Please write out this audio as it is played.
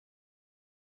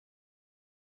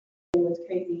was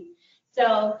crazy.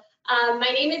 So my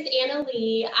name is Anna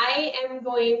Lee. I am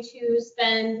going to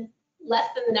spend less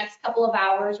than the next couple of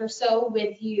hours or so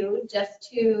with you just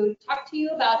to talk to you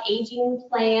about aging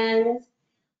plans.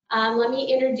 Let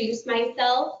me introduce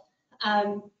myself.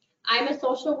 I'm a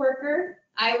social worker.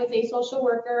 I was a social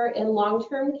worker in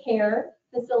long-term care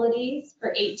facilities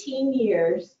for 18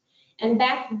 years. And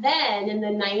back then in the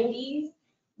 90s,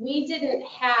 we didn't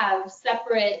have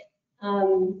separate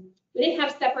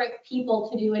people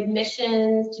to do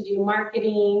admissions, to do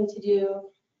marketing, to do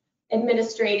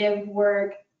administrative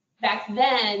work. Back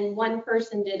then, one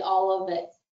person did all of it.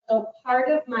 So part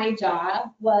of my job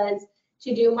was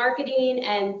to do marketing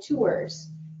and tours.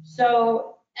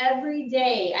 So every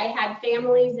day I had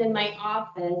families in my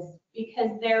office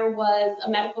because there was a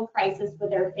medical crisis with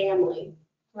their family,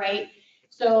 right?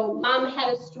 So mom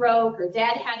had a stroke, or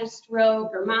dad had a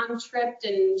stroke, or mom tripped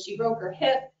and she broke her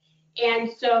hip. And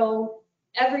so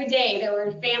every day there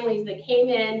were families that came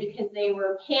in because they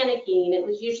were panicking. It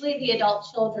was usually the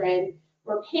adult children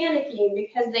were panicking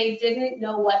because they didn't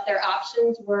know what their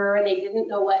options were and they didn't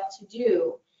know what to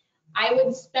do. I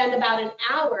would spend about an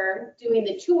hour doing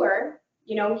the tour.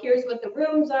 You know, here's what the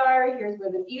rooms are, here's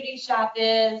where the beauty shop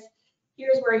is,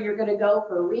 here's where you're going to go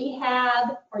for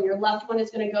rehab, or your loved one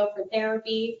is going to go for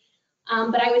therapy.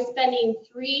 But I was spending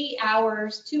 3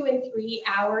 hours, 2 and 3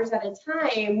 hours at a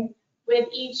time with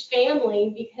each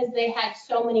family because they had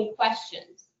so many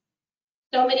questions.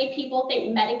 So many people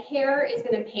think Medicare is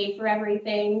going to pay for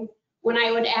everything. When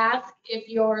I would ask if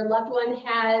your loved one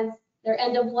has their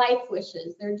end of life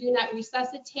wishes, their do not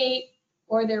resuscitate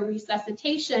or their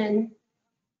resuscitation,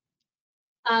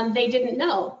 they didn't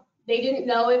know. They didn't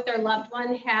know if their loved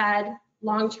one had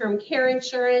long-term care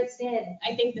insurance.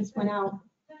 I think this went out.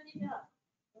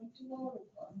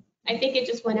 I think it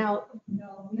just went out.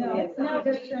 No,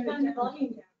 just turn the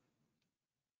volume down.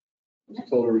 I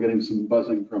told her we're getting some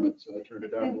buzzing from it, so I turned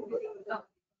it down a little bit.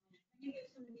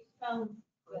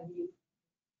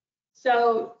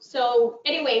 So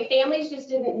anyway, families just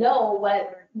didn't know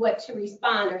what to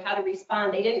respond or how to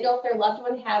respond. They didn't know if their loved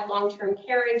one had long-term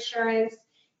care insurance.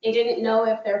 They didn't know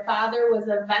if their father was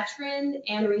a veteran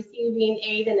and receiving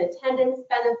aid and attendance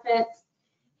benefits.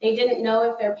 They didn't know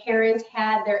if their parents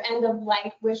had their end of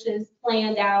life wishes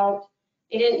planned out.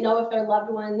 They didn't know if their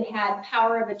loved one had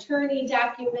power of attorney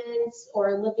documents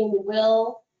or living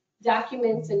will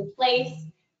documents in place.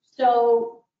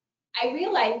 So I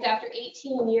realized after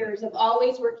 18 years of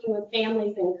always working with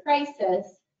families in crisis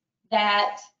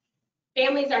that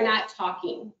families are not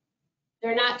talking.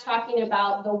 They're not talking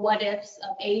about the what ifs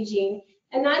of aging,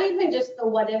 and not even just the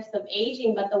what ifs of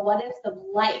aging, but the what ifs of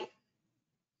life.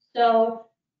 So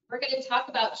we're going to talk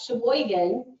about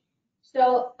Sheboygan.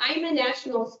 So I'm a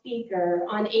national speaker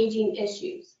on aging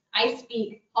issues. I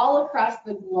speak all across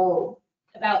the globe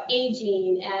about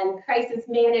aging and crisis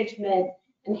management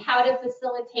and how to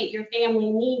facilitate your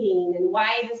family meeting and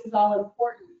why this is all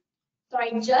important. So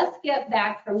I just get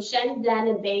back from Shenzhen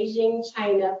in Beijing,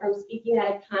 China, from speaking at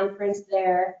a conference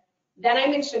there. Then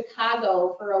I'm in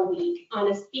Chicago for a week on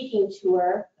a speaking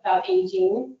tour about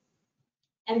aging.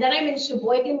 And then I'm in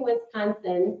Sheboygan,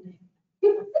 Wisconsin.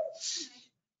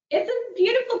 It's a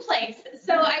beautiful place.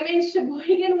 So I'm in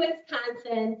Sheboygan,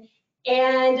 Wisconsin,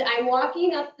 and I'm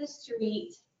walking up the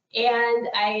street and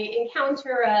I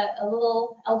encounter a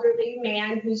little elderly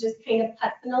man who's just kind of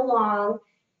putzing along.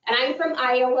 And I'm from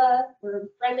Iowa. We're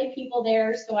friendly people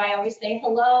there, so I always say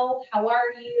hello, how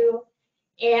are you?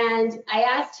 And I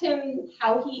asked him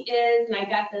how he is, and I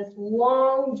got this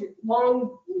long,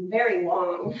 very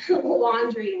long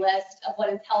laundry list of what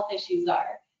his health issues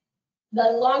are. The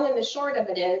long and the short of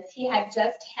it is he had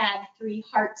just had 3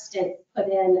 heart stents put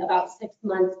in about 6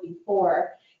 months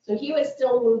before. So he was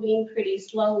still moving pretty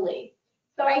slowly.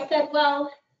 So I said,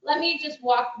 well, let me just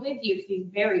walk with you, because he's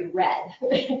very red.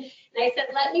 And I said,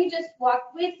 let me just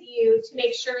walk with you to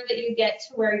make sure that you get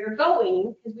to where you're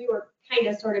going, because we were kind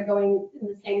of sort of going in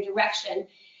the same direction.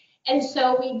 And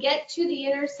so we get to the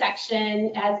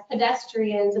intersection as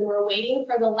pedestrians, and we're waiting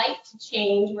for the light to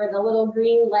change where the little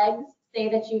green legs say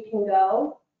that you can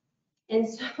go. And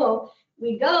so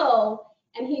we go,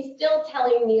 and he's still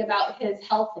telling me about his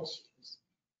health issues.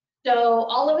 So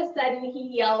all of a sudden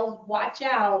he yells, watch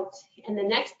out. And the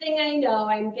next thing I know,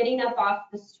 I'm getting up off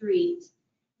the street.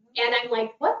 And I'm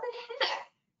like, what the heck?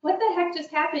 What the heck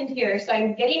just happened here? So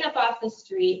I'm getting up off the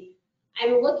street.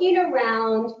 I'm looking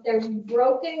around. There's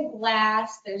broken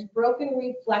glass. There's broken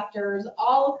reflectors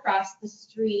all across the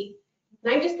street.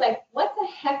 And I'm just like, what the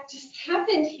heck just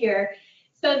happened here?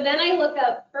 So then I look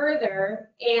up further,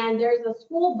 and there's a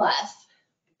school bus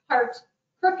parked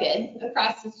crooked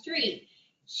across the street.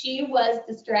 she was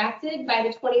distracted by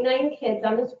the 29 kids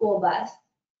on the school bus.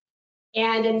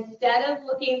 And instead of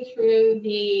looking through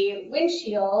the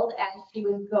windshield as she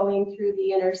was going through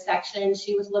the intersection,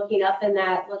 she was looking up in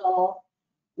that little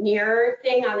mirror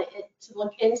thing on it to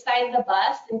look inside the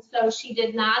bus. And so she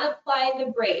did not apply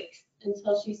the brakes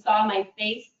until she saw my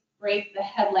face break the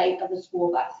headlight of the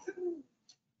school bus.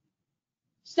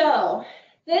 So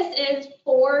this is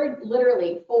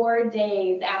literally 4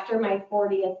 days after my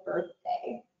 40th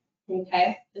birthday.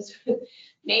 Okay, this was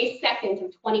May 2nd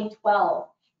of 2012.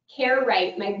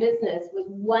 CareRight, my business, was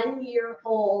 1 year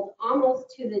old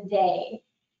almost to the day.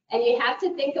 And you have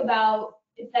to think about,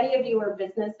 if any of you are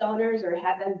business owners or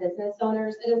have been business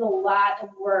owners, it is a lot of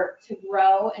work to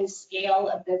grow and scale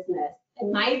a business.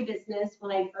 And my business,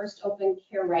 when I first opened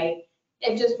CareRight,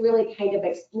 it just really kind of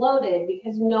exploded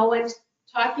because no one's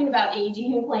talking about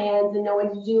aging plans and no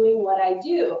one's doing what I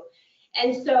do.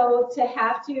 And so to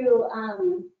have to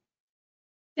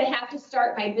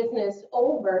start my business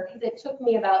over, because it took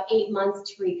me about 8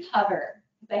 months to recover.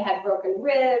 I had broken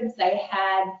ribs, I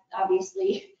had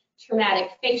obviously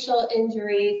traumatic facial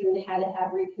injuries and had to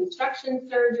have reconstruction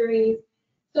surgeries.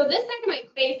 So this side of my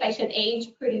face, I should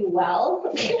age pretty well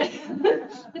because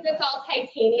it's all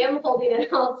titanium holding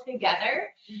it all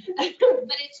together. But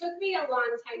it took me a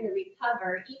long time to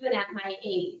recover, even at my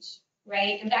age,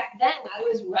 right? And back then I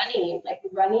was running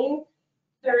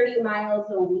 30 miles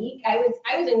a week. I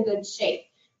was in good shape,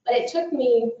 but it took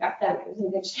me, back then I was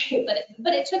in good shape,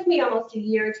 but it took me almost a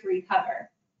year to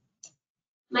recover.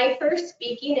 My first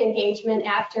speaking engagement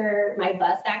after my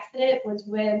bus accident was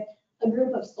with a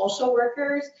group of social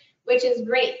workers, which is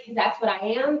great because that's what I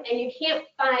am. And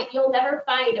you'll never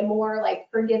find a more like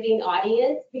forgiving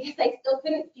audience because I still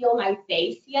couldn't feel my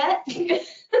face yet. And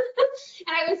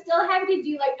I was still having to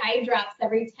do like eye drops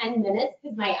every 10 minutes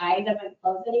because my eyes haven't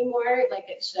closed anymore like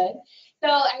it should. So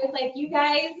I was like, you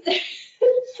guys,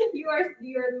 you're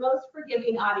the most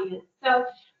forgiving audience. So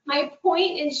my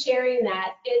point in sharing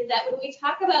that is that when we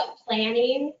talk about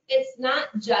planning, it's not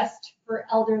just for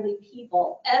elderly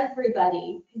people,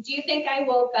 everybody. Do you think I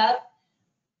woke up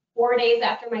 4 days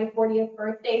after my 40th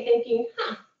birthday thinking,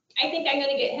 I think I'm going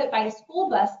to get hit by a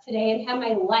school bus today and have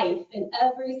my life in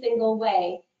every single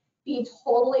way be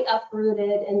totally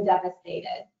uprooted and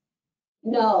devastated?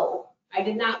 No, I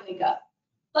did not wake up.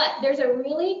 But there's a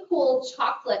really cool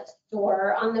chocolate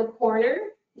store on the corner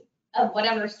of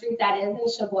whatever street that is in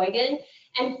Sheboygan.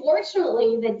 And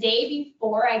fortunately, the day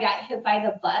before I got hit by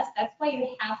the bus, that's why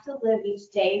you have to live each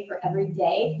day for every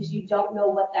day, because you don't know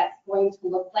what that's going to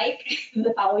look like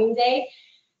the following day.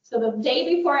 So the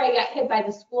day before I got hit by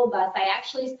the school bus, I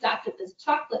actually stopped at this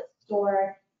chocolate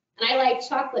store, and I like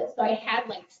chocolate, so I had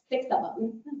like 6 of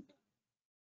them.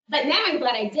 But now I'm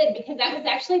glad I did, because that was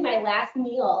actually my last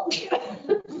meal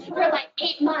for like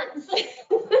 8 months.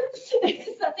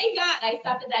 So thank God I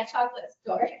stopped at that chocolate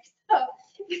store.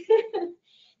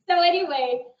 So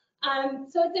anyway,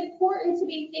 so it's important to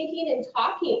be thinking and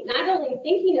talking, not only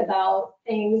thinking about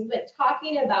things, but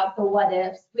talking about the what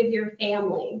ifs with your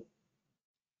family.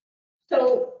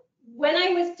 So when I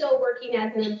was still working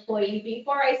as an employee,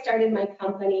 before I started my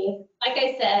company, like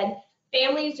I said,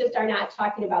 families just are not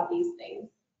talking about these things.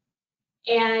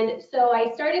 And so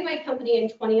I started my company in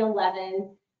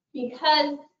 2011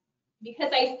 because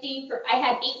I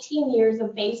had 18 years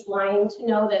of baseline to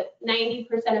know that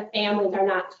 90% of families are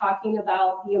not talking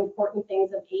about the important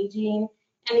things of aging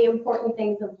and the important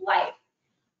things of life.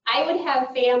 I would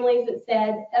have families that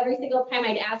said, every single time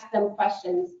I'd ask them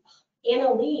questions,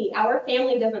 Anna Lee, our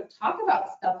family doesn't talk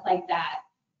about stuff like that.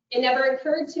 It never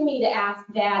occurred to me to ask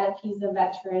Dad if he's a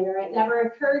veteran, or it never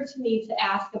occurred to me to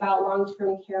ask about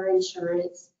long-term care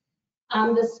insurance.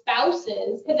 The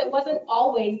spouses, because it wasn't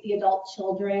always the adult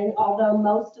children, although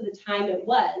most of the time it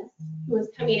was, who was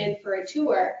coming in for a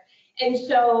tour. And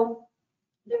so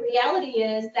the reality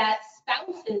is that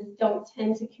spouses don't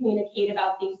tend to communicate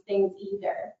about these things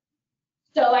either.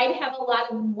 So I'd have a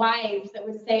lot of wives that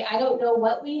would say, I don't know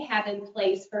what we have in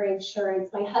place for insurance.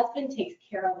 My husband takes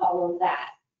care of all of that.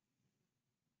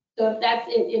 So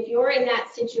if you're in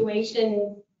that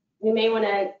situation, you may want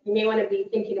to be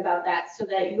thinking about that so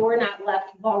that you're not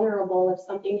left vulnerable if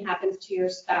something happens to your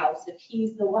spouse, if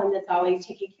he's the one that's always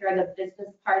taking care of the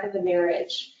business part of the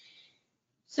marriage.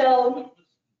 So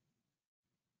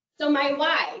my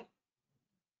why.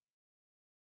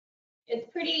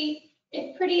 It's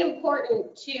pretty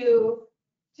important to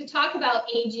talk about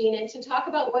aging and to talk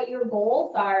about what your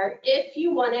goals are if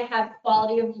you want to have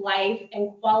quality of life and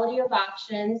quality of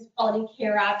options, quality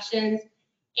care options,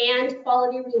 and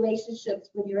quality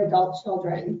relationships with your adult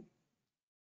children.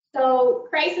 So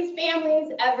crisis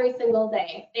families every single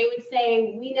day, they would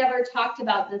say, we never talked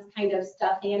about this kind of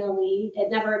stuff, Anna Lee. It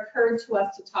never occurred to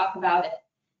us to talk about it.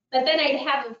 But then I'd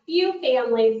have a few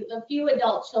families, a few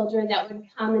adult children that would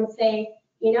come and say,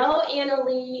 you know, Anna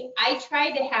Lee, I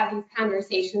tried to have these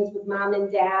conversations with mom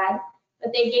and dad,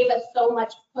 but they gave us so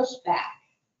much pushback.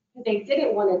 They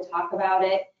didn't want to talk about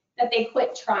it, that they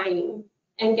quit trying.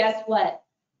 And guess what?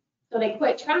 So they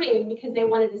quit trying because they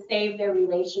wanted to save their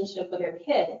relationship with their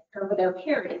kid or with their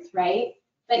parents, right?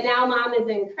 But now mom is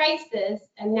in crisis,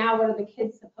 and now what are the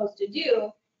kids supposed to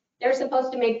do? They're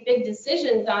supposed to make big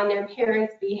decisions on their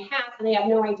parents' behalf, and they have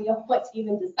no idea what to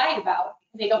even decide about.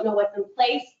 They don't know what's in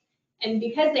place. And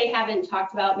because they haven't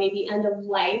talked about maybe end of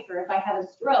life or if I have a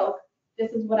stroke,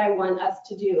 this is what I want us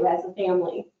to do as a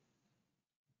family.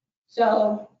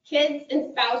 So kids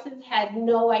and spouses had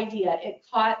no idea.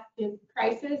 The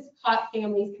crisis caught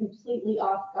families completely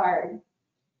off guard.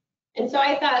 And so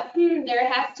I thought,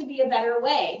 there has to be a better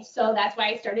way. So that's why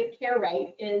I started Care Right,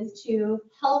 is to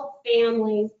help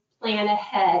families plan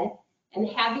ahead and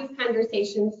have these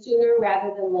conversations sooner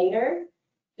rather than later.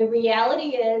 The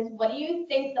reality is, what do you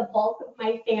think the bulk of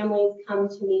my families come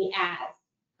to me as?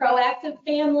 Proactive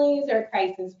families or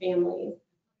crisis families?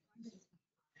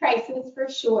 Crisis for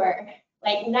sure.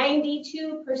 Like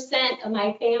 92% of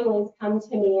my families come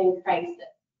to me in crisis.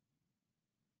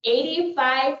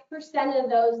 85% of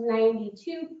those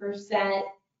 92%,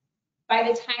 by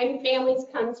the time families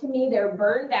come to me, they're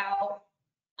burned out.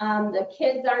 The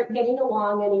kids aren't getting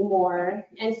along anymore.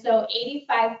 And so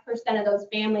 85% of those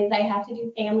families, I have to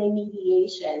do family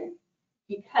mediation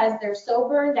because they're so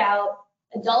burned out.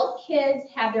 Adult kids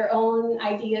have their own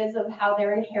ideas of how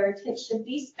their inheritance should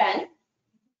be spent.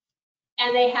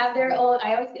 And they have their own,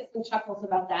 I always get some chuckles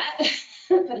about that,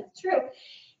 but it's true.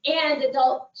 And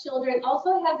adult children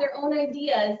also have their own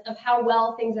ideas of how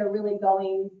well things are really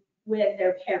going with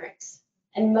their parents.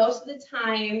 And most of the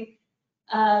time,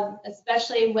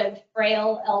 especially with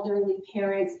frail elderly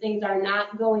parents, things are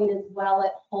not going as well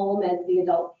at home as the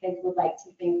adult kids would like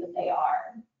to think that they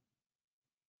are.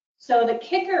 So the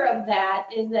kicker of that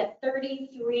is that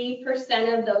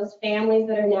 33% of those families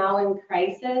that are now in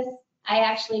crisis, I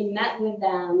actually met with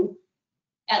them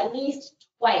at least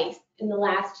twice in the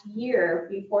last year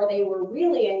before they were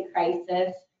really in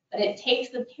crisis, but it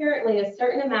takes apparently a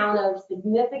certain amount of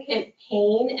significant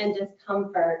pain and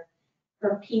discomfort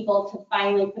for people to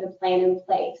finally put a plan in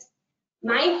place.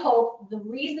 My hope, the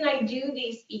reason I do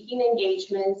these speaking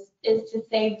engagements is to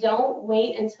say, don't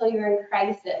wait until you're in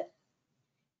crisis.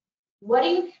 What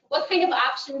kind of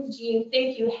options do you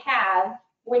think you have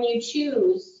when you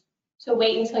choose to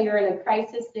wait until you're in a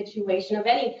crisis situation of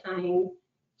any kind?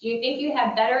 Do you think you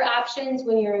have better options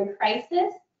when you're in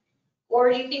crisis?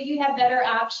 Or do you think you have better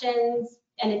options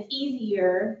and it's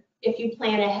easier if you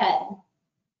plan ahead?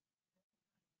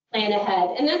 Plan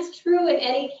ahead. And that's true in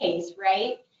any case,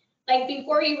 right? Like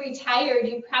before you retired,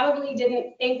 you probably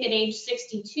didn't think at age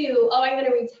 62, oh, I'm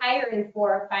going to retire in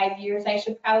 4 or 5 years. I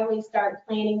should probably start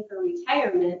planning for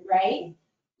retirement, right?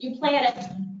 You plan it.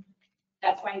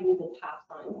 That's why I leave the tops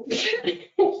on.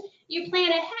 You plan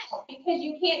ahead because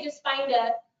you can't just find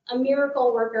a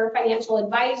miracle worker, financial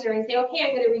advisor and say, okay,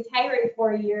 I'm going to retire in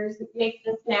 4 years, make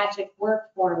this magic work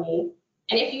for me.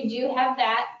 And if you do have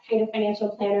that kind of financial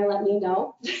planner, let me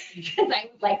know because I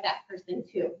would like that person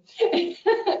too.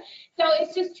 So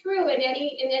it's just true in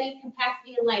any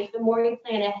capacity in life, the more you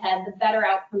plan ahead, the better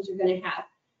outcomes you're going to have.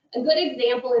 A good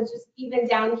example is just even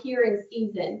down here in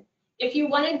season. If you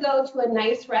want to go to a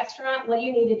nice restaurant, what do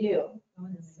you need to do?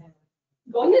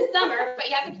 Go in the summer, but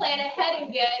you have to plan ahead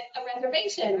and get a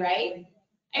reservation, right?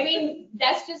 I mean,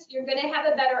 that's just, you're going to have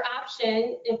a better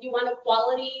option. If you want a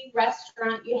quality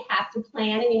restaurant, you have to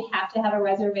plan and you have to have a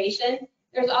reservation.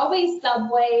 There's always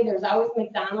Subway, there's always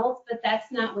McDonald's, but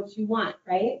that's not what you want,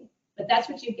 right? But that's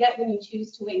what you get when you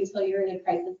choose to wait until you're in a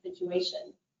crisis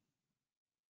situation.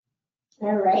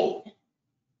 All right.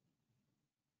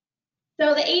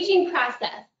 So the aging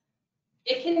process,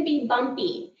 it can be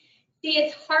bumpy. See,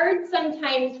 it's hard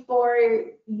sometimes for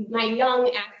my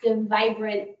young, active,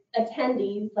 vibrant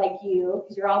attendees like you,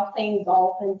 because you're all playing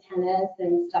golf and tennis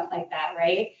and stuff like that,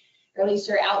 right? Or at least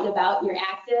you're out and about and you're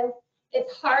active.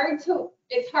 It's hard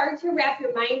to wrap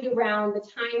your mind around the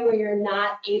time where you're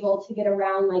not able to get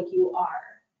around like you are.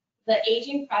 The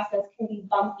aging process can be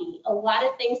bumpy. A lot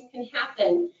of things can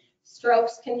happen.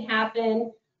 Strokes can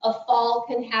happen. A fall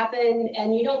can happen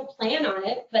and you don't plan on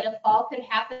it, but a fall could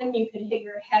happen. You could hit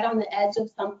your head on the edge of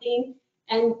something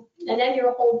and then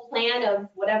your whole plan of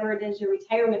whatever it is your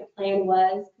retirement plan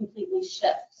was completely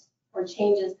shifts or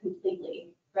changes completely,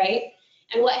 right?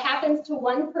 And what happens to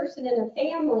one person in a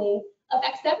family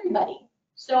affects everybody.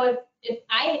 So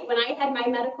when I had my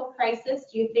medical crisis,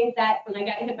 do you think that when I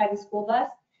got hit by the school bus,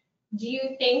 do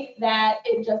you think that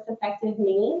it just affected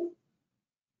me?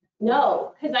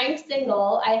 No, because I'm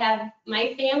single. I have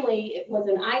my family, it was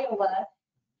in Iowa.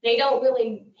 They don't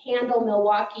really handle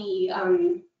Milwaukee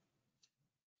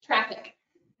traffic,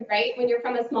 right? When you're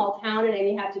from a small town and then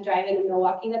you have to drive into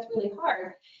Milwaukee, that's really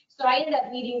hard. So I ended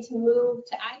up needing to move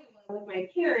to Iowa with my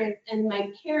parents, and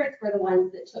my parents were the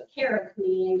ones that took care of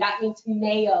me and got me to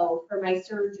Mayo for my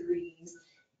surgeries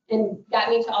and got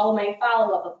me to all of my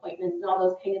follow-up appointments and all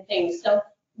those kind of things. So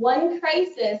one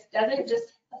crisis doesn't just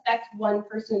affect one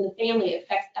person in the family, it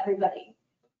affects everybody.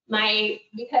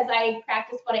 Because I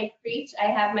practice what I preach, I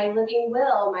have my living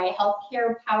will, my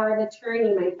healthcare power of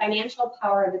attorney, my financial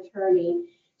power of attorney.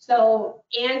 So,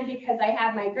 and because I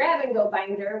have my grab and go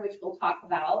binder, which we'll talk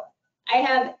about, I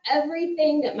have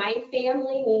everything that my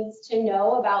family needs to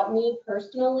know about me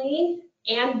personally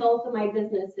and both of my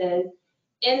businesses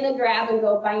in the grab and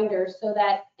go binder, so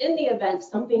that in the event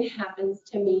something happens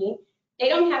to me, they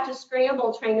don't have to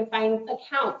scramble trying to find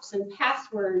accounts and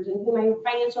passwords and who my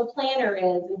financial planner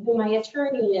is and who my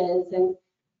attorney is and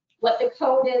what the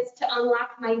code is to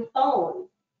unlock my phone,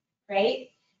 right?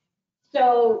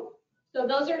 So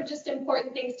those are just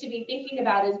important things to be thinking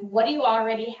about, is what do you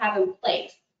already have in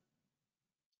place?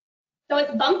 So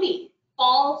it's bumpy.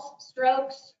 Falls,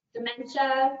 strokes,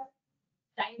 dementia,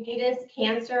 diabetes,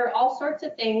 cancer, all sorts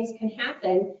of things can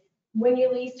happen when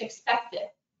you least expect it.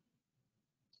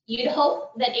 You'd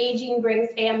hope that aging brings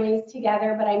families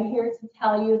together, but I'm here to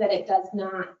tell you that it does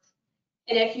not.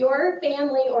 And if your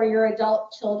family or your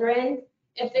adult children,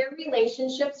 if their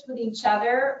relationships with each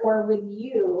other or with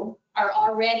you are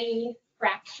already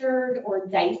fractured or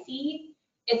dicey,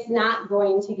 it's not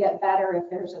going to get better if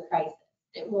there's a crisis.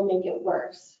 It will make it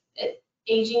worse.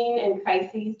 Aging and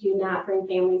crises do not bring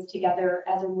families together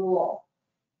as a rule.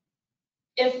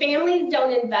 If families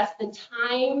don't invest the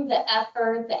time, the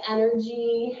effort, the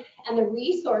energy, and the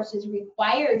resources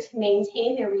required to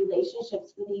maintain their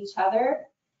relationships with each other,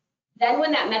 then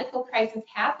when that medical crisis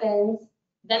happens,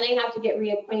 then they have to get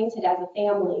reacquainted as a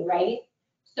family, right?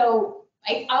 So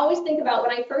I always think about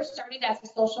when I first started as a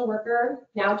social worker,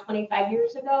 now 25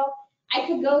 years ago, I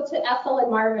could go to Ethel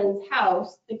and Marvin's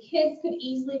house. The kids could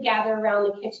easily gather around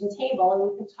the kitchen table and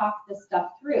we could talk this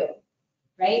stuff through,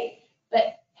 right?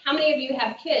 But how many of you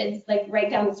have kids like right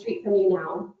down the street from you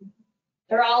now?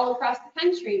 They're all across the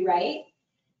country, right?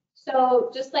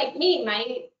 So just like me,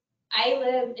 I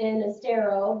live in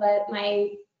Estero, but my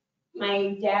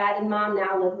dad and mom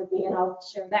now live with me, and I'll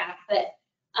share that. But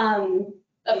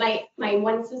my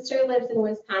one sister lives in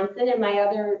Wisconsin, and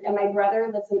my brother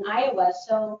lives in Iowa.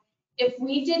 So if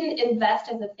we didn't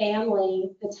invest as a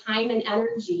family the time and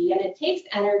energy, and it takes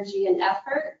energy and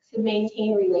effort to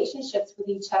maintain relationships with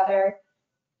each other,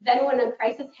 then when a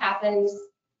crisis happens,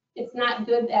 it's not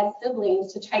good as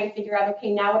siblings to try to figure out,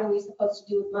 okay, now what are we supposed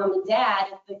to do with mom and dad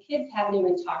if the kids haven't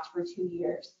even talked for 2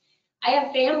 years? I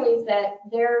have families that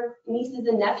their nieces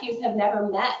and nephews have never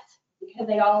met because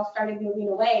they all started moving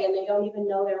away and they don't even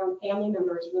know their own family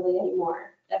members really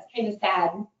anymore. That's kind of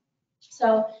sad.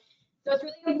 So it's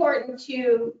really important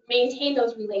to maintain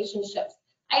those relationships.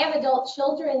 I have adult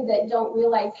children that don't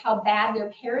realize how bad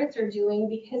their parents are doing,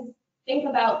 because think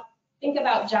about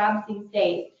jobs these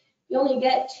days. You only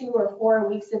get 2 or 4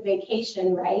 weeks of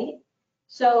vacation, right?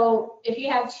 So if you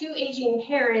have 2 aging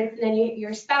parents and then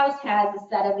your spouse has a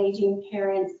set of aging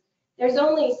parents, there's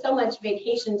only so much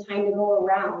vacation time to go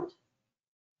around.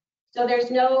 So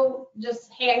there's no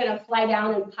just, hey, I'm gonna fly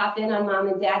down and pop in on mom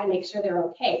and dad to make sure they're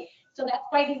okay. So that's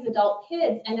why these adult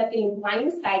kids end up being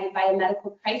blindsided by a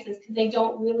medical crisis, because they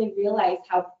don't really realize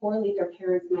how poorly their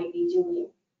parents might be doing.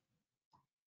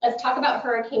 Let's talk about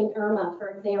Hurricane Irma, for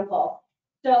example.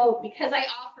 So because I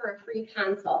offer a free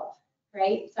consult,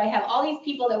 right? So I have all these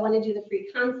people that want to do the free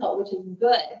consult, which is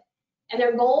good. And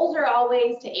their goals are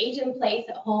always to age in place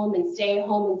at home and stay at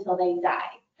home until they die.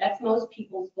 That's most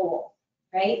people's goal,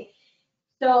 right?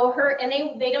 So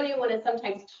they don't even want to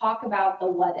sometimes talk about the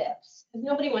what ifs,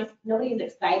 because nobody's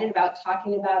excited about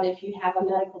talking about if you have a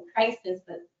medical crisis.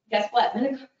 But guess what?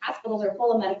 Medical hospitals are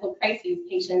full of medical crises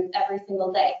patients every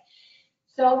single day.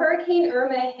 So Hurricane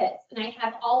Irma hits, and I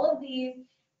have all of these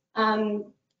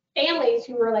families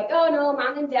who were like, oh no,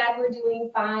 mom and dad were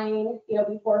doing fine,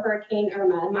 before Hurricane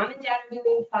Irma. Mom and dad are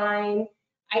doing fine.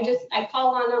 I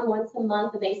call on them once a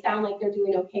month and they sound like they're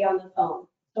doing okay on the phone.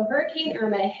 So Hurricane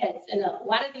Irma hits, and a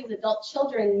lot of these adult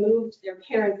children moved their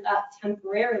parents up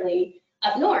temporarily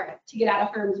up north to get out of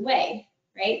harm's way,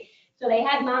 right? So they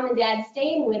had mom and dad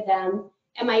staying with them,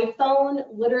 and my phone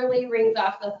literally rings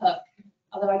off the hook.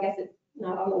 Although I guess it's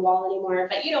not on the wall anymore,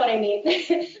 but you know what I mean.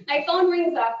 My phone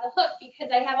rings off the hook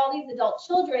because I have all these adult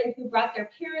children who brought their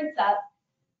parents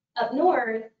up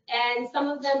north, and some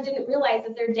of them didn't realize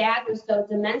that their dad was so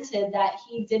demented that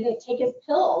he didn't take his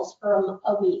pills for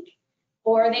a week,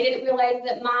 or they didn't realize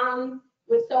that mom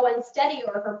was so unsteady,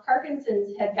 or her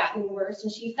Parkinson's had gotten worse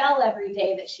and she fell every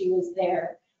day that she was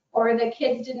there, or the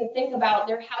kids didn't think about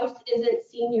their house isn't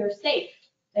senior safe.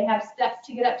 They have steps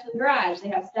to get up to the garage. They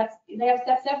have steps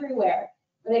everywhere,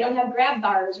 or they don't have grab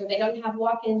bars, or they don't have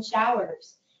walk-in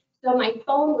showers. So my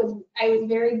phone I was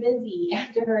very busy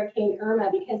after Hurricane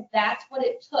Irma, because that's what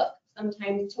it took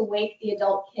sometimes to wake the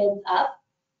adult kids up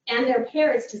and their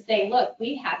parents to say, look,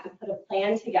 we have to put a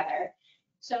plan together.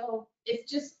 So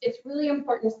it's really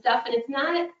important stuff, and it's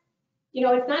not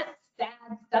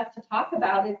sad stuff to talk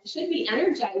about. It should be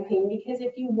energizing, because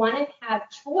if you want to have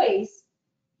choice,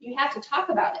 you have to talk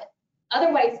about it.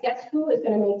 Otherwise, guess who is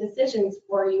going to make decisions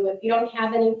for you? If you don't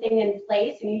have anything in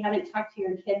place and you haven't talked to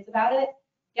your kids about it,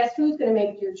 guess who's going to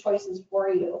make your choices for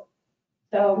you?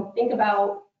 So think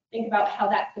about how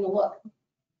that's going to look.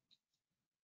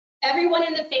 Everyone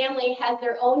in the family has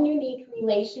their own unique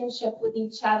relationship with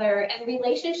each other, and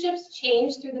relationships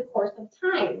change through the course of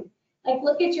time. Like,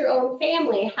 look at your own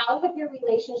family. How have your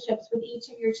relationships with each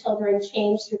of your children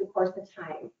changed through the course of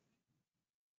time?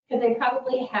 Because they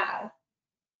probably have.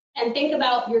 And think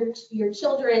about your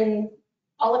children,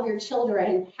 all of your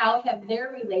children. How have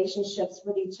their relationships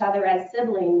with each other as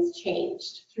siblings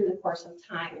changed through the course of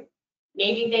time?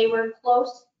 Maybe they were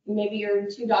close. Maybe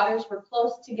your two daughters were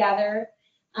close together,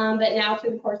 but now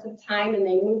through the course of time and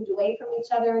they moved away from each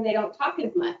other and they don't talk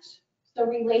as much. So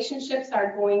relationships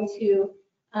are going to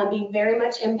be very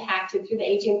much impacted through the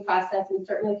aging process, and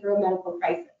certainly through a medical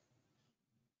crisis.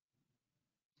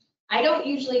 I don't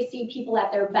usually see people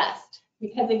at their best,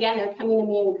 because again, they're coming to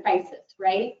me in crisis,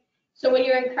 right? So when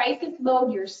you're in crisis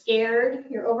mode, you're scared,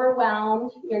 you're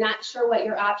overwhelmed, you're not sure what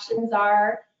your options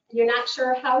are, you're not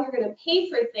sure how you're going to pay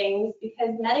for things,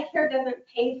 because Medicare doesn't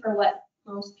pay for what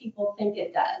most people think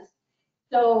it does.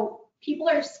 So people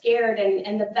are scared,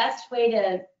 and the best way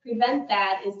to prevent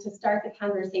that is to start the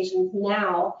conversations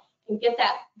now and get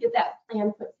that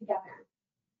plan put together.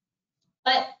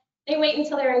 But they wait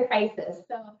until they're in crisis.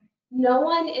 So no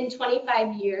one in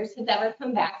 25 years has ever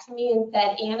come back to me and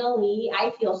said, Anna Lee,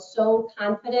 I feel so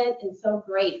confident and so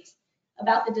great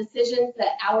about the decisions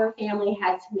that our family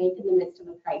had to make in the midst of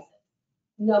a crisis.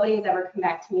 Nobody has ever come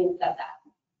back to me and said that.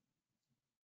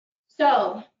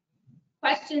 So,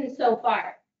 questions so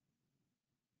far?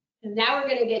 Because now we're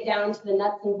going to get down to the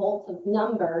nuts and bolts of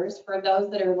numbers for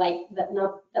those that are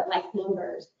that like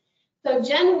numbers. So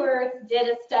Genworth did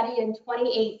a study in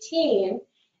 2018,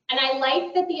 and I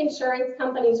like that the insurance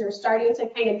companies are starting to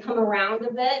kind of come around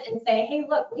a bit and say, hey,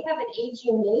 look, we have an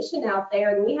aging nation out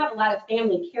there, and we have a lot of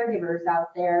family caregivers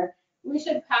out there. We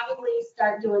should probably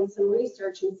start doing some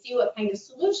research and see what kind of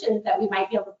solutions that we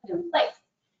might be able to put in place.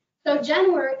 So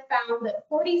Genworth found that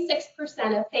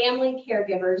 46% of family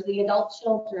caregivers, the adult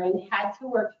children, had to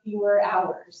work fewer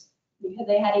hours because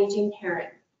they had aging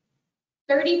parents.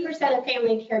 30% of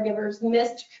family caregivers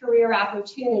missed career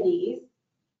opportunities.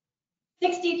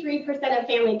 63% of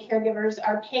family caregivers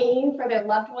are paying for their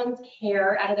loved ones'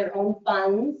 care out of their own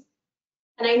funds.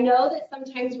 And I know that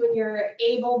sometimes when you're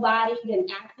able-bodied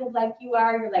and active like you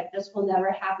are, you're like, this will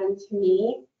never happen to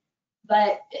me.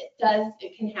 But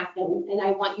it can happen, and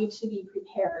I want you to be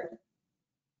prepared.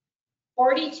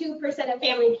 42% of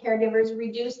family caregivers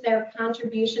reduce their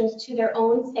contributions to their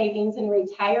own savings in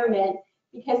retirement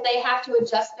because they have to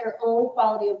adjust their own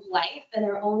quality of life and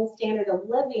their own standard of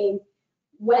living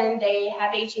when they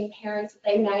have aging parents that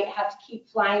they might have to keep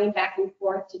flying back and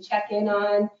forth to check in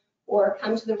on or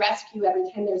come to the rescue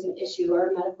every time there's an issue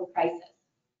or a medical crisis.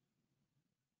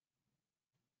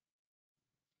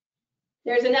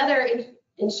 There's another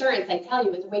insurance, I tell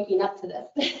you, is waking up to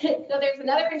this. So there's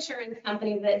another insurance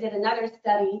company that did another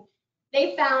study.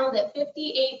 They found that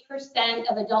 58%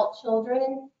 of adult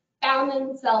children found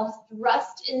themselves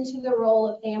thrust into the role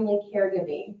of family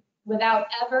caregiving without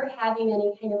ever having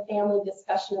any kind of family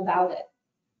discussion about it.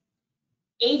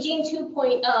 Aging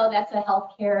 2.0, that's a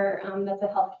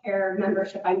healthcare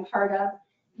membership I'm part of.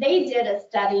 They did a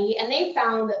study, and they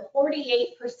found that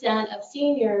 48% of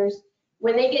seniors,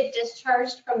 when they get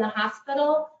discharged from the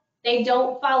hospital, they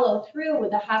don't follow through with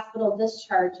the hospital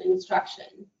discharge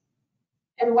instruction.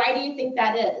 And why do you think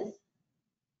that is?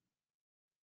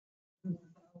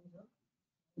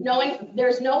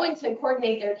 There's no one to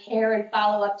coordinate their care and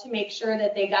follow up to make sure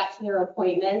that they got to their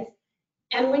appointments.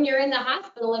 And when you're in the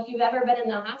hospital, if you've ever been in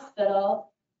the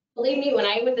hospital, Believe me, when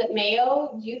I was at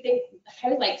Mayo, do you think I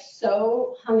was like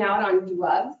so hung out on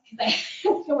drugs because I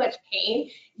had so much pain?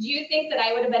 Do you think that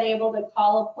I would have been able to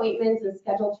call appointments and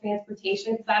schedule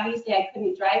transportation? Because obviously I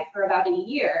couldn't drive for about a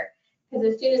year.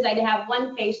 Because as soon as I'd have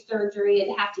one face surgery,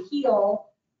 it'd have to heal,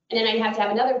 and then I'd have to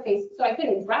have another face. So I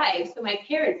couldn't drive. So my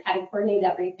parents had to coordinate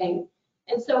everything.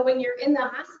 And so when you're in the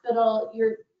hospital,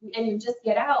 you just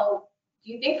get out,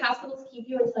 do you think hospitals keep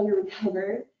you until you're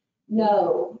recovered?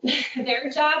 No, their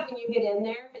job when you get in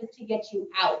there is to get you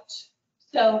out.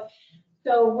 So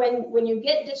when you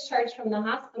get discharged from the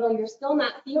hospital, you're still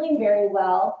not feeling very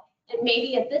well. And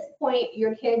maybe at this point,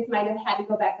 your kids might have had to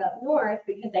go back up north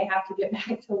because they have to get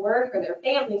back to work or their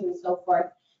families and so forth.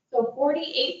 So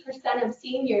 48% of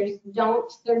seniors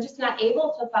they're just not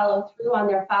able to follow through on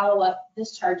their follow-up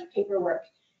discharge paperwork.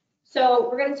 So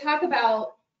we're going to talk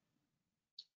about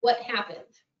what happened.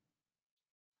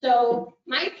 So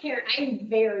I'm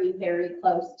very, very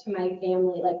close to my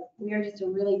family. Like, we are just a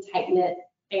really tight-knit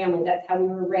family. That's how we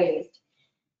were raised.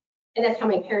 And that's how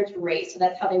my parents were raised. So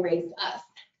that's how they raised us.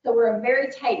 So we're a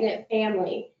very tight-knit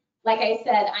family. Like I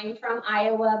said, I'm from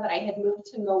Iowa, but I had moved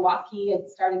to Milwaukee and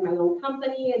started my own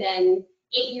company. And then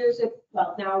 8 years ago,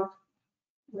 well, now,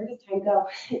 where does time go?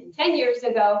 10 years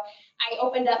ago, I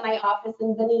opened up my office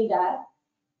in Bonita.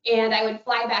 And I would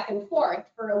fly back and forth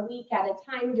for a week at a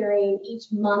time during each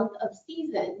month of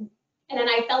season. And then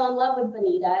I fell in love with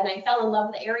Bonita, and I fell in love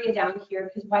with the area down here,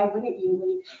 because why wouldn't you when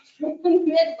you come from the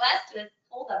Midwest and it's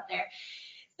cold up there?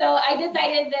 So I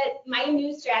decided that my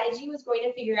new strategy was going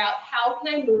to figure out how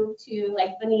can I move to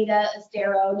like Bonita,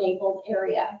 Estero, Naples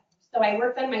area. So I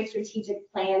worked on my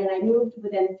strategic plan, and I moved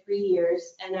within 3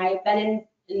 years. And I've been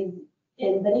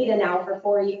in Bonita now for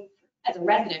 4 years, as a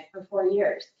resident for 4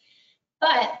 years.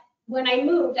 But when I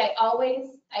moved, I always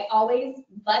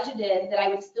budgeted that I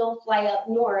would still fly up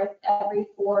north every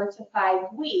 4 to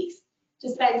 5 weeks to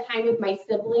spend time with my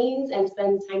siblings and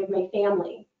spend time with my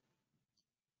family.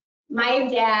 My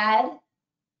dad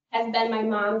has been my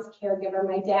mom's caregiver.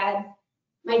 My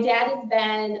dad has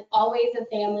been always a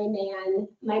family man.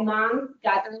 My mom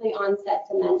got early onset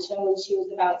dementia when she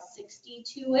was about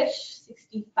 62-ish,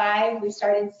 65. We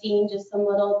started seeing just some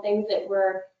little things that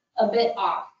were a bit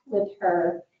off with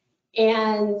her.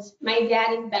 And my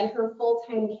dad has been her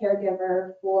full-time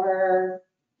caregiver for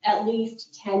at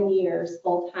least 10 years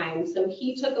full-time. So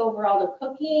he took over all the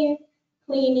cooking,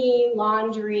 cleaning,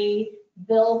 laundry,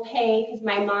 bill pay, because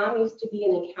my mom used to be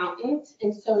an accountant.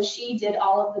 And so she did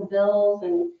all of the bills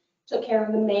and took care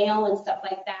of the mail and stuff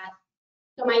like that.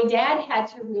 So my dad had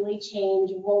to really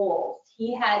change roles.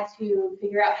 He had to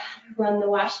figure out how to run the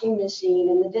washing machine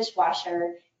and the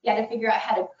dishwasher. He had to figure out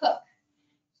how to cook.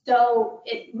 So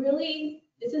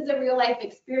this is a real life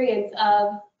experience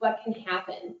of what can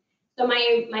happen. So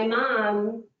my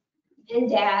mom and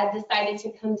dad decided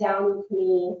to come down with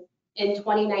me in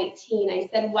 2019. I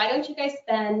said, why don't you guys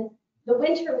spend the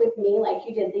winter with me like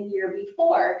you did the year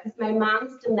before? Because my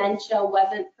mom's dementia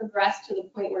wasn't progressed to the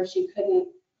point where she couldn't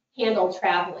handle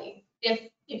traveling. If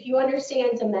you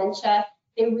understand dementia,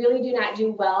 they really do not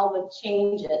do well with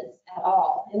changes at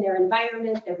all in their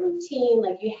environment, their routine.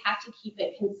 Like, you have to keep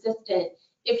it consistent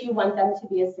if you want them to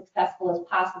be as successful as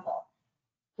possible.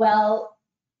 Well,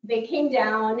 they came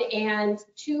down, and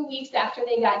 2 weeks after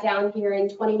they got down here in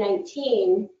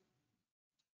 2019,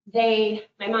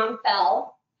 my mom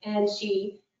fell and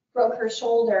she broke her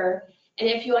shoulder. And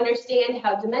if you understand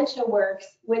how dementia works,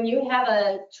 when you have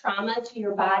a trauma to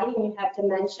your body and you have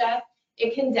dementia,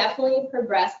 it can definitely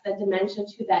progress the dementia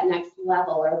to that next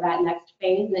level or that next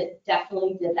phase, and it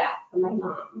definitely did that for my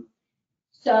mom.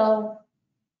 So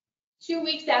 2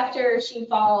 weeks after she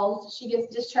falls, she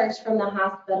gets discharged from the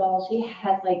hospital. She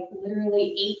has like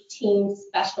literally 18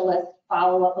 specialist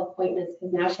follow-up appointments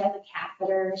because now she has a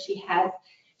catheter. She had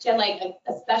like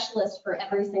a specialist for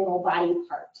every single body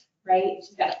part, right?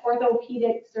 She's got an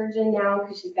orthopedic surgeon now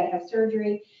because she's got to have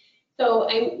surgery. So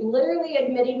I'm literally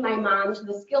admitting my mom to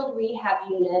the skilled rehab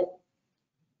unit,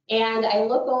 and I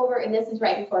look over, and this is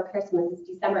right before Christmas. It's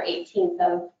December 18th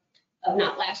of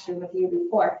not last year, but the year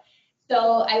before.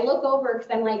 So I look over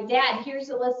because I'm like, Dad, here's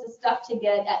a list of stuff to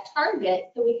get at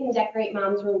Target so we can decorate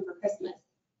Mom's room for Christmas.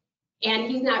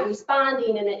 And he's not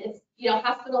responding, and it's,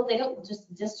 hospitals, they don't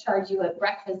just discharge you at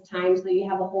breakfast time so you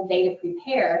have a whole day to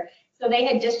prepare. So they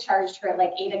had discharged her at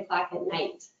like 8 o'clock at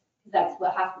night. That's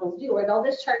what hospitals do, or they'll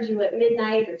discharge you at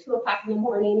midnight or 2 o'clock in the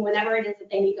morning, whenever it is that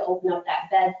they need to open up that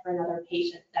bed for another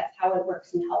patient. That's how it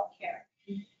works in healthcare.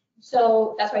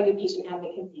 So that's why I do patient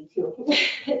advocacy too.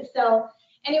 So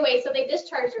anyway, so they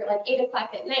discharged her at like 8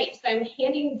 o'clock at night. So I'm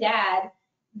handing Dad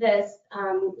this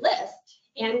list,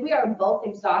 And we are both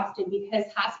exhausted because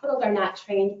hospitals are not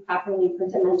trained properly for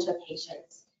dementia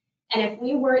patients. And if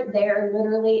we weren't there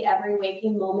literally every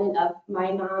waking moment of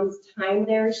my mom's time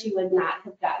there, she would not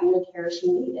have gotten the care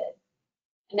she needed.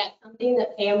 And that's something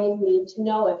that families need to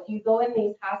know. If you go in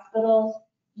these hospitals,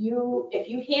 if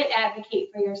you can't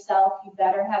advocate for yourself, you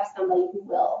better have somebody who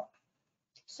will.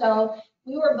 So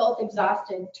we were both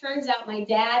exhausted. Turns out my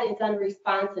dad is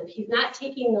unresponsive. He's not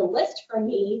taking the list from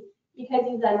me because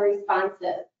he's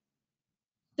unresponsive.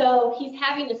 So he's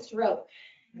having a stroke.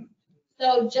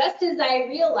 So just as I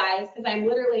realized, because I'm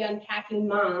literally unpacking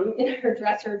mom in her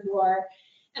dresser drawer,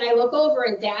 and I look over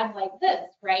and dad's like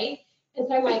this, right? And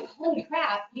so I'm like, holy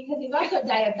crap, because he's also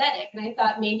diabetic. And I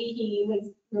thought maybe he was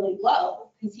really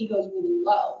low because he goes really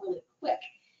low, really quick.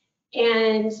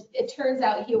 And it turns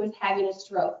out he was having a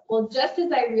stroke. Well, just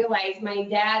as I realized my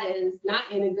dad is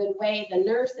not in a good way, the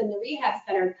nurse in the rehab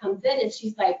center comes in and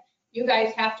she's like, you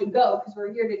guys have to go because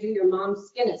we're here to do your mom's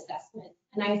skin assessment.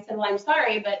 And I said, well, I'm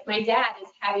sorry, but my dad is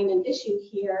having an issue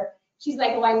here. She's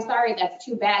like, well, I'm sorry, that's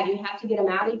too bad. You have to get him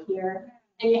out of here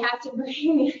and you have to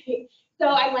bring me. So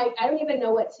I'm like, I don't even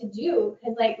know what to do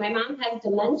because like my mom has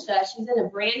dementia. She's in a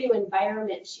brand new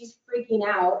environment. She's freaking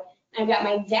out. I've got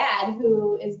my dad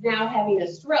who is now having a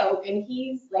stroke and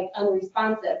he's like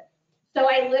unresponsive. So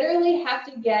I literally have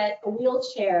to get a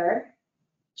wheelchair,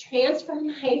 transfer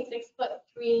my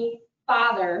 6'3"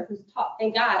 father, who's tall.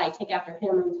 Thank God I take after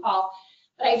him, I'm tall.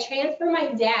 But I transfer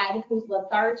my dad, who's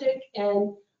lethargic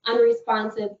and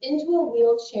unresponsive, into a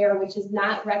wheelchair, which is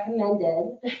not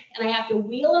recommended. And I have to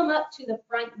wheel him up to the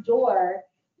front door.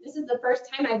 This is the first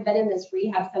time I've been in this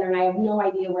rehab center and I have no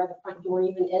idea where the front door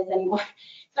even is anymore.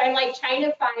 So I'm like trying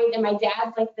to find, and my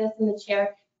dad's like this in the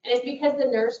chair. And it's because the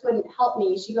nurse wouldn't help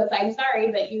me. She goes, I'm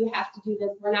sorry, but you have to do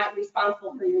this. We're not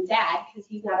responsible for your dad because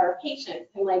he's not our patient.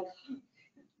 I'm like,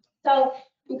 so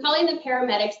I'm calling the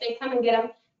paramedics. They come and get him.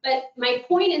 But my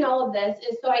point in all of this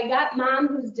is, so I got mom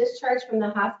who's discharged from the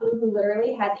hospital who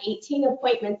literally has 18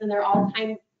 appointments and they're all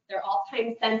time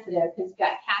sensitive because you've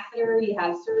got catheter, you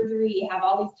have surgery, you have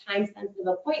all these time sensitive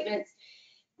appointments.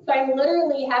 So I'm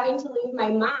literally having to leave my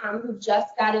mom who just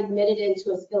got admitted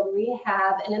into a skilled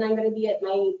rehab, and then I'm going to be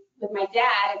with my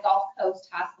dad at Gulf Coast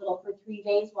Hospital for 3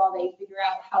 days while they figure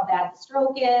out how bad the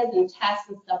stroke is and tests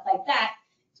and stuff like that.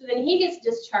 So then he gets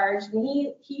discharged and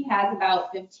he has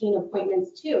about 15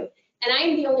 appointments too. And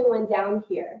I'm the only one down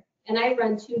here. And I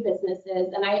run 2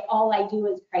 businesses and all I do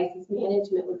is crisis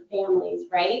management with families,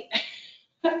 right?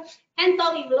 Hence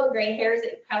all these little gray hairs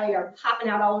that probably are popping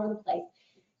out all over the place.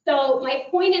 So my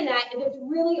point in that is it's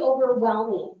really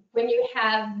overwhelming when you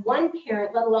have one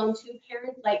parent, let alone 2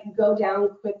 parents, like go down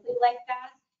quickly like that,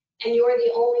 and you're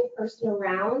the only person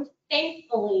around.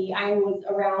 Thankfully, I was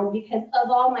around because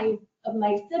of all of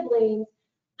my siblings,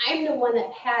 I'm the one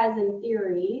that has, in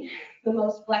theory, the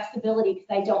most flexibility because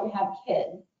I don't have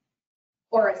kids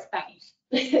or a spouse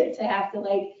to have to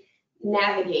like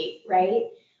navigate, right?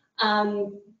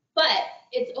 But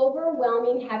it's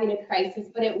overwhelming having a crisis,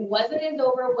 but it wasn't as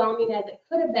overwhelming as it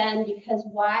could have been because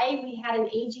why? We had an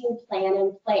aging plan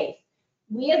in place.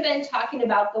 We have been talking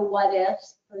about the what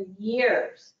ifs for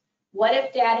years. What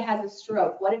if dad has a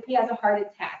stroke? What if he has a heart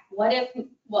attack? What if,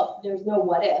 well, there's no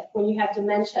what if. When you have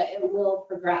dementia, it will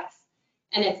progress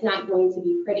and it's not going to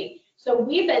be pretty. So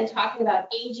we've been talking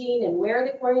about aging and where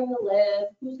they're going to live,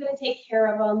 who's going to take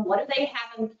care of them, what do they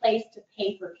have in place to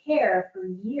pay for care for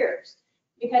years.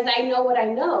 Because I know what I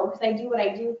know, because I do what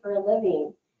I do for a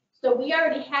living. So we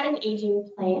already had an aging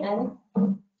plan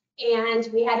and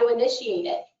we had to initiate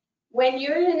it. When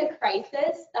you're in a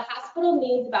crisis, the hospital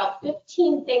needs about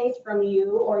 15 things from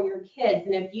you or your kids.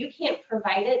 And if you can't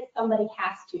provide it, somebody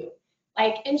has to.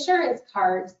 Like insurance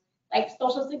cards, like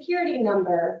social security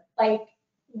number, like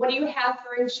what do you have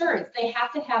for insurance? They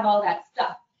have to have all that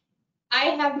stuff. I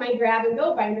have my grab and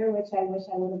go binder, which I wish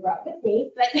I would have brought with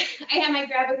me, but I have my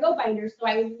grab and go binder. So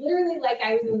I was literally like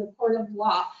I was in the court of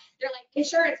law. They're like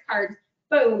insurance cards,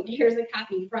 boom, here's a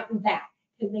copy front and back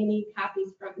because they need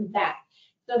copies front and back.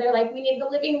 So they're like, we need the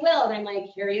living will. And I'm like,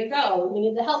 here you go. We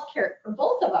need the health care for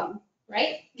both of them,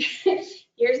 right?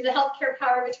 Here's the health care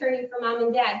power of attorney for mom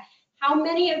and dad. How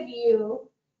many of you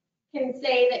can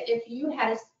say that if you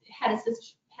had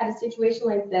a situation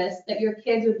like this, that your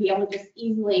kids would be able to just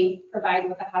easily provide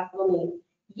what the hospital needs?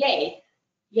 Yay,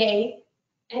 yay,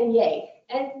 and yay,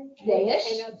 and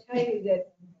yay-ish. And I'll tell you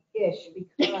that ish,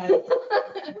 because when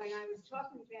I was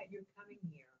talking about your coming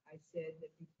here, I said that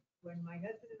when my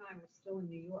husband and I were still in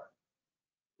New York,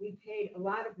 we paid a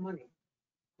lot of money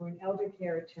for an elder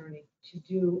care attorney to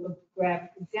do grab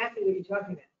exactly what you're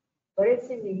talking about, but it's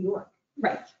in New York.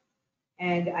 Right.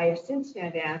 And I have since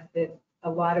found out that a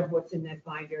lot of what's in that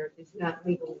binder is not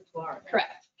legal in Florida.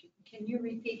 Correct. Can you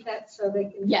repeat that so they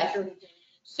can? Yes.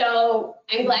 So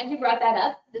I'm glad you brought that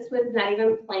up. This was not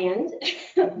even planned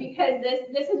because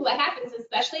this is what happens,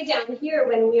 especially down here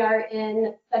when we are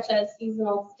in such a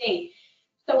seasonal state.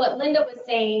 So what Linda was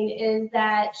saying is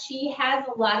that she has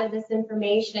a lot of this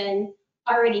information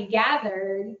already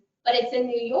gathered, but it's in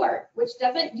New York, which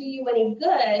doesn't do you any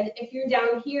good if you're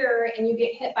down here and you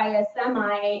get hit by a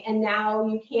semi and now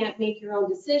you can't make your own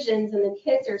decisions and the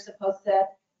kids are supposed to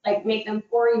like make them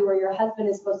for you, or your husband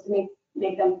is supposed to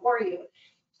make them for you.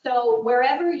 So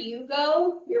wherever you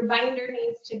go, your binder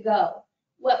needs to go.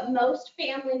 What most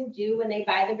families do when they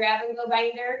buy the grab and go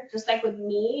binder, just like with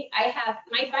me, I have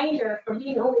my binder, for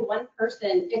being only one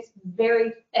person, it's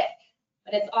very thick,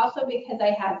 but it's also because I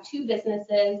have two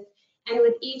businesses, and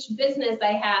with each business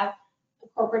I have a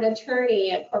corporate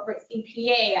attorney, a corporate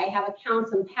CPA, I have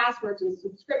accounts and passwords and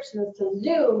subscriptions to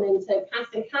Zoom and to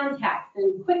Constant Contact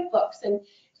and QuickBooks. And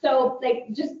so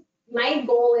like just my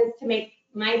goal is to make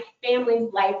my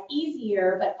family's life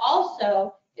easier, but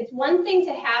also it's one thing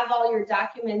to have all your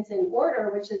documents in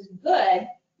order, which is good.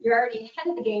 You're already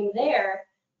ahead of the game there.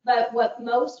 But what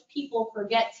most people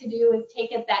forget to do is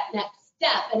take it that next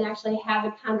step and actually have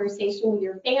a conversation with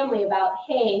your family about,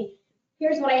 hey,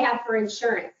 here's what I have for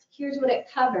insurance. Here's what it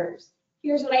covers.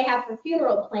 Here's what I have for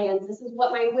funeral plans. This is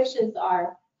what my wishes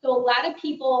are. So a lot of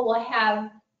people will have,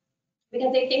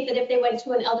 because they think that if they went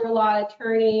to an elder law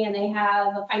attorney and they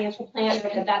have a financial planner,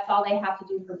 that that's all they have to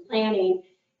do for planning.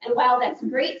 And while that's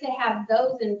great to have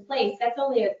those in place, that's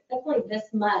only this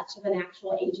much of an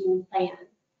actual aging plan.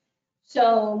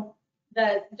 So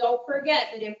don't forget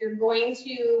that if you're going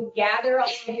to gather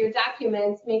all of your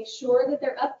documents, make sure that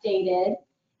they're updated,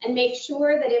 and make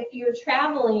sure that if you're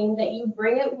traveling that you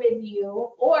bring it with you,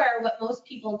 or what most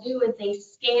people do is they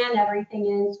scan everything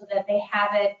in so that they have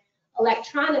it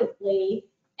electronically,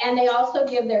 and they also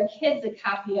give their kids a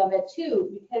copy of it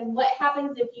too, because what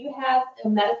happens if you have a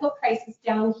medical crisis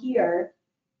down here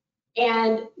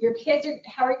and your kids are,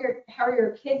 how are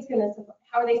your kids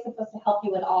how are they supposed to help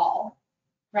you at all,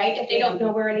 right? If they don't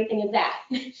know where anything is at.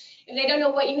 If they don't know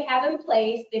what you have in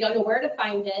place, they don't know where to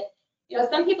find it. You know,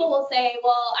 some people will say,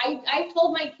 well, I've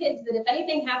told my kids that if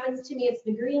anything happens to me, it's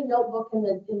the green notebook in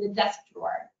the desk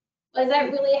drawer. Well, is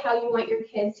that really how you want your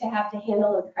kids to have to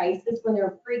handle a crisis when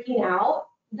they're freaking out?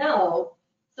 No.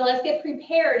 So let's get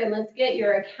prepared and let's get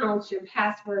your accounts, your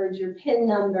passwords, your PIN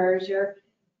numbers, your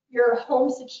home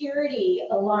security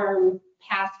alarm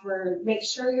password. Make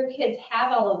sure your kids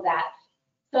have all of that.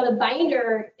 So the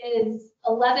binder is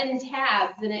 11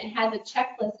 tabs, and it has a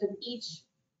checklist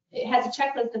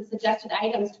of suggested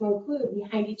items to include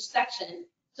behind each section.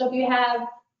 So if you have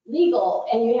legal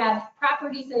and you have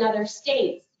properties in other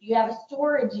states, you have a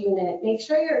storage unit, make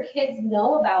sure your kids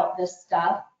know about this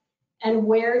stuff and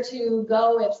where to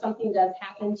go if something does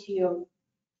happen to you.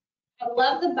 I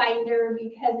love the binder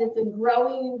because it's a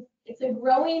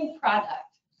growing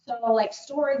product. So like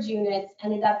storage units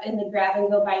ended up in the grab and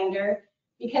go binder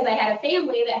because I had a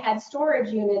family that had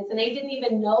storage units and they didn't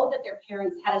even know that their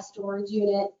parents had a storage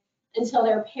unit until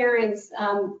their parents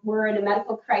were in a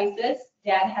medical crisis.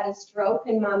 Dad had a stroke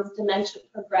and mom's dementia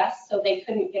progressed, so they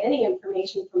couldn't get any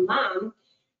information from mom.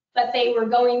 But they were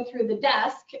going through the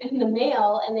desk in the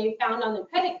mail and they found on the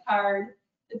credit card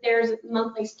that there's a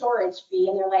monthly storage fee,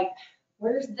 and they're like,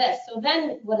 where's this? So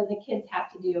then what do the kids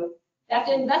have to do? They have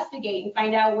to investigate and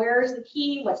find out where's the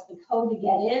key, what's the code to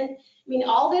get in. I mean,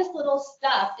 all this little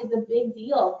stuff is a big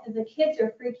deal because the kids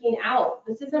are freaking out.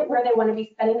 This isn't where they want to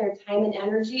be spending their time and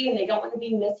energy, and they don't want to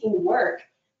be missing work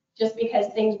just because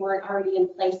things weren't already in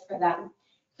place for them.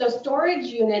 So storage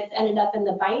units ended up in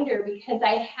the binder because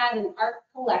I had an art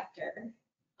collector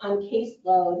on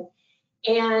caseload,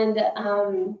 and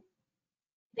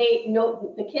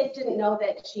the kids didn't know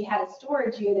that she had a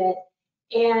storage unit,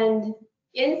 and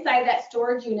inside that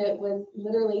storage unit was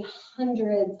literally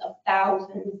hundreds of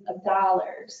thousands of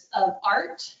dollars of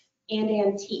art and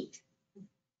antiques.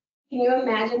 Can you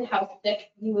imagine how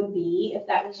thick you would be if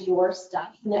that was your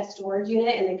stuff in that storage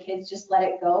unit and the kids just let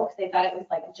it go because they thought it was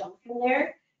like junk in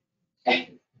there?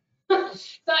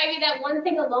 So I mean, that one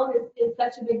thing alone is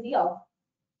such a big deal.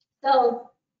 So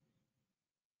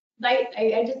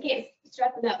I just can't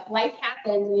stress enough. Life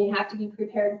happens and you have to be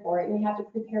prepared for it, and you have to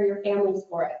prepare your families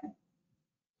for it.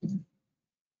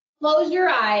 Close your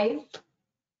eyes.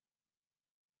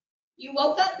 You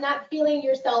woke up not feeling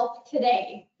yourself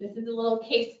today. This is a little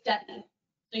case study.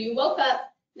 So you woke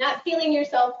up not feeling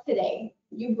yourself today.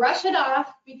 You brush it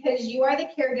off because you are the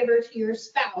caregiver to your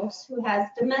spouse who has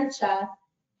dementia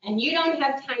and you don't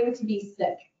have time to be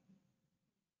sick.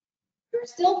 You're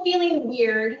still feeling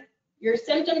weird Your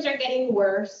symptoms are getting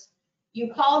worse.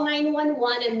 You call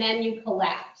 911 and then you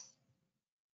collapse.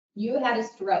 You had a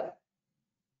stroke.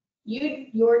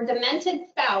 Your demented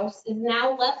spouse is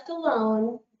now left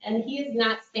alone, and he is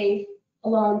not safe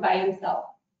alone by himself.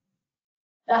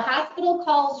 The hospital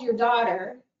calls your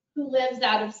daughter, who lives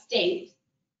out of state.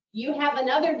 You have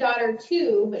another daughter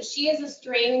too, but she is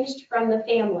estranged from the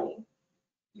family.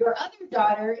 Your other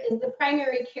daughter is the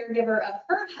primary caregiver of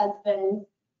her husband,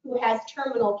 who has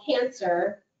terminal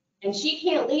cancer, and she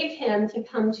can't leave him to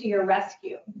come to your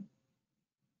rescue.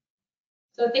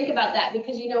 So think about that,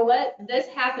 because you know what? This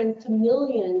happens to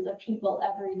millions of people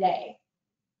every day.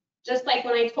 Just like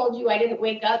when I told you I didn't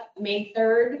wake up May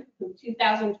 3rd,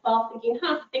 2012, thinking,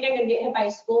 I think I'm gonna get hit by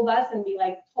a school bus and be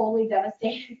like totally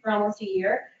devastated for almost a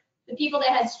year. The people that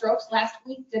had strokes last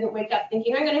week didn't wake up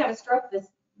thinking, I'm gonna have a stroke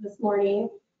this morning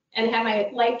and have my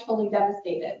life totally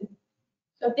devastated.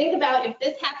 So think about, if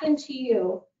this happened to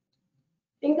you,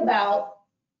 think about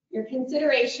your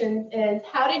considerations is,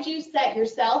 how did you set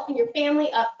yourself and your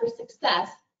family up for success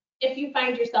if you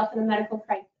find yourself in a medical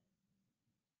crisis?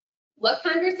 What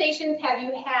conversations have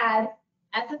you had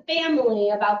as a family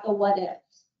about the what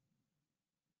ifs?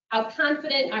 How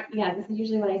confident are, yeah, this is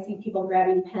usually when I see people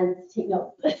grabbing pens to take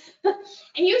notes.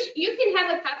 And you can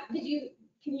have a copy,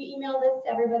 can you email this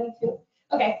to everybody too?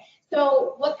 Okay,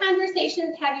 so what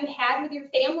conversations have you had with your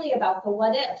family about the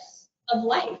what ifs of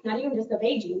life, not even just of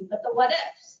aging, but the what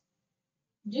ifs?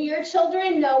 Do your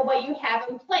children know what you have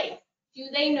in place? Do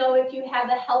they know if you have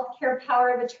a healthcare power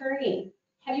of attorney?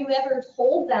 Have you ever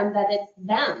told them that it's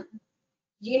them?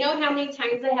 Do you know how many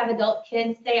times I have adult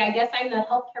kids say, I guess I'm the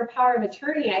healthcare power of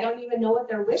attorney. I don't even know what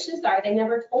their wishes are. They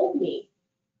never told me.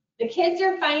 The kids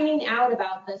are finding out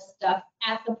about this stuff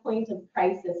at the point of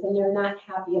crisis, and they're not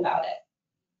happy about it.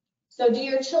 So do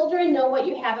your children know what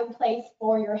you have in place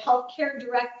for your healthcare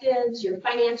directives, your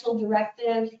financial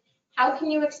directives? How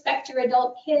can you expect your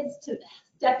adult kids to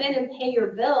step in and pay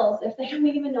your bills if they don't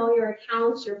even know your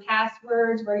accounts, your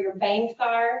passwords, where your banks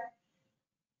are?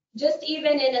 Just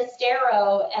even in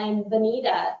Estero and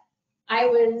Bonita,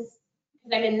 because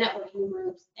I'm in networking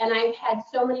groups, and I've had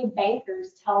so many bankers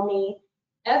tell me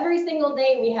every single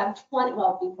day we have 20,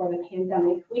 well, before the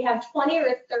pandemic, we have 20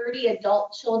 or 30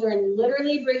 adult children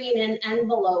literally bringing in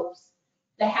envelopes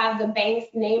that have the bank's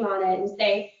name on it and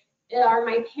say, are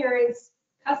my parents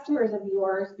customers of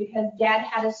yours because dad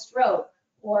had a stroke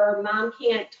or mom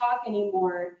can't talk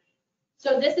anymore?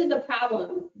 So this is the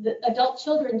problem. The adult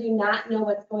children do not know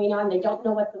what's going on. They don't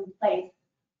know what's in place.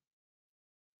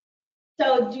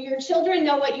 So do your children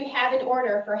know what you have in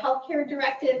order for healthcare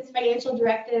directives, financial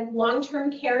directives,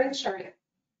 long-term care insurance?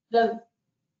 The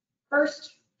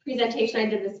first presentation I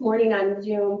did this morning on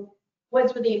Zoom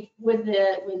was with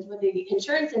the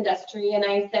insurance industry, and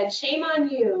I said, shame on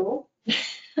you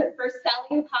for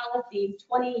selling policies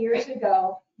 20 years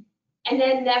ago and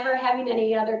then never having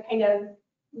any other kind of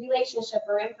relationship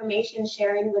or information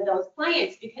sharing with those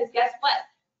clients, because guess what?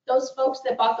 Those folks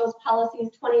that bought those policies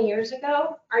 20 years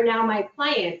ago are now my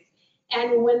clients.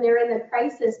 And when they're in the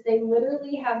crisis, they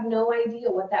literally have no idea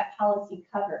what that policy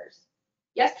covers.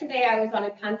 Yesterday, I was on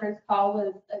a conference call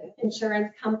with an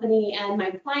insurance company and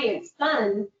my client's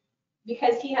son,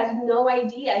 because he has no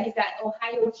idea. He's got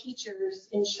Ohio teachers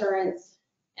insurance,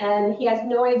 and he has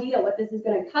no idea what this is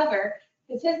going to cover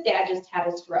because his dad just had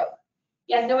a stroke.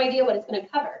 He has no idea what it's going to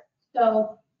cover.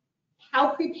 So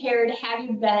how prepared have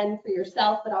you been for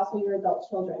yourself, but also your adult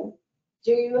children?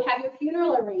 Do you have your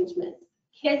funeral arrangements?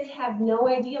 Kids have no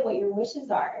idea what your wishes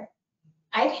are.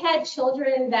 I've had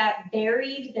children that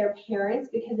buried their parents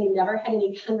because they never had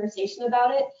any conversation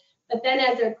about it. But then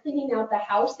as they're cleaning out the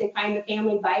house, they find the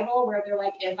family Bible where they're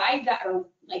like, if I die, or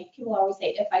like people always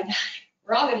say, if I die,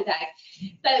 we're all gonna die.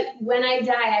 But when I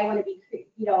die, I want to be,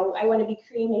 I want to be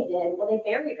cremated. Well, they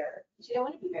buried her. She didn't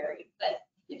want to be buried. But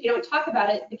if you don't talk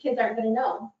about it, the kids aren't gonna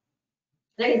know.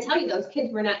 And I can tell you those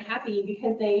kids were not happy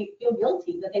because they feel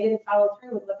guilty that they didn't follow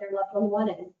through with what their loved one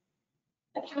wanted.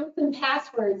 Accounts and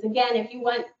passwords. Again, if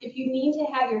you need to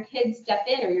have your kids step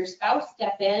in or your spouse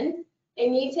step in, they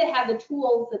need to have the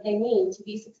tools that they need to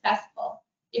be successful.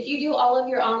 If you do all of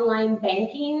your online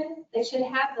banking, they should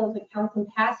have those accounts and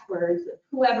passwords of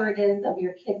whoever it is of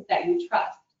your kids that you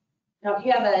trust. Now, if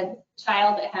you have a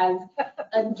child that has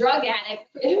a drug addict,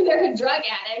 if they're a drug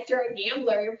addict or a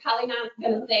gambler, you're probably not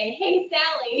going to say, hey,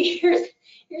 Sally,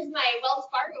 here's my Wells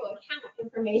Fargo account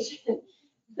information.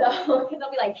 So, because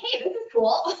they'll be like, hey, this is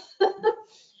cool.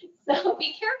 So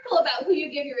be careful about who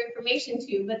you give your information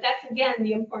to, but that's, again,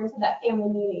 the importance of that family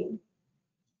meeting.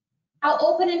 How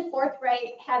open and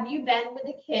forthright have you been with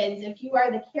the kids if you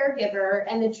are the caregiver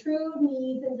and the true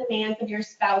needs and demands of your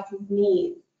spouse's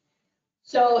needs?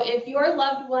 So if your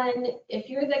loved one, if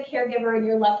you're the caregiver and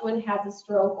your loved one has a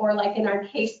stroke, or like in our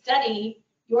case study,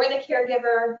 you're the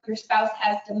caregiver, your spouse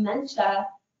has dementia,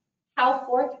 how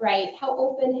forthright, how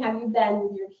open have you been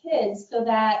with your kids so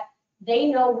that they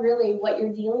know really what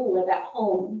you're dealing with at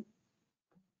home?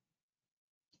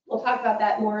 We'll talk about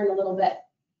that more in a little bit.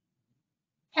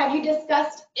 Have you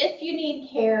discussed if you need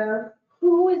care,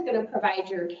 who is going to provide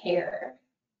your care?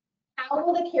 How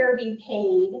will the care be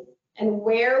paid? And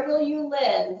where will you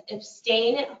live if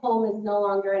staying at home is no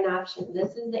longer an option?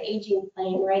 This is the aging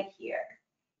plan right here.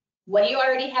 What do you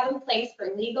already have in place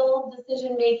for legal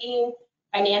decision-making,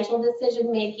 financial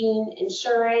decision-making,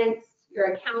 insurance,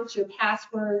 your accounts, your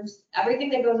passwords, everything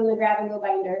that goes in the grab and go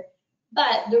binder.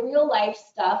 But the real life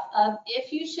stuff of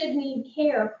if you should need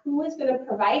care, who is going to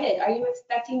provide it? Are you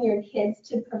expecting your kids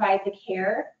to provide the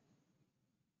care?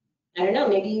 I don't know,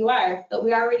 maybe you are, but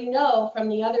we already know from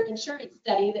the other insurance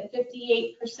study that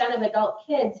 58% of adult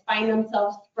kids find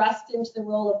themselves thrust into the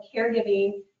role of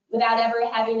caregiving without ever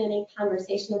having any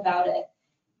conversation about it.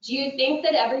 Do you think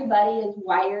that everybody is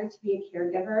wired to be a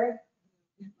caregiver?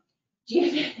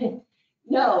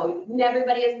 No,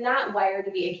 everybody is not wired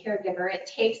to be a caregiver. It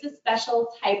takes a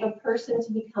special type of person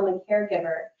to become a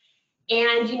caregiver.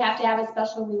 And you have to have a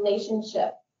special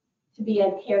relationship to be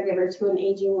a caregiver to an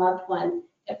aging loved one.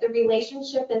 If the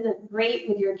relationship isn't great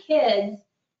with your kids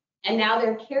and now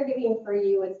they're caregiving for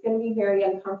you, it's going to be very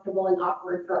uncomfortable and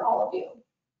awkward for all of you.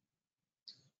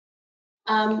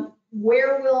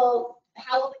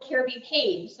 How will the care be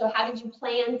paid? So how did you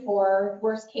plan for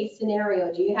worst case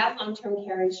scenario? Do you have long-term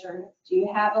care insurance? Do you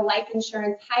have a life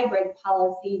insurance hybrid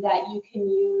policy that you can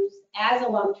use as a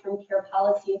long-term care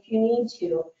policy if you need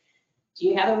to? Do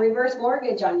you have a reverse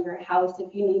mortgage on your house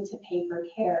if you need to pay for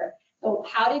care? So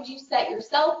how did you set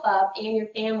yourself up and your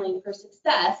family for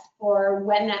success for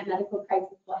when that medical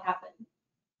crisis will happen?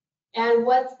 And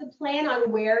what's the plan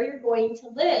on where you're going to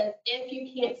live if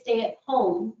you can't stay at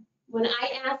home? When I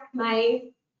ask my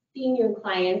senior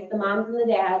clients, the moms and the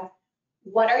dads,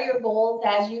 what are your goals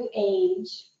as you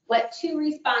age? What 2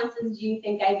 responses do you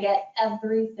think I get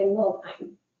every single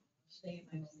time?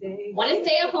 Want to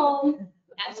stay at home.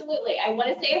 Absolutely. I want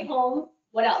to stay at home.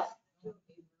 What else?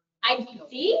 I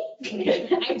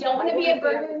don't want to be a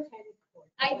burden.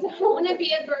 I don't want to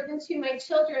be a burden to my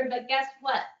children, but guess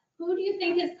what? Who do you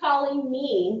think is calling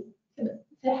me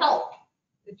to help?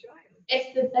 The child.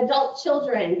 It's the adult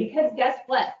children, because guess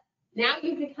what? Now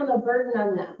you've become a burden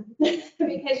on them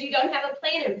because you don't have a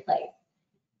plan in place.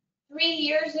 3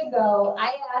 years ago,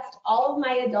 I asked all of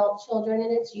my adult children,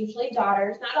 and it's usually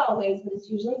daughters, not always, but it's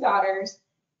usually daughters,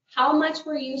 how much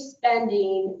were you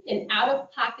spending in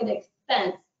out-of-pocket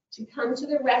expense to come to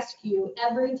the rescue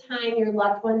every time your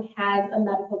loved one has a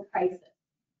medical crisis?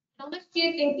 How much do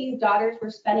you think these daughters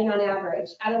were spending on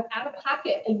average out of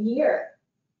pocket a year?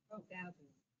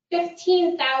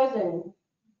 $15,000.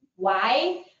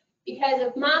 Why? Because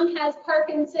if mom has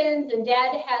Parkinson's and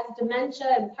dad has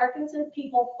dementia, and Parkinson's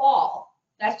people fall.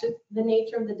 That's just the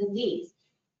nature of the disease.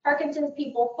 Parkinson's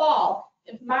people fall.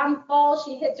 If mom falls,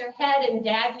 she hits her head and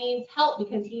dad needs help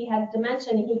because he has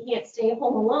dementia and he can't stay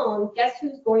home alone, guess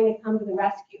who's going to come to the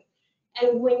rescue?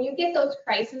 And when you get those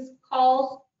crisis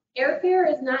calls,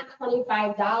 airfare is not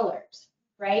 $25,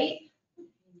 right?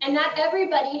 And not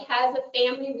everybody has a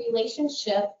family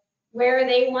relationship where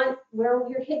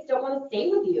your kids don't want to stay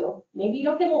with you. Maybe you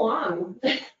don't get along,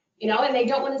 and they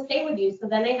don't want to stay with you. So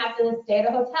then they have to stay at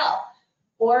a hotel.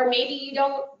 Or maybe you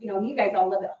don't, you guys don't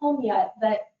live at home yet,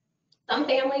 but some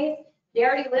families, they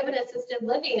already live in assisted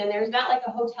living and there's not like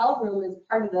a hotel room as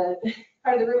part of the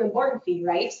room and board fee,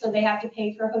 right? So they have to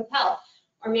pay for a hotel.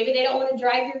 Or maybe they don't want to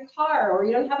drive your car, or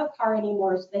you don't have a car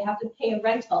anymore, so they have to pay a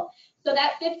rental. So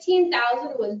that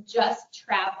 $15,000 was just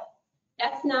travel.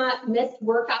 That's not missed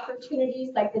work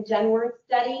opportunities like the Genworth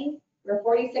study, where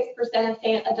 46% of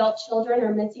adult children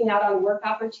are missing out on work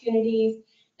opportunities.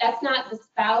 That's not the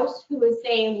spouse who is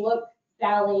saying, look,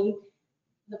 Sally,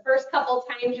 the first couple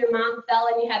times your mom fell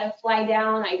and you had to fly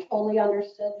down, I totally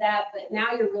understood that, but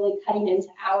now you're really cutting into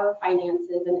our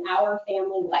finances and our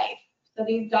family life. So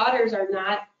these daughters are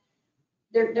not,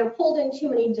 they're pulled in too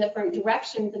many different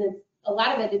directions, and a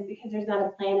lot of it is because there's not a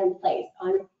plan in place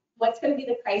on what's going to be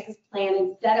the crisis plan,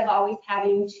 instead of always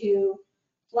having to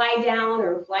fly down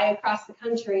or fly across the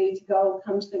country to go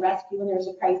come to the rescue when there's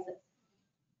a crisis.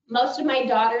 Most of my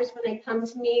daughters, when they come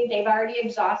to me, they've already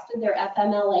exhausted their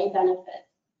FMLA benefits.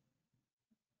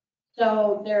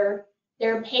 So they're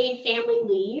paid family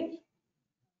leave,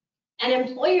 and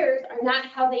employers are not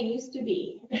how they used to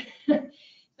be.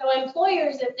 So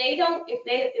employers,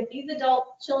 if these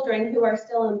adult children who are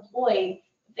still employed,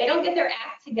 they don't get their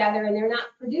act together and they're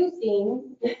not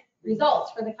producing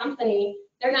results for the company,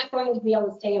 they're not going to be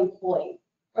able to stay employed,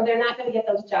 or they're not going to get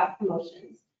those job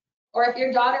promotions. Or if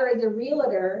your daughter is a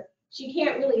realtor, she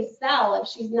can't really sell if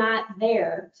she's not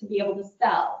there to be able to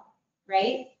sell,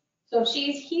 right? So if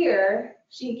she's here,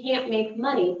 she can't make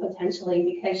money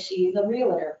potentially because she's a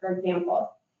realtor, for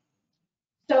example.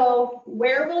 So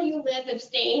where will you live if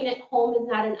staying at home is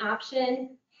not an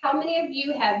option? How many of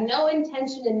you have no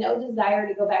intention and no desire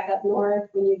to go back up north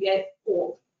when you get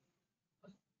old?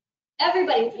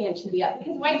 Everybody's hand should be up,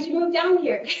 because why did you move down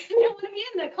here? You don't want to be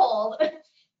in the cold.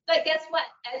 But guess what?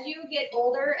 As you get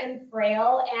older and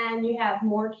frail and you have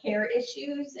more care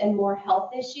issues and more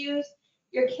health issues,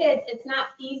 your kids, it's not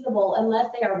feasible unless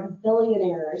they are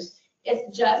billionaires.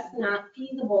 It's just not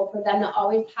feasible for them to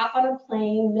always hop on a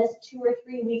plane, miss 2 or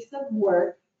 3 weeks of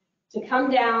work, to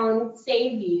come down,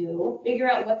 save you, figure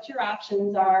out what your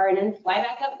options are, and then fly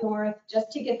back up north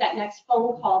just to get that next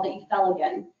phone call that you fell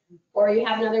again, or you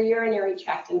have another urinary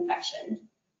tract infection.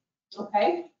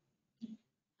 Okay?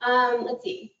 Let's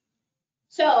see.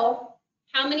 So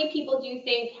how many people do you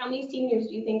think, how many seniors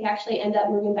do you think actually end up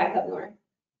moving back up north?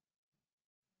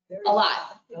 A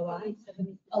lot. A lot.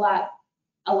 A lot.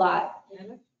 A lot.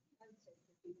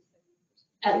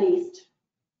 At least,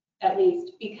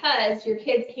 because your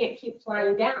kids can't keep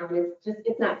flying down.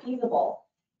 It's not feasible.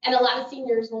 And a lot of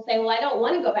seniors will say, well, I don't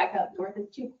want to go back up north.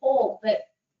 It's too cold. But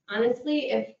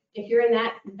honestly, if you're in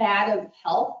that bad of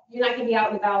health, you're not going to be out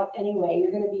and about anyway.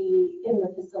 You're going to be in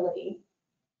the facility.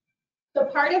 So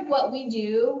part of what we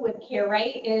do with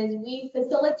CareRight is we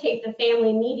facilitate the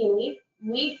family meeting.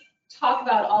 We talk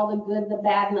about all the good, the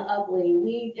bad, and the ugly.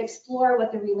 We explore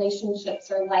what the relationships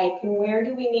are like and where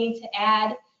do we need to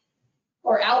add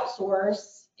or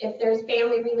outsource if there's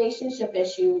family relationship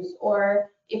issues, or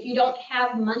if you don't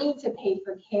have money to pay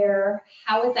for care,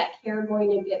 how is that care going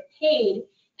to get paid?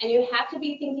 And you have to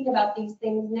be thinking about these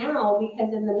things now,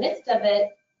 because in the midst of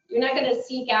it, you're not going to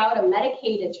seek out a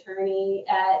Medicaid attorney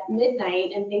at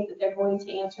midnight and think that they're going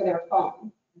to answer their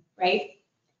phone, right?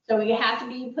 So we have to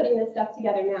be putting this stuff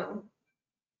together now.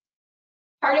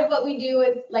 Part of what we do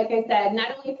is, like I said,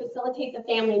 not only facilitate the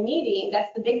family meeting,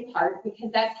 that's the big part,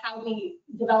 because that's how we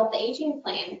develop the aging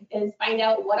plan, is find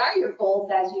out what are your goals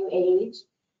as you age,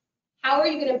 how are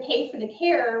you going to pay for the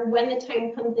care when the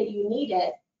time comes that you need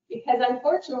it, because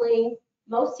unfortunately,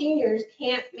 most seniors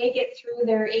can't make it through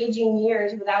their aging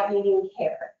years without needing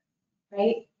care,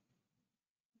 right?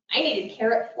 I needed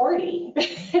care at 40,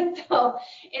 so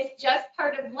it's just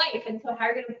part of life, and so how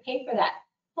are you going to pay for that?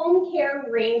 Home care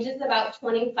ranges about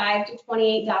 $25 to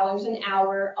 $28 an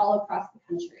hour all across the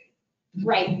country.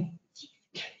 Right.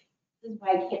 This is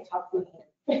why I can't talk from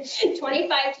here. $25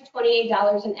 to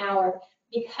 $28 an hour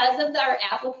because of our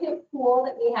applicant pool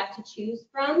that we have to choose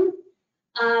from,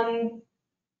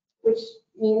 which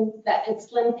means that it's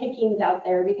slim pickings out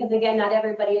there, because again, not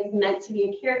everybody is meant to be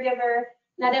a caregiver.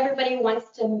 Not everybody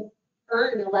wants to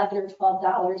earn $11 or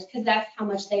 $12 because that's how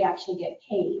much they actually get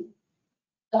paid.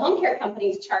 The home care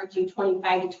companies charge you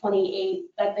 $25 to $28,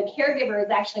 but the caregiver is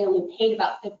actually only paid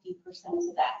about 50%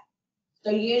 of that.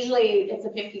 So usually it's a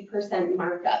 50%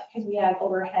 markup because we have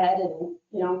overhead and,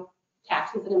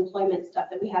 taxes and employment stuff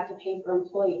that we have to pay for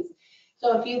employees.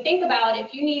 So if you think about,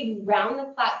 if you need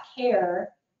round-the-clock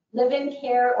care, live-in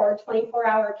care or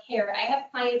 24-hour care, I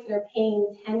have clients that are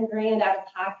paying 10 grand out of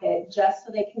pocket just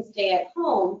so they can stay at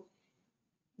home.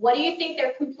 What do you think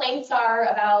their complaints are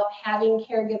about having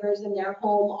caregivers in their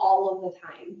home all of the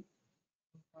time?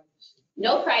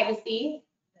 No privacy,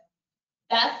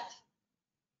 theft,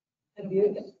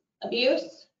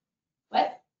 abuse.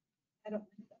 What?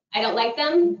 I don't like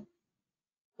them.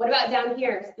 What about down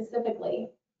here specifically?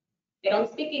 They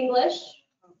don't speak English.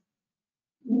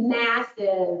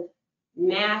 Massive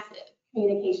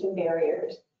communication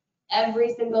barriers.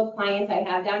 Every single client I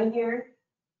have down here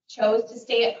chose to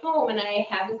stay at home, and I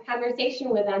have this conversation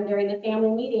with them during the family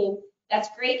meeting. That's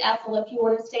great, Ethel, if you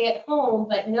want to stay at home,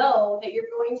 but know that you're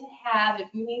going to have, if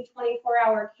you need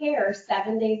 24-hour care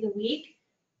 7 days a week,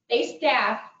 they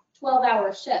staff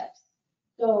 12-hour shifts.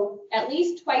 So at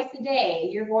least twice a day,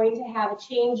 you're going to have a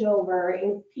changeover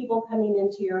in people coming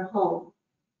into your home.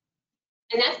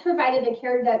 And that's provided the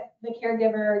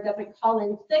caregiver doesn't call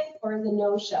in sick or is a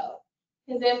no-show.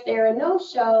 Because if they're a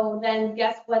no-show, then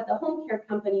guess what the home care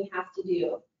company has to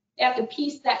do? They have to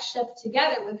piece that shift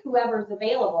together with whoever's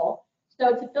available.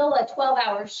 So to fill a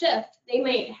 12-hour shift, they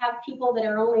might have people that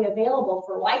are only available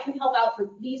for, well, I can help out for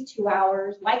these 2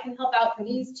 hours, well, I can help out for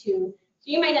these 2. So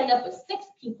you might end up with 6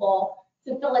 people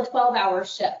to fill a 12-hour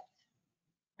shift,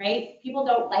 right? People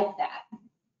don't like that.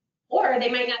 Or they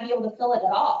might not be able to fill it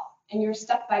at all. and you're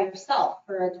stuck by yourself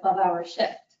for a 12-hour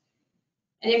shift.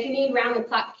 And if you need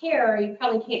round-the-clock care, you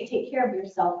probably can't take care of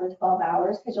yourself for 12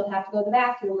 hours because you'll have to go to the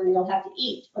bathroom, or you'll have to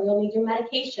eat, or you'll need your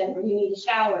medication, or you need a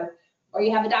shower, or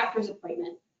you have a doctor's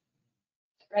appointment,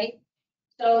 right?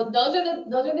 So those are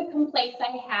the complaints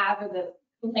I have, or the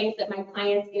complaints that my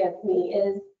clients give me,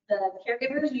 is the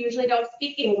caregivers usually don't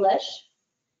speak English.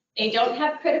 They don't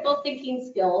have critical thinking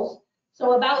skills.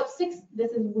 So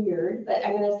this is weird, but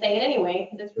I'm going to say it anyway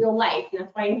because it's real life, and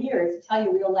that's why I'm here, is to tell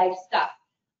you real life stuff.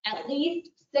 At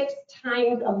least 6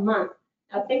 times a month.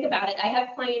 Now think about it. I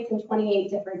have clients in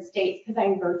 28 different states because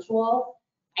I'm virtual.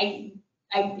 I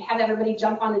have everybody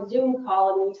jump on a Zoom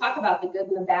call and we talk about the good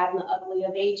and the bad and the ugly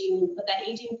of aging and put that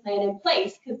aging plan in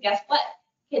place, because guess what?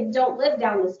 Kids don't live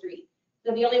down the street.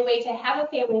 So the only way to have a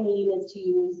family meeting is to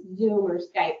use Zoom or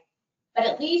Skype. But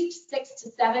at least 6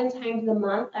 to 7 times a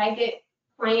month, I get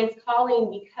clients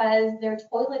calling because their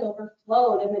toilet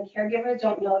overflowed and the caregivers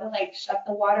don't know to like shut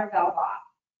the water valve off.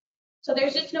 So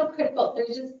there's just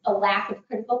a lack of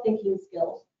critical thinking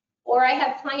skills. Or I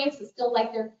have clients that still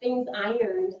like their things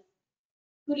ironed.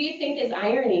 Who do you think is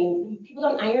ironing? People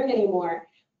don't iron anymore.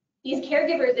 These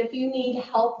caregivers, if you need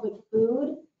help with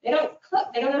food, they don't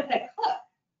cook. They don't know how to cook.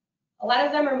 A lot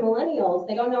of them are millennials.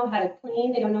 They don't know how to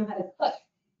clean. They don't know how to cook.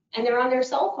 And they're on their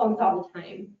cell phones all the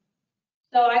time.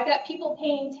 So I've got people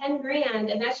paying 10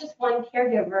 grand, and that's just one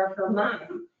caregiver for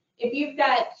mom. If you've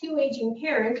got 2 aging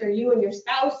parents, or you and your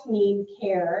spouse need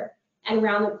care and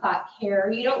round-the-clock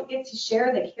care, you don't get to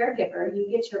share the caregiver. You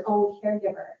get your own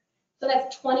caregiver. So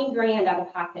that's 20 grand out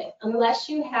of pocket, unless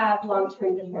you have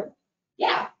long-term care.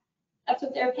 Yeah, that's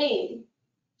what they're paying,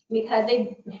 because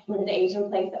they wanted to age in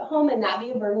place at home and not be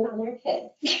a burden on their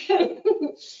kids.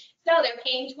 So they're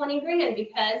paying 20 grand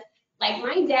because, like,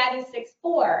 my dad is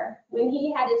 6'4". When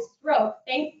he had his stroke,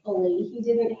 thankfully, he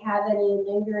didn't have any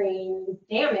lingering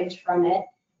damage from it.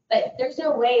 But there's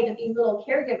no way that these little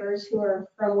caregivers who are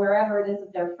from wherever it is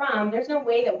that they're from, there's no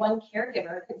way that one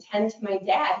caregiver could tend to my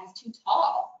dad. He's too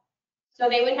tall. So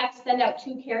they would have to send out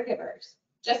 2 caregivers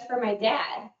just for my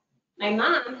dad. My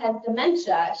mom has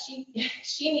dementia.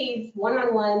 She needs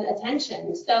one-on-one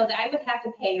attention. So I would have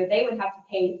to pay, or they would have to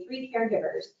pay 3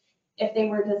 caregivers if they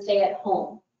were to stay at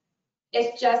home.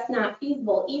 It's just not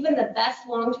feasible. Even the best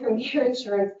long-term care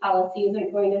insurance policy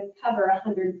isn't going to cover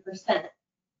 100%.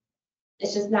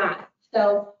 It's just not.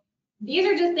 So these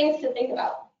are just things to think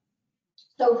about.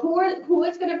 So who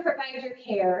is going to provide your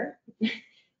care?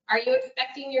 Are you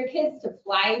expecting your kids to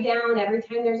fly down every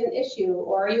time there's an issue?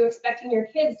 Or are you expecting your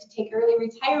kids to take early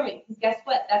retirement? Because guess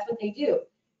what? That's what they do.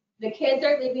 The kids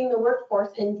are leaving the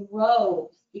workforce in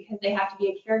droves because they have to be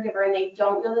a caregiver and they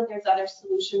don't know that there's other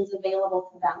solutions available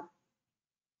to them.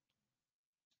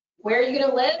 Where are you going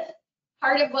to live?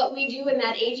 Part of what we do in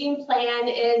that aging plan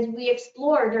is we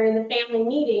explore during the family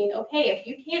meeting, okay, if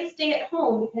you can't stay at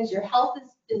home because your health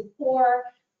is poor,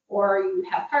 or you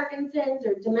have Parkinson's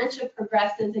or dementia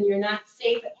progresses and you're not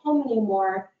safe at home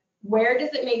anymore, where does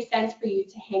it make sense for you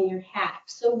to hang your hat?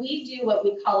 So we do what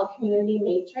we call a community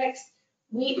matrix.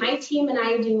 My team and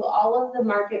I do all of the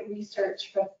market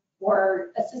research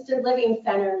for assisted living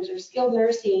centers or skilled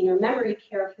nursing or memory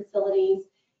care facilities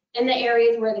in the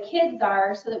areas where the kids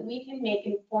are, so that we can make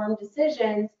informed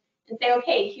decisions and say,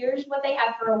 okay, here's what they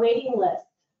have for a waiting list.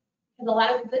 Because a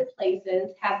lot of the good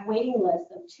places have waiting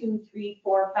lists of 2, 3,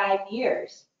 4, 5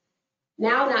 years.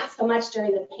 Now, not so much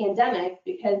during the pandemic,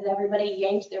 because everybody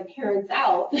yanked their parents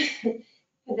out because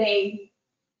they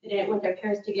didn't want their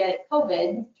parents to get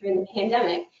COVID during the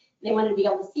pandemic. They wanted to be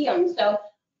able to see them. So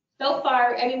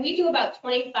far, I mean, we do about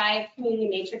 25 community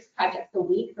matrix projects a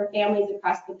week for families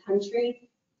across the country.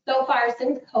 So far,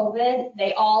 since COVID,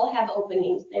 they all have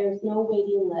openings. There's no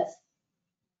waiting list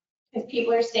because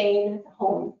people are staying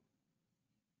home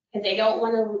because they don't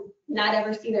want to not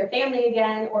ever see their family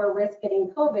again or risk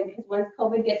getting COVID, because once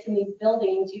COVID gets in these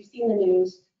buildings, you've seen the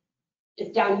news,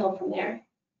 it's downhill from there.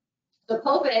 So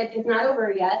COVID is not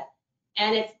over yet,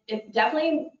 and it's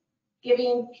definitely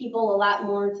giving people a lot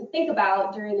more to think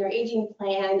about during their aging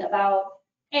plan about,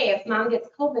 hey, if mom gets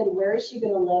COVID, where is she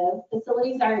going to live?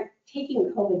 Facilities aren't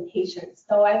taking COVID patients.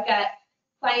 So I've got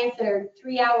clients that are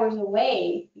 3 hours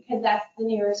away because that's the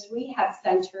nearest rehab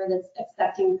center that's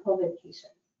accepting COVID patients.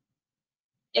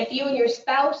 If you and your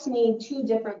spouse need 2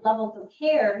 different levels of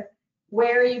care,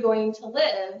 where are you going to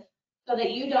live so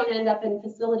that you don't end up in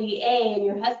facility A and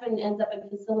your husband ends up in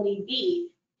facility B?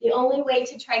 The only way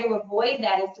to try to avoid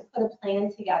that is to put a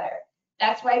plan together.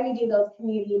 That's why we do those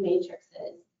community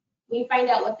matrices. We find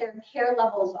out what their care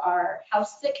levels are. How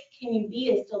sick can you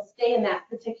be to still stay in that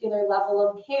particular level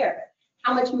of care?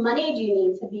 How much money do you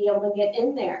need to be able to get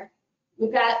in there?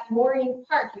 We've got Maureen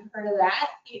Park, you've heard of that.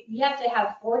 You have to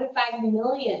have 4 to 5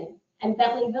 million, and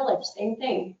Bentley Village, same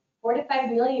thing, 4 to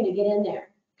 5 million to get in there.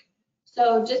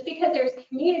 So just because there's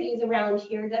communities around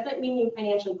here doesn't mean you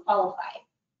financially qualify.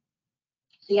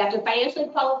 So you have to financially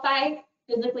qualify,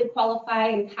 physically qualify,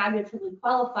 and cognitively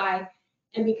qualify.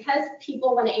 And because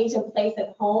people want to age in place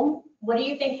at home, what do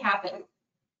you think happens?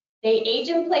 They age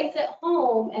in place at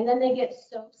home, and then they get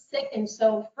so sick and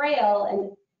so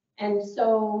frail and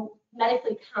so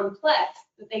medically complex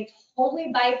that they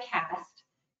totally bypassed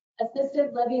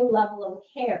assisted living level of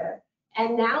care.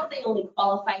 And now they only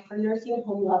qualify for nursing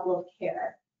home level of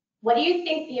care. What do you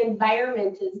think the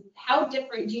environment is? How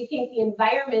different do you think the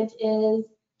environment is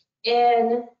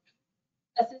in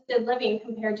assisted living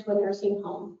compared to a nursing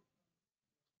home?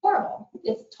 Horrible.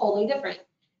 It's totally different,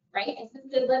 right?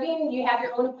 Assisted living, you have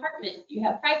your own apartment, you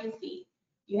have privacy,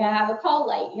 you have a call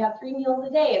light, you have 3 meals a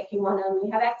day if you want them,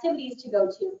 you have activities to go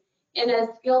to. In a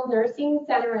skilled nursing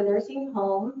center, a nursing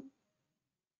home,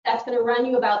 that's going to run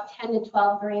you about 10 to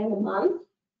 12 grand a month.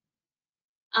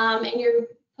 And you're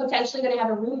potentially going to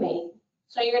have a roommate.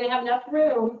 So you're going to have enough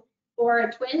room for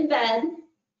a twin bed,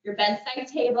 your bedside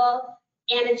table,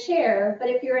 and a chair. But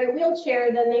if you're in a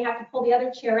wheelchair, then they have to pull the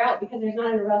other chair out because there's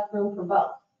not enough room for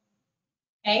both.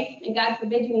 Okay? And God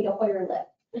forbid you need a Hoyer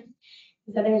lift.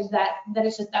 So there's that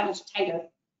it's just that much tighter.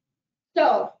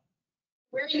 So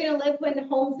where are you going to live when the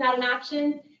home's not an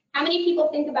option? How many people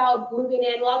think about moving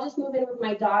in? Well, I'll just move in with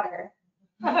my daughter.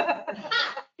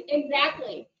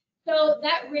 Exactly. So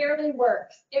that rarely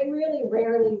works. It really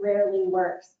rarely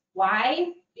works.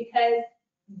 Why? Because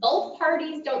both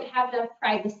parties don't have enough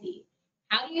privacy.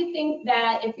 How do you think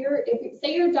that if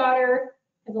say your daughter,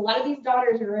 because a lot of these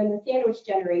daughters are in the sandwich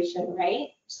generation, right?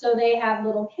 So they have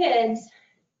little kids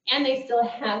and they still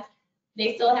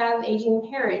have aging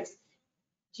parents.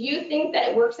 Do you think that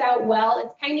it works out well?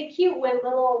 It's kind of cute when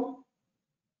little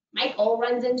Michael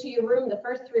runs into your room the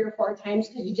first 3 or 4 times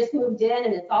because you just moved in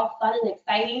and it's all fun and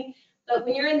exciting. But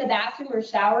when you're in the bathroom or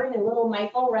showering and little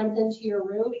Michael runs into your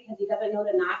room because he doesn't know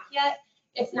to knock yet,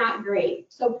 it's not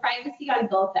great. So privacy on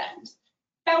both ends.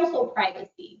 Spousal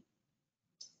privacy.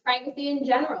 Privacy in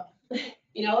general.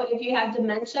 You know, if you have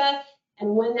dementia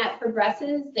and when that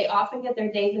progresses, they often get their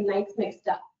days and nights mixed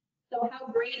up. So how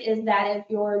great is that if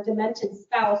your demented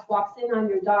spouse walks in on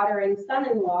your daughter and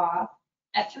son-in-law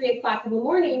at 3 o'clock in the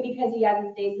morning because he has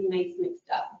his days and nights mixed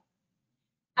up?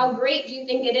 How great do you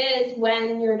think it is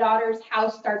when your daughter's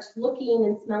house starts looking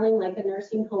and smelling like a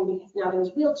nursing home because now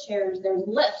there's wheelchairs, there's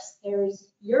lifts,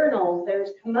 there's urinals, there's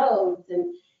commodes,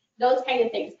 and those kind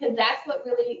of things, because that's what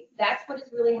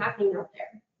is really happening out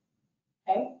there.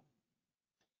 Okay.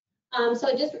 So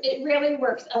it rarely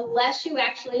works unless you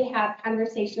actually have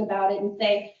conversation about it and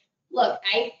say, look,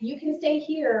 you can stay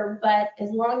here, but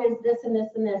as long as this and this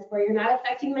and this, where you're not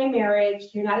affecting my marriage,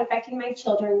 you're not affecting my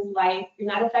children's life,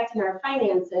 you're not affecting our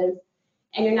finances,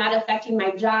 and you're not affecting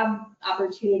my job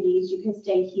opportunities, you can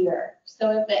stay here.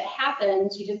 So if it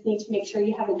happens, you just need to make sure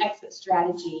you have an exit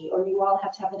strategy, or you all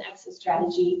have to have an exit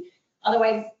strategy.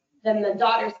 Otherwise, then the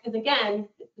daughters, because again,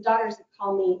 the daughters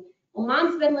call me, well,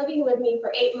 mom's been living with me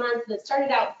for 8 months and it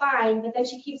started out fine, but then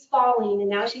she keeps falling and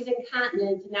now she's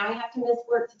incontinent and now I have to miss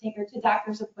work to take her to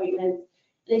doctor's appointments,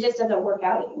 and it just doesn't work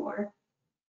out anymore.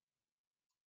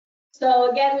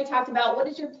 So again, we talked about what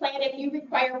is your plan if you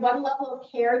require one level of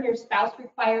care and your spouse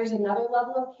requires another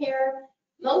level of care.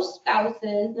 Most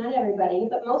spouses, not everybody,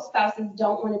 but most spouses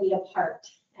don't want to be apart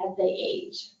as they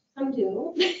age. Some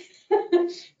do.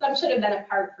 Some should have been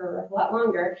apart for a lot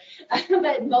longer,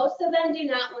 but most of them do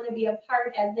not want to be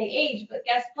apart as they age. But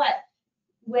guess what?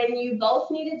 When you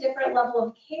both need a different level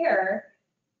of care,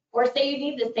 or say you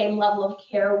need the same level of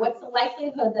care, what's the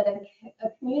likelihood that a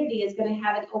community is going to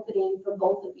have an opening for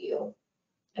both of you?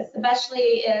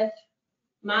 Especially if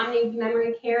mom needs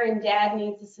memory care and dad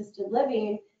needs assisted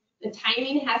living, the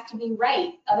timing has to be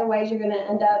right. Otherwise, you're going to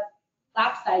end up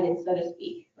lopsided, so to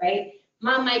speak, right?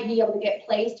 Mom might be able to get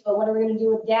placed, but what are we going to do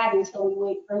with dad until we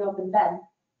wait for an open bed?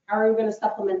 How are we going to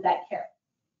supplement that care?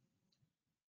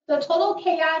 So total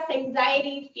chaos,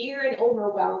 anxiety, fear, and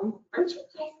overwhelm. Aren't you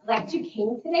guys glad you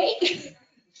came today? This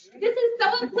is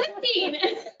so uplifting.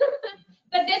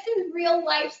 But this is real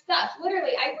life stuff.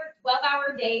 Literally, I work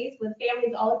 12-hour days with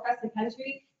families all across the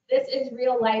country. This is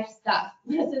real life stuff.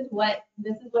 This is what's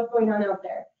going on out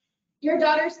there. Your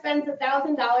daughter spends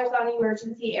 $1,000 on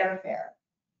emergency airfare.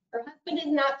 Her husband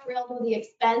is not thrilled with the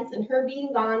expense and her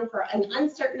being gone for an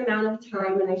uncertain amount of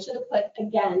time, and I should have put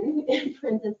again in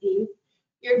parentheses.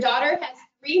 Your daughter has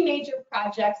 3 major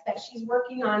projects that she's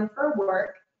working on for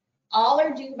work. All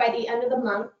are due by the end of the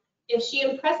month. If she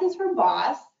impresses her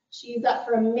boss, She's up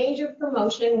for a major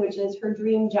promotion, which is her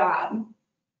dream job.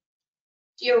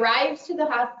 She arrives to the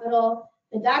hospital.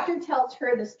 The doctor tells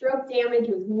her the stroke damage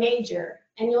was major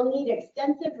and you'll need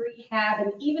extensive rehab.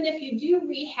 And even if you do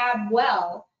rehab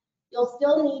well, you'll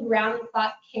still need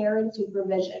round-the-clock care and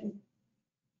supervision.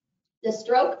 The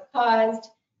stroke caused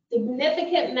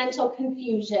significant mental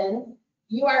confusion.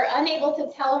 You are unable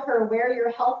to tell her where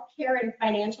your health care and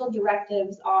financial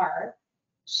directives are.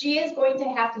 She is going to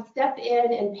have to step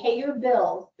in and pay your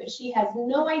bills, but she has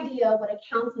no idea what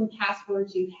accounts and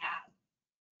passwords you have.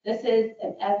 This is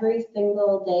an every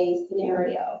single day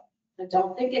scenario. So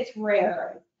don't think it's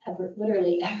rare,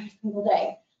 literally every single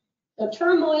day. So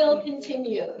turmoil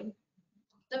continued.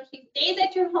 So she stays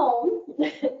at your home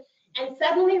and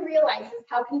suddenly realizes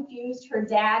how confused her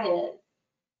dad is.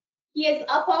 He is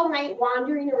up all night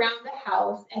wandering around the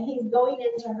house and he's going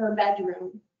into her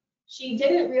bedroom. She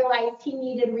didn't realize he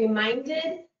needed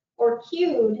reminded or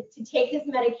cued to take his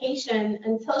medication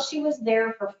until she was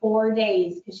there for 4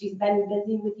 days because she's been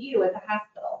busy with you at the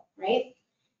hospital, right?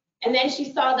 And then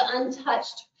she saw the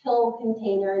untouched pill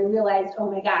container and realized,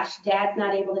 oh my gosh, dad's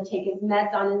not able to take his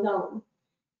meds on his own.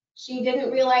 She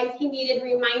didn't realize he needed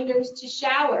reminders to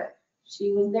shower.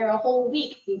 She was there a whole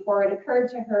week before it occurred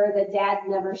to her that dad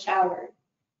never showered.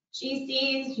 She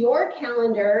sees your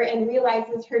calendar and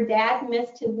realizes her dad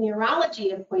missed his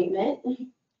neurology appointment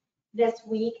this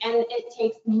week, and it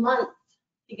takes months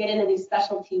to get into these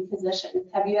specialty positions.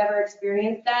 Have you ever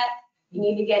experienced that? You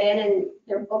need to get in and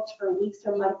they're booked for weeks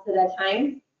or months at a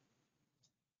time.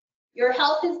 Your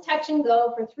health is touch and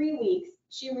go for 3 weeks.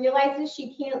 She realizes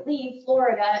she can't leave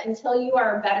Florida until you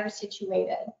are better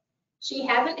situated. She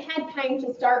hasn't had time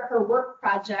to start her work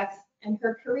projects and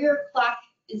her career clock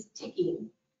is ticking.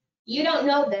 You don't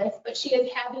know this, but she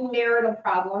is having marital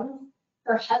problems.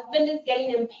 Her husband is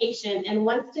getting impatient and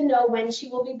wants to know when she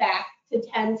will be back to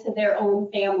tend to their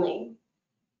own family.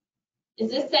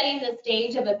 Is this setting the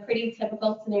stage of a pretty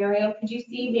typical scenario? Could you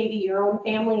see maybe your own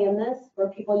family in this,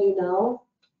 or people you know?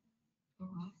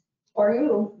 Or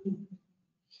you?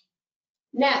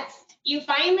 Next, you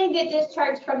finally get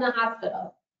discharged from the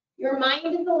hospital. Your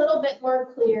mind is a little bit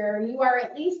more clear. You are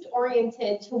at least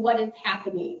oriented to what is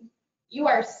happening. You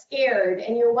are scared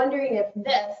and you're wondering if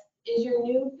this is your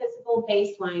new physical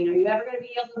baseline. Are you ever going to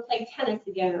be able to play tennis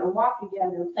again or walk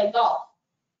again or play golf?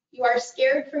 You are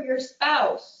scared for your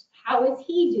spouse. How is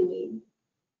he doing?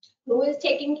 Who is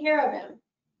taking care of him?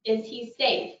 Is he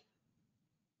safe?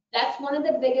 That's one of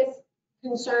the biggest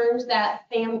concerns that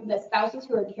the spouses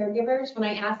who are caregivers, when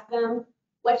I ask them,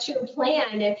 what's your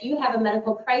plan if you have a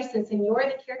medical crisis and you're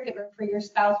the caregiver for your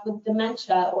spouse with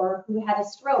dementia or who had a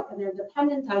stroke and they're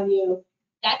dependent on you?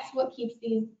 That's what keeps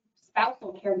these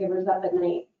spousal caregivers up at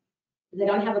night. They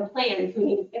don't have a plan, so we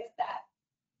need to fix that.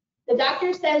 The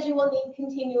doctor says you will need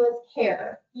continuous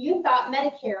care. You thought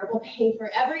Medicare will pay for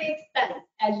every expense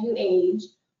as you age,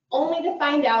 only to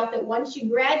find out that once you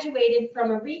graduated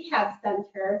from a rehab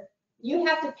center, you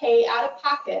have to pay out of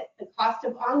pocket the cost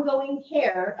of ongoing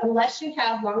care unless you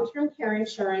have long-term care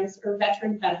insurance or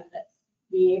veteran benefits,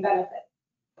 VA benefits.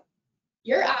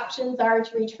 Your options are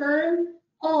to return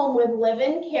home with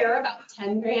live-in care, about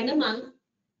 10 grand a month,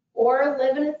 or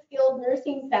live in a skilled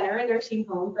nursing center, a nursing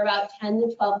home, for about 10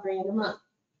 to 12 grand a month.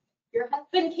 Your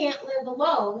husband can't live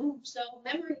alone, so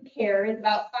memory care is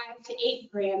about 5 to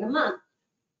 8 grand a month.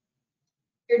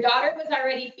 Your daughter was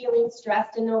already feeling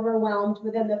stressed and overwhelmed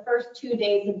within the first 2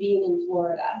 days of being in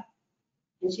Florida.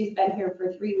 And she's been here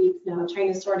for 3 weeks now,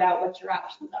 trying to sort out what your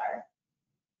options are.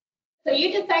 So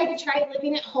you decide to try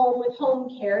living at home with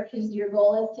home care because your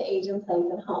goal is to age in place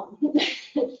at home.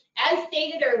 As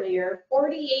stated earlier,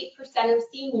 48% of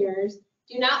seniors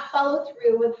do not follow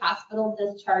through with hospital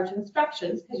discharge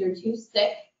instructions because you're too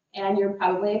sick and you're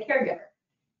probably a caregiver.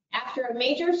 After a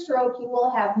major stroke, you will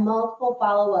have multiple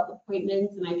follow-up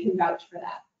appointments, and I can vouch for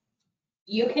that.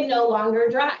 You can no longer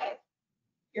drive.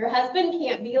 Your husband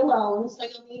can't be alone, so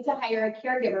you'll need to hire a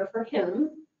caregiver for him.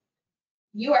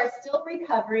 You are still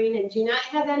recovering and do not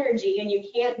have energy, and you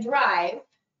can't drive,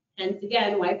 hence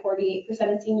again why 48%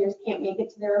 of seniors can't make it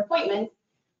to their appointments.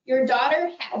 Your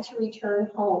daughter had to return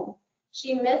home.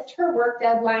 She missed her work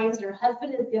deadlines, and her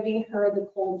husband is giving her the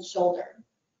cold shoulder.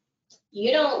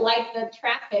 You don't like the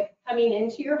traffic coming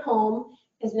into your home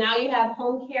because now you have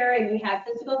home care and you have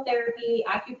physical therapy,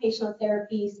 occupational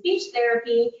therapy, speech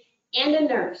therapy, and a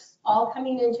nurse all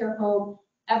coming into your home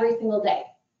every single day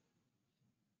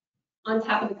on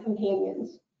top of the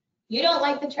companions. You don't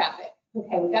like the traffic.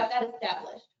 Okay, we got that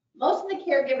established. Most of the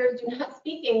caregivers do not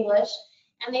speak English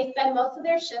and they spend most of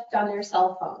their shift on their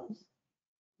cell phones.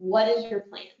 What is your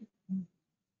plan?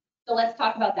 So let's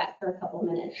talk about that for a couple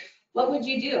minutes. what would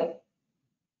you do?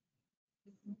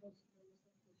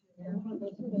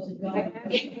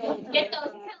 Get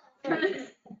those pills.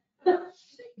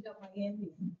 Save up your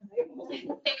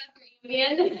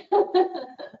Ambien.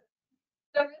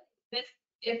 So really,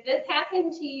 if this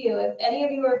happened to you, if any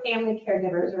of you are family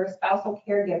caregivers or a spousal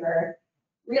caregiver,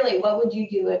 really, what would you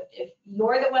do if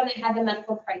you're the one that had the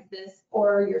medical crisis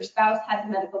or your spouse had the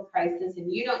medical crisis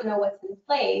and you don't know what's in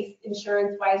place,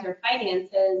 insurance-wise or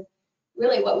finances,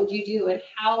 really, what would you do? And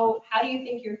how do you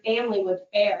think your family would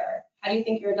fare? How do you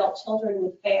think your adult children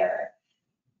would fare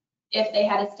if they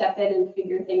had to step in and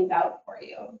figure things out for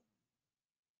you?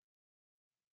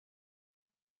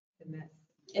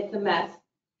 It's a mess.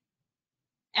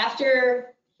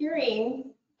 After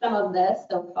hearing some of this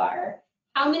so far,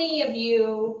 how many of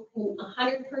you can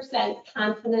 100%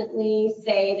 confidently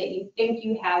say that you think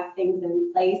you have things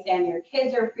in place and your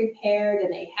kids are prepared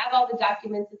and they have all the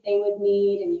documents that they would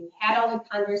need and you've had all the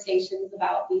conversations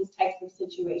about these types of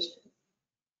situations?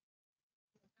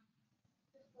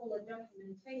 All the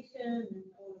documentation and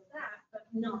all of that, but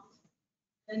not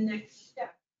the next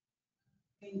step.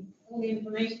 I mean, all the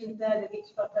information's there, they've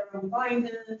each got their own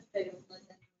binders, they don't let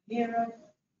them near us,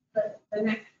 but the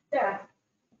next step,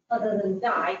 other than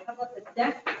die, how about the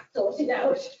death sorted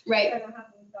out? Right. I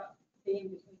haven't got the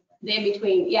in-between. The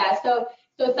in-between, yeah. So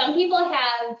some people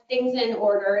have things in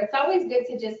order. It's always good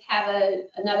to just have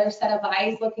another set of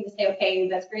eyes looking to say, okay,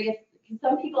 that's great.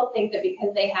 Some people think that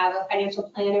because they have a financial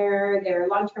planner, their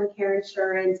long-term care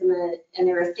insurance, and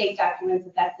their estate documents,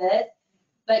 that's it.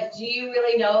 But do you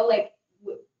really know, like,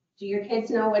 do your kids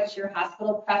know what's your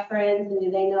hospital preference, and do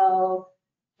they know,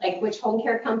 like, which home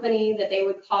care company that they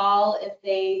would call if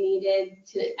they needed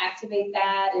to activate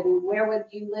that, and where would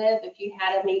you live if you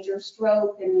had a major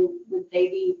stroke, and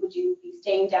would you be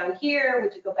staying down here?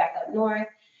 Would you go back up north?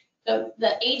 So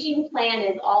the aging plan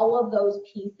is all of those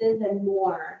pieces and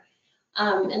more.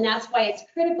 And that's why it's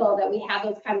critical that we have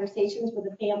those conversations with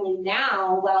the family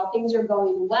now while things are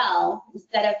going well,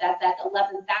 instead of that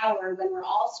 11th hour when we're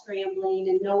all scrambling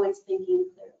and no one's thinking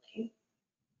clearly.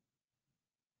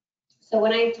 So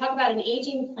when I talk about an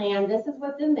aging plan, this is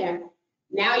what's in there.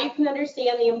 Now you can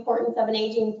understand the importance of an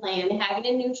aging plan. Having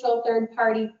a neutral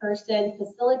third-party person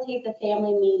facilitate the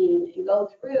family meeting and go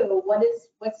through what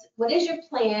is your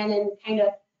plan and kind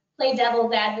of play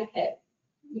devil's advocate.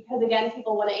 Because again,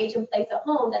 people want to age in place at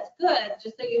home. That's good.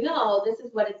 Just so you know, this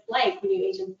is what it's like when you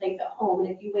age in place at home. And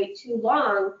if you wait too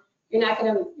long, you're not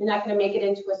gonna make it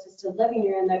into assisted living.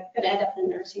 You're gonna end up in a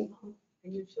nursing home.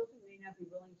 And your children may not be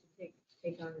willing to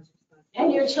take on this responsibility.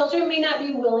 And your children may not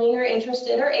be willing or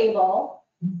interested or able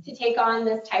to take on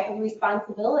this type of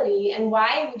responsibility. And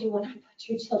why would you want to put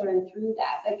your children through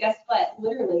that? But guess what?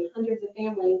 Literally hundreds of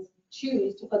families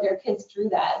choose to put their kids through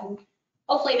that. And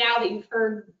hopefully now that you've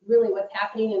heard really what's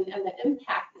happening and the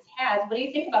impact this has, what do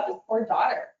you think about this poor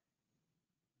daughter?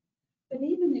 But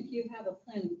even if you have a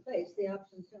plan in place, the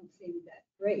options don't seem that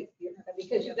great,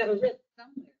 because you've got to live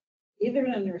somewhere, either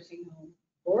in a nursing home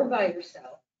or by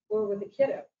yourself or with a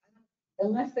kiddo,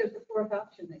 unless there's a fourth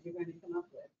option that you're going to come up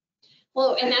with.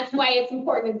 Well, and that's why it's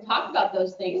important to talk about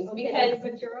those things, because,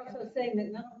 But you're also saying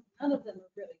that none of them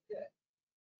are really good.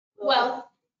 well,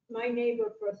 My neighbor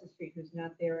across the street, who's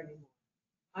not there anymore,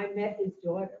 I met his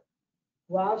daughter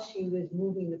while she was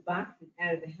moving the boxes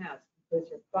out of the house because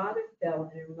her father fell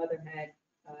and her mother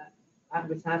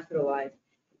was hospitalized.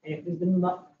 And it was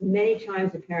many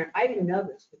times apparent, I didn't know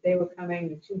this, but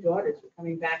the two daughters were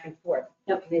coming back and forth.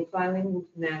 Yep. And they finally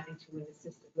moved from that into an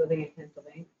assisted living in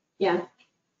Pennsylvania. yeah.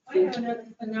 I have another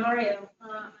scenario.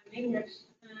 I'm English,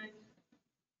 and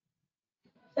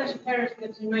special parents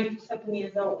lives to 97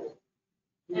 years old.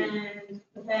 And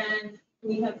then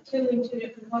we have two in two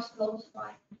different hospitals,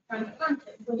 like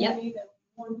Transatlantic, where Yep. you need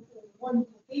one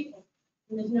for people,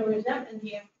 and there's no resentment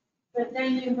here. But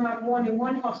then you have one in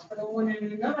one hospital, one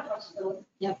in another hospital.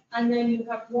 Yep. And then you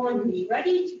have one who's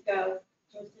ready to go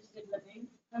to assisted living,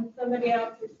 and somebody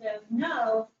else who says,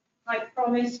 no, I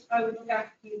promised I would look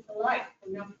after you for life,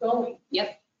 I'm not going.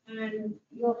 Yep. And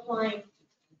you're flying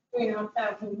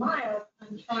 3,500 miles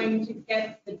and trying to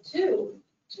get the two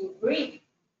to agree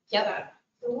to Yep. that.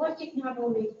 So once you can have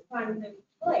all these plans in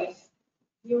place,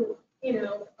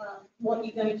 what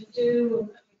you're going to do and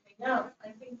everything else, I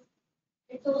think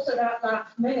it's also that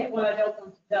last minute, well, I don't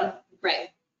want to go, Right,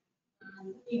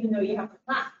 even though you have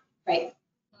a plan. right,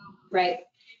 right.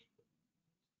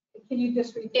 Can you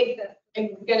just repeat that?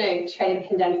 I'm gonna try to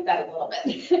condense that a little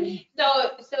bit.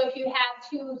 So if you have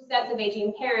two sets of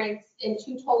aging parents in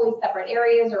two totally separate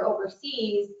areas or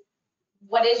overseas,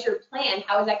 what is your plan?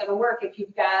 How is that gonna work? If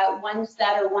you've got one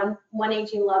set or one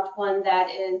aging loved one that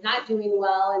is not doing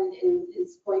well and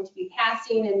is going to be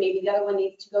passing, and maybe the other one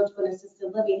needs to go to an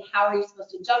assisted living, how are you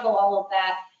supposed to juggle all of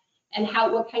that? And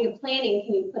what kind of planning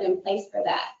can you put in place for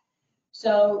that?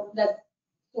 So that's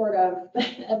sort of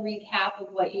a recap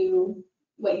of what you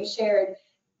shared.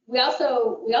 We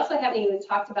also haven't even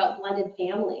talked about blended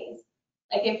families.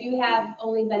 Like if you have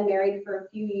only been married for a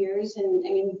few years, and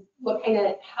I mean,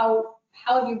 how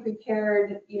have you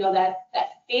prepared, that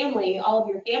family, all of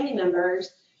your family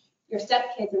members, your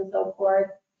stepkids and so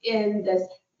forth in this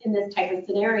type of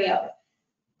scenario?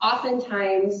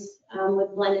 Oftentimes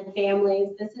with blended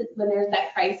families, this is when there's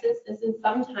that crisis. This is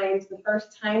sometimes the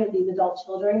first time that these adult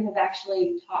children have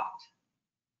actually talked.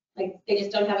 Like they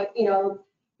just don't have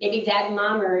maybe dad and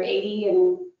mom are 80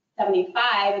 and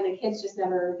 75, and the kids just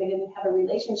they didn't have a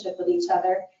relationship with each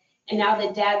other. And now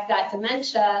that dad's got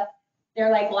dementia,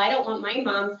 they're like, well, I don't want my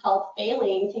mom's health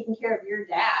failing, taking care of your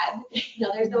dad.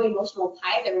 There's no emotional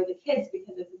tie there with the kids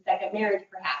because it's a second marriage,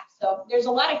 perhaps. So there's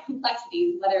a lot of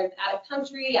complexities, whether it's out of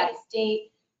country, out of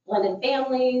state, blended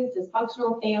families,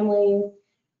 dysfunctional families,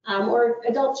 or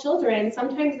adult children.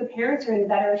 Sometimes the parents are in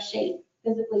better shape,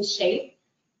 physically shape,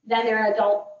 than their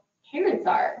adult parents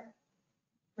are,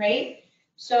 right?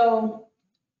 So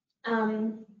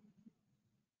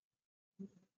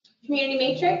community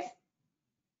matrix,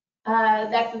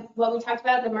 that's what we talked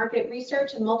about, the market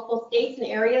research in multiple states and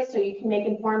areas so you can make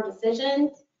informed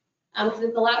decisions. Because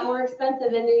it's a lot more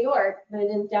expensive in New York than it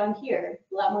is down here.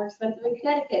 A lot more expensive in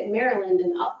Connecticut, Maryland,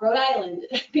 and Rhode Island.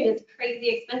 I mean, it's crazy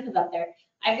expensive up there.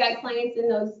 I've got clients in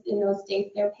those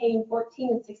states, they're paying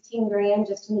 14 and 16 grand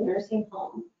just in the nursing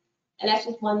home. And that's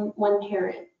just one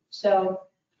parent. So,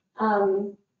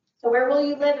 so where will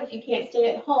you live if you can't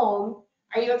stay at home?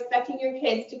 Are you expecting your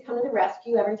kids to come to the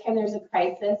rescue every time there's a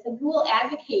crisis? And who will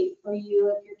advocate for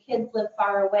you if your kids live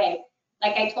far away?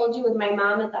 Like I told you with my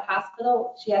mom at the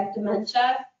hospital, she had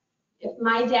dementia. If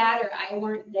my dad or I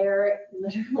weren't there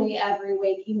literally every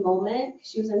waking moment,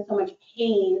 she was in so much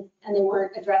pain and they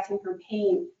weren't addressing her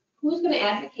pain, who's going to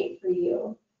advocate for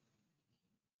you?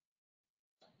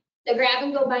 The grab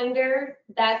and go binder,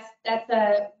 that's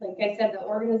a, like I said, the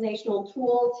organizational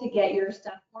tool to get your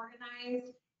stuff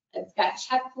organized. It's got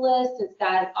checklists, it's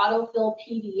got autofill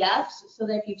PDFs, so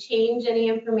that if you change any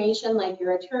information, like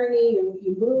your attorney,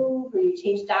 you move, or you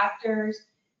change doctors,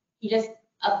 you just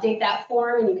update that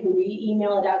form and you can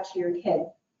re-email it out to your kid.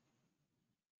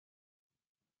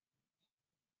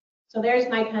 So there's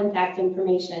my contact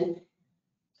information.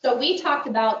 So we talked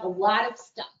about a lot of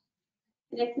stuff.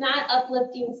 And it's not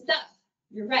uplifting stuff,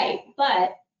 you're right,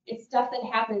 but it's stuff that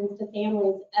happens to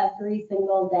families every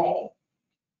single day.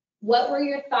 What were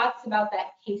your thoughts about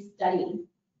that case study?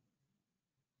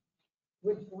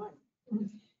 Which one?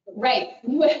 Right.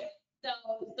 So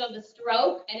the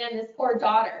stroke and then this poor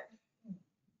daughter.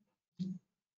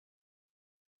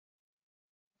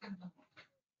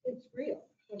 It's real.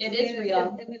 It is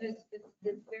real. I mean, it's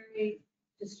very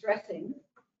distressing,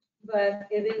 but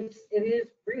it is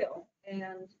real.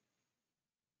 And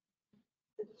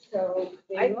so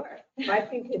there you are. I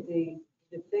think that the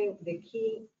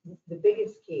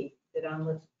biggest key that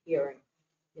I'm hearing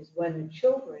is when the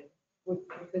children,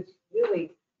 because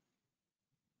really,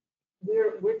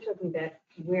 we're talking about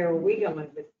where are we going,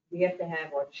 but we have to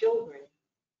have our children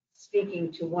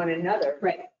speaking to one another.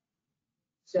 Right.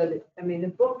 So that, I mean, the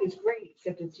book is great,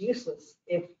 except it's useless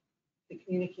if the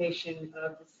communication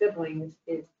of the siblings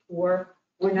is poor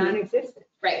or non-existent.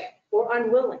 Right. Or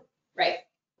unwilling. Right.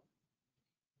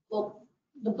 Well,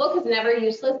 the book is never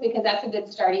useless because that's a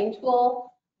good starting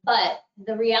tool. But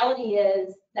the reality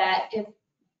is that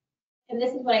and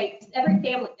this is what every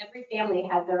family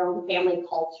has their own family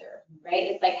culture, right?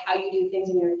 It's like how you do things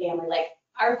in your family. Like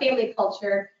our family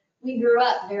culture, we grew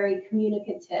up very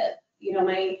communicative.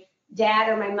 My dad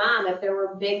or my mom, if there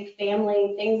were big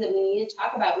family things that we needed to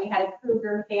talk about, we had a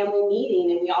Kruger family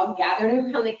meeting and we all gathered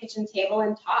around the kitchen table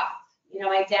and talked.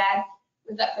 My dad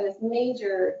was up for this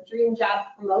major dream job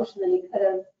promotion that he could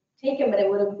have taken, but it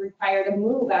would have required a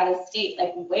move out of state,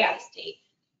 like way out of state.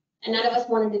 And none of us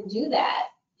wanted to do that,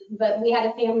 but we had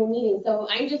a family meeting. So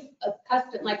I'm just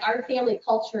accustomed, like our family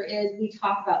culture is we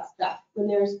talk about stuff. When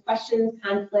there's questions,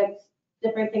 conflicts,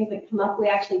 different things that come up, we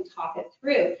actually talk it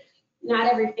through.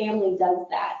 Not every family does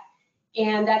that.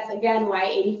 And that's, again, why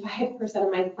 85%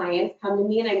 of my clients come to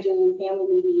me and I'm doing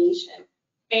family mediation.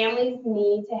 Families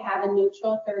need to have a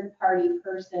neutral third-party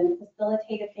person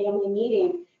facilitate a family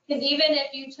meeting. Because even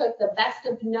if you took the best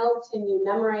of notes and you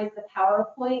memorized the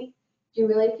PowerPoint, do you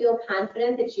really feel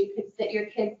confident that you could sit your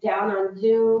kids down on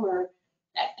Zoom or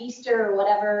at Easter or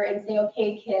whatever and say,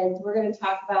 okay, kids, we're going to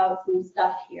talk about some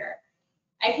stuff here.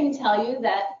 I can tell you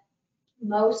that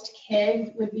most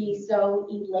kids would be so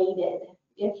elated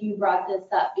if you brought this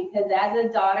up, because as a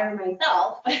daughter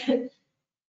myself,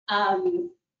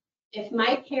 if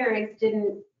my parents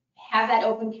didn't have that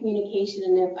open communication,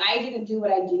 and if I didn't do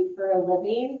what I do for a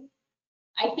living,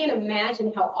 I can't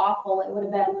imagine how awful it would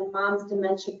have been when mom's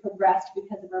dementia progressed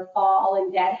because of her fall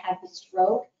and dad had the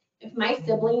stroke. If my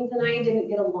siblings and I didn't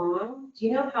get along, do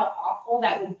you know how awful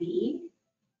that would be?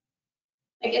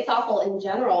 Like, it's awful in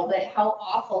general, but how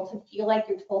awful to feel like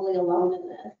you're totally alone in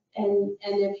this. And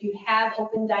if you have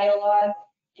open dialogue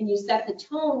and you set the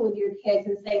tone with your kids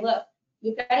and say, look,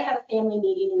 we've got to have a family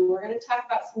meeting and we're going to talk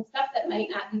about some stuff that might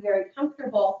not be very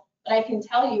comfortable, but I can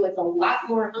tell you it's a lot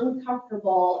more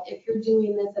uncomfortable if you're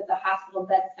doing this at the hospital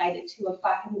bedside at 2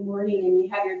 o'clock in the morning and you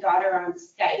have your daughter on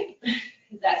Skype,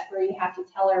 because that's where you have to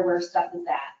tell her where stuff is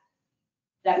at.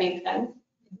 Does that make sense?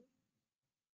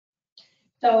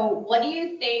 So what do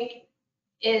you think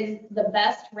is the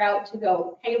best route to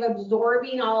go? Kind of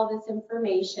absorbing all of this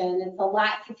information. It's a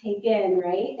lot to take in,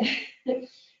 right?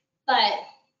 But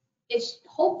it's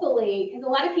hopefully, because a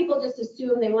lot of people just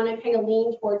assume they want to kind of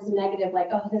lean towards negative, like,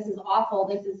 oh, this is awful,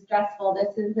 this is stressful,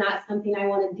 this is not something I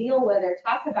want to deal with or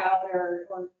talk about or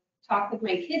talk with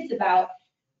my kids about.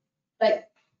 But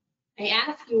I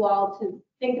ask you all to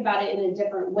think about it in a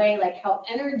different way, like how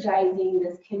energizing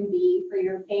this can be for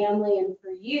your family and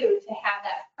for you to have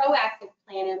that proactive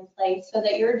plan in place so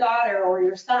that your daughter or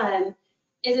your son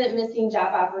isn't missing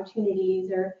job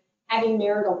opportunities or having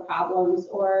marital problems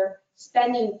or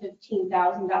spending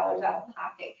 $15,000 out of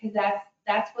pocket, because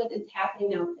that's what is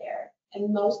happening out there.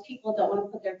 And most people don't want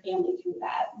to put their family through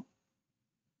that.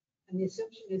 And the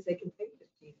assumption is they can pay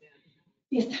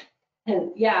 $15,000.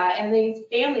 Yeah, and these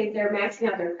families, they're maxing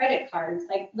out their credit cards.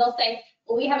 Like, they'll say,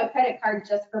 well, we have a credit card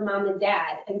just for mom and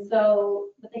dad. And so,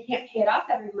 but they can't pay it off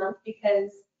every month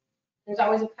because there's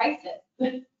always a crisis.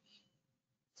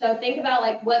 So think about,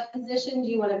 like, what position do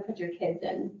you want to put your kids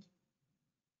in?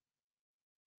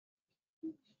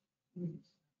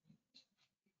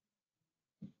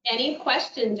 Any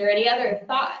questions or any other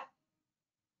thoughts?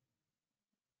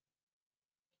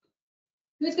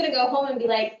 Who's going to go home and be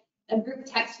like, a group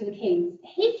text to the kids,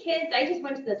 hey kids, I just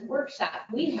went to this workshop.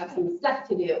 We have some stuff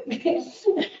to do.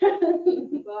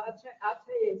 Well, I'll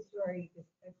tell you a story.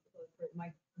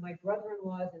 My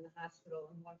brother-in-law is in the hospital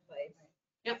in one place.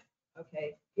 Yep.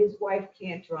 Okay, his wife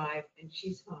can't drive and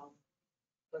she's home.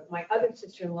 But my other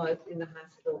sister-in-law is in the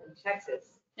hospital in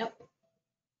Texas. Yep.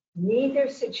 Neither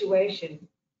situation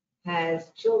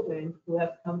has children who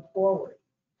have come forward.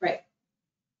 Right.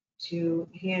 To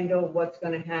handle what's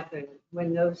going to happen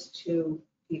when those two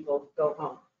people go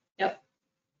home. Yep.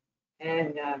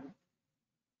 And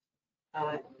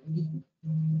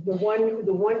the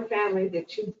one family, the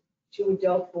two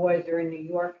adult boys are in New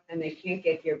York and they can't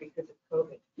get here because of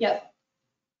COVID. Yep.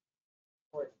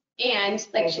 And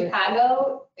like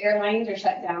Chicago, airlines are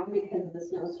shut down because of the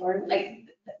snowstorm. Like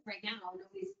right now,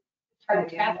 nobody's trying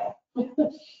to travel.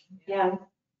 Yeah.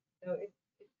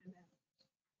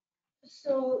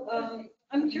 So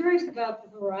I'm curious about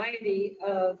the variety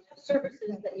of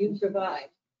services that you provide.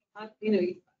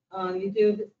 You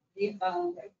do the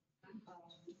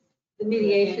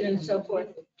mediation and so forth.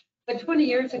 But 20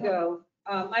 years ago,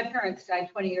 my parents died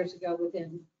 20 years ago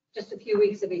within just a few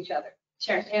weeks of each other.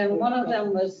 Sure. And one of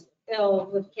them was ill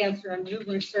with cancer and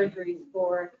numerous surgeries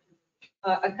for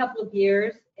a couple of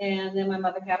years. And then my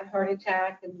mother had a heart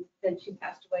attack and then she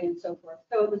passed away and so forth.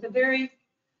 So it was a very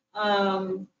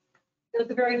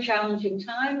challenging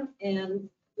time, and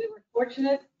we were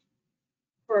fortunate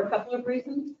for a couple of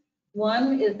reasons.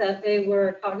 One is that they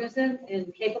were cognizant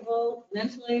and capable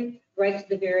mentally right to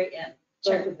the very end,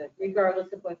 both of them,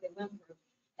 regardless of what they went through.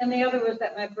 And the other was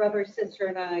that my brother, sister,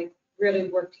 and I really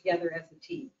worked together as a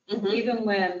team, even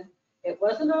when it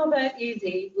wasn't all that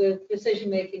easy with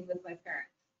decision-making with my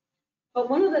parents. But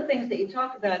one of the things that you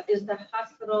talked about is the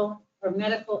hospital or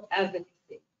medical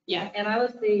advocacy. Yeah. And I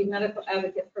was the medical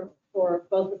advocate for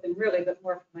both of them, really, but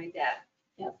more for my dad.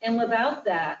 Yeah. And without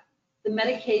that, the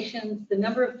medications, the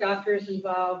number of doctors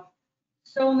involved,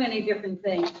 so many different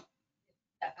things.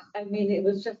 I mean, it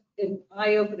was just an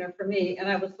eye-opener for me. And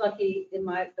I was lucky in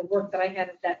the work that I had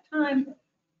at that time,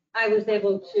 I was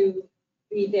able to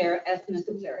be there as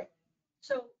necessary.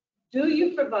 So do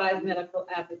you provide medical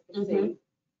advocacy?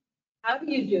 How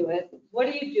do you do it? What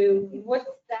do you do? What's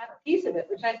that piece of it,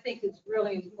 which I think is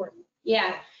really important?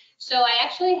 Yeah. So I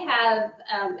actually have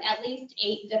at least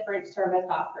 8 different service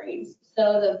offerings.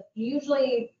 So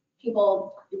usually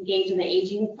people engage in the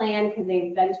aging plan because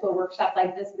they've been to a workshop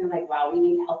like this and they're like, wow, we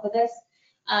need help with this.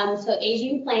 So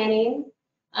aging planning.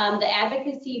 The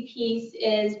advocacy piece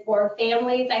is for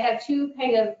families. I have two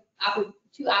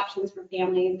options for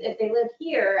families. If they live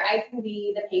here, I can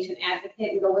be the patient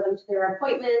advocate and go with them to their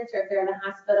appointments, or if they're in the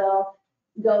hospital,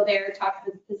 go there, talk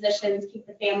to the physicians, keep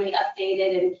the family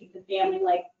updated, and keep the family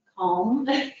like calm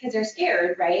because they're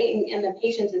scared, right? And the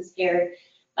patient is scared.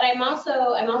 But I'm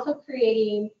also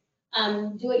creating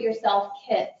do-it-yourself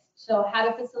kits. So how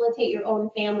to facilitate your own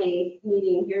family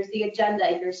meeting. Here's the agenda.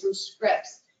 Here's some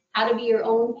scripts. How to be your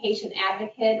own patient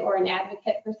advocate or an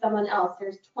advocate for someone else.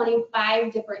 There's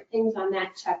 25 different things on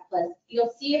that checklist.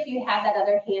 You'll see if you have that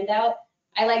other handout.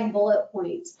 I like bullet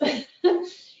points. So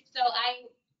I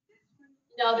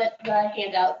know that the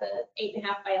handout, the 8.5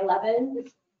 by 11.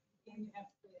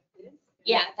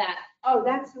 Yeah, that. Oh,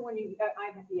 that's the one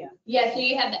yeah. Yeah, so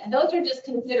you have, those are just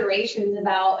considerations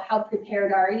about how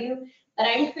prepared are you, but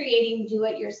I'm creating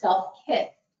do-it-yourself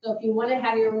kits. So if you want to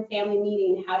have your own family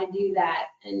meeting, how to do that,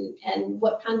 and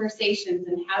what conversations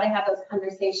and how to have those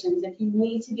conversations. If you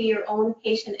need to be your own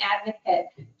patient advocate,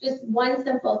 just one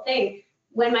simple thing.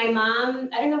 When my mom,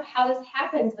 I don't know how this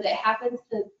happens, but it happens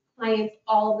to clients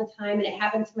all the time, and it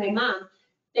happened to my mom.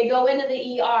 They go into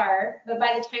the ER, but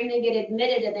by the time they get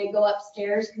admitted and they go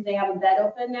upstairs because they have a bed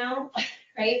open now,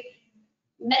 right?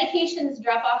 Medications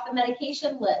drop off the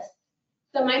medication list.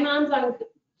 So my mom's on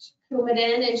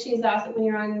Coumadin, and she's also, when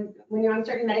you're on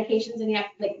certain medications and you have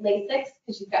like Lasix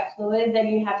because she's got fluid, then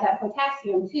you have to have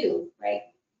potassium too, right?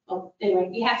 Well,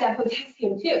 anyway, you have to have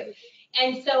potassium too.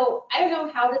 And so I don't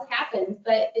know how this happens,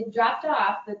 but it dropped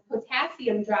off, the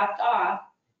potassium dropped off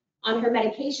on her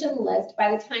medication list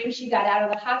by the time she got out of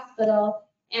the hospital.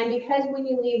 And because when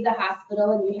you leave the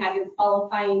hospital and you have your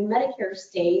qualifying Medicare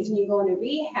stays and you go into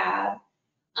rehab,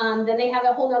 then they have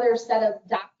a whole other set of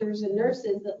doctors and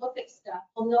nurses that look at stuff.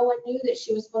 Well, no one knew that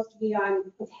she was supposed to be on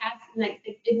potassium.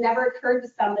 It never occurred to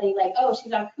somebody like, oh,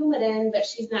 she's on Coumadin, but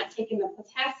she's not taking the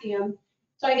potassium.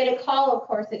 So I get a call, of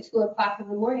course, at 2 o'clock in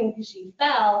the morning because she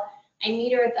fell. I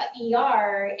meet her at the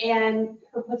ER, and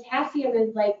her potassium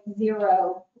is like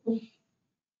 0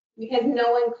 because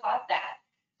no one caught that.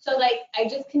 So like, I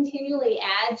just continually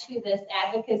add to this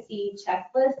advocacy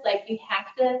checklist. Like you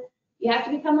have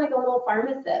to become like a little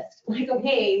pharmacist. Like,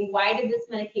 okay, why did this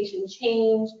medication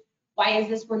change? Why is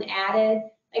this one added?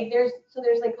 Like there's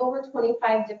like over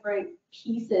 25 different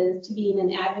pieces to being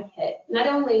an advocate. Not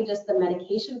only just the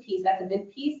medication piece, that's a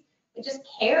big piece, but just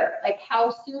care. Like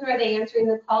how soon are they answering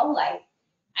the call light?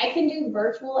 I can do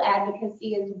virtual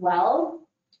advocacy as well.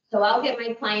 So I'll get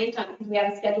my client on, because we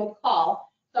have a scheduled call.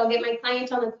 So I'll get my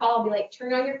client on the call, I'll be like,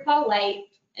 turn on your call light,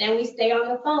 and then we stay on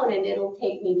the phone, and it'll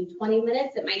take maybe 20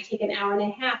 minutes. It might take an hour and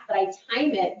a half, but I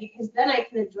time it because then I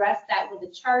can address that with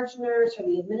the charge nurse or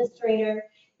the administrator.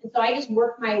 And so I just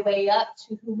work my way up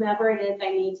to whomever it is I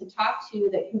need to talk to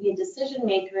that can be a decision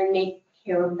maker and make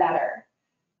care better.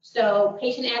 So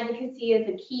patient advocacy is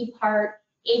a key part.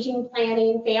 Aging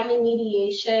planning, family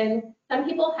mediation. Some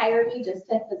people hire me just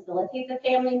to facilitate the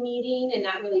family meeting and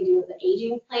not really do the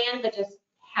aging plan, but just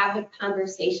have a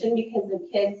conversation because the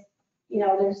kids, you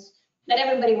know, not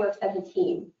everybody works as a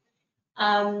team.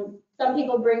 Some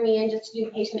people bring me in just to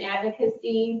do patient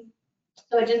advocacy.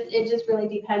 So it just really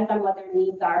depends on what their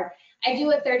needs are. I do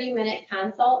a 30-minute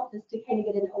consult just to kind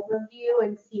of get an overview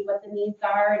and see what the needs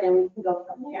are, and then we can go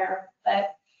from there.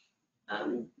 But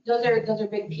those are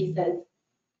big pieces.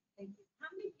 How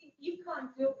many people, you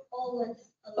can't do all this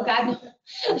Oh alone. God.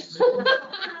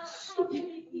 How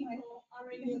many people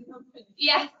are in your company?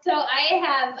 Yeah, so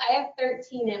I have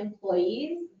 13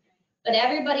 employees, but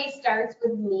everybody starts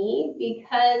with me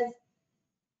because,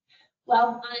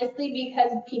 well, honestly,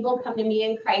 because people come to me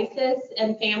in crisis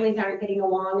and families aren't getting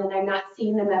along and I'm not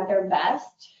seeing them at their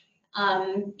best.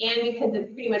 And because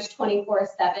it's pretty much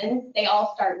 24/7, they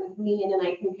all start with me, and then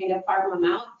I can kind of farm them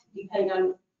out depending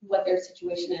on what their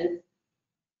situation is.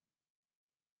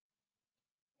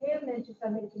 Pam mentioned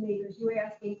something to me, because you were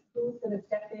asking who's going to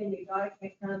step in, your daughter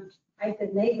can't come. I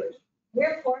said neighbors.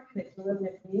 We're fortunate to live in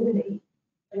a community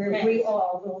where we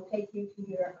all will take you to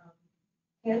your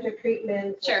cancer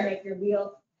treatment, Sure. make your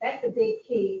meals. That's a big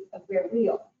key of where we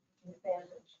are in the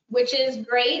family. Which is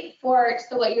great for,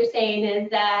 so what you're saying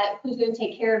is that who's going to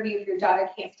take care of you if your daughter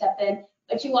can't step in,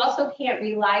 but you also can't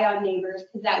rely on neighbors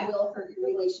because that will hurt your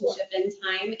relationship in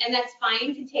time. And that's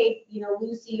fine to take, you know,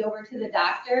 Lucy over to the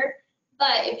doctor.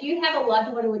 But if you have a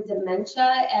loved one with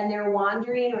dementia and they're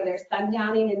wandering or they're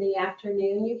sundowning in the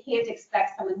afternoon, you can't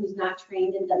expect someone who's not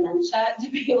trained in dementia to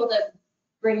be able to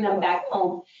bring them back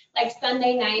home. Like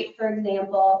Sunday night, for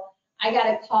example, I got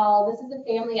a call. This is a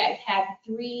family I've had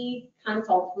 3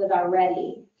 consults with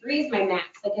already. 3 is my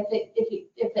max. Like if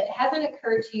it hasn't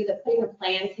occurred to you that putting a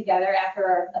plan together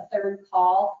after a 3rd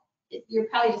call, you're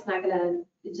probably just not gonna,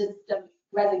 it just doesn't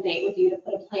resonate with you to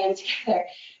put a plan together.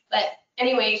 But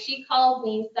anyway, she called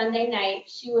me Sunday night.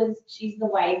 She's the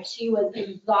wife. She was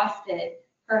exhausted.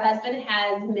 Her husband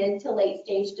has mid to late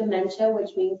stage dementia,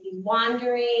 which means he's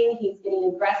wandering, he's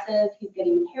getting aggressive, he's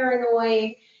getting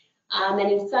paranoid, and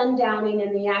he's sundowning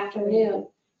in the afternoon. And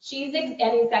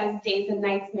he's got his days and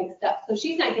nights mixed up. So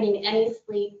she's not getting any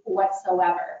sleep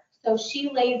whatsoever. So she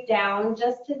lays down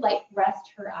just to like rest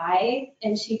her eyes,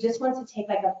 and she just wants to take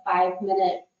like a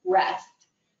 5-minute rest.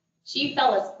 She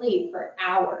fell asleep for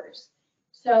hours.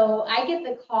 So I get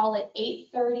the call at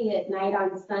 8:30 at night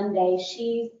on Sunday.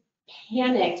 She's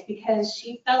panicked because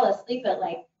she fell asleep at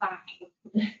like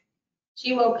 5.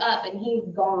 She woke up and he's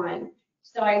gone.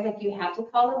 So I was like, you have to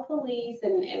call the police,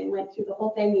 and went through the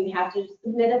whole thing. You have to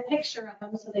submit a picture of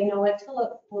him so they know what to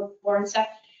look for and stuff.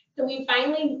 So we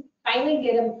finally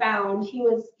get him found. He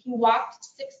walked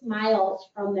 6 miles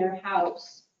from their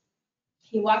house.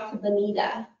 He walked to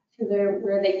Bonita, to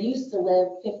where they used to live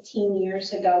 15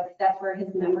 years ago, because that's where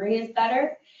his memory is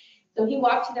better. So he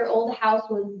walked to their old house,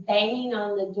 was banging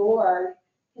on the door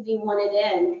because he wanted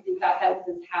in, because he thought that was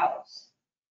his house.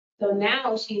 So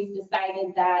now she's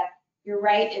decided that you're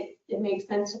right, it makes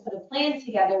sense to put a plan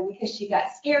together because she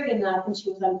got scared enough and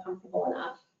she was uncomfortable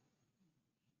enough.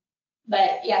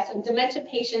 But yeah, so dementia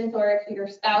patients, or if your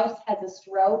spouse has a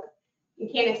stroke, you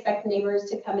can't expect the neighbors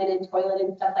to come in and toilet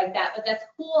and stuff like that. But that's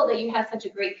cool that you have such a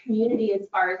great community as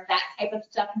far as that type of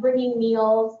stuff, bringing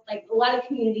meals. Like a lot of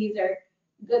communities are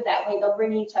good that way. They'll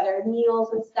bring each other meals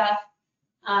and stuff,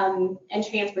 and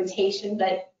transportation,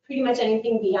 but pretty much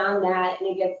anything beyond that, and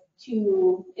it gets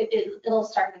too, it'll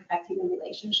start affecting the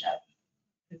relationship.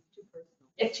 It's too personal.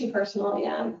 It's too personal,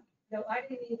 yeah. No, I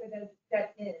didn't even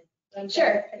step in. And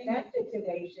Sure. In that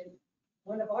situation,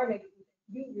 one of our neighbors,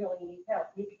 you really need help.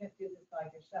 You can't do this by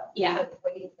yourself. Yeah. Instead of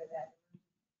waiting for that.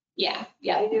 Yeah,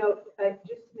 yeah. You know,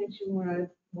 just to mention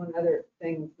one other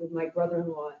thing with my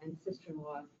brother-in-law and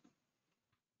sister-in-law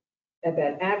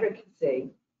about advocacy,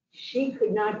 she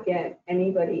could not get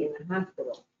anybody in the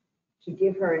hospital to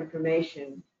give her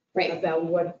information Right, about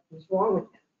what was wrong with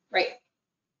him. right.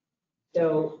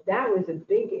 So that was a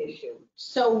big issue.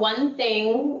 So one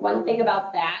thing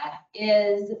about that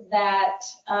is that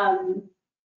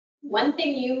one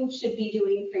thing you should be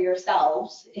doing for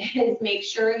yourselves is make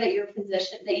sure that your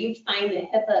physician, that you sign the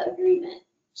HIPAA agreement,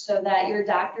 so that your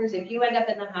doctors, if you end up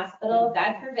in the hospital,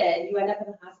 God forbid, you end up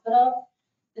in the hospital,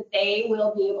 that they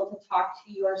will be able to talk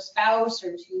to your spouse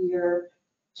or to your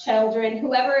children,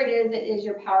 whoever it is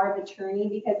your power of attorney,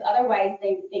 because otherwise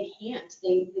they can't.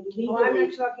 They Well, I'm legally.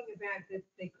 not talking about that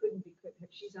they couldn't, because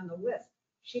she's on the list.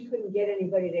 She couldn't get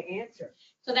anybody to answer.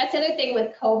 So that's the other thing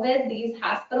with COVID, these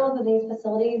hospitals and these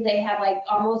facilities, they have like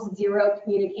almost zero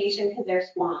communication because they're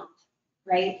swamped,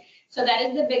 right? So that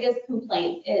is the biggest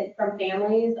complaint from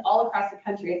families all across the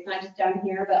country. It's not just down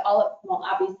here, but well,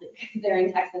 obviously, because they're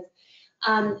in Texas.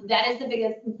 That is the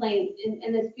biggest complaint.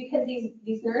 And it's because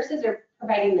these nurses are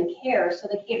providing the care, so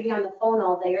they can't be on the phone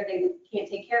all day, or they can't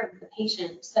take care of the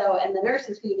patient. So, and the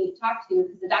nurses who you need to talk to,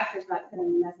 because the doctor's not going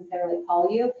to necessarily call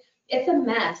you. It's a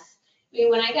mess. I mean,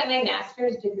 when I got my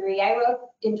master's degree,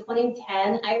 in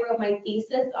 2010, I wrote my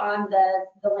thesis on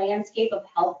the landscape of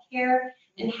healthcare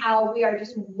and how we are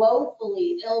just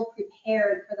woefully ill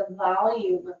prepared for the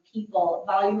volume of people,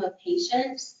 volume of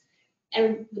patients.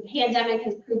 And the pandemic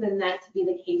has proven that to be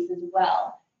the case as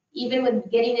well. Even with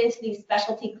getting into these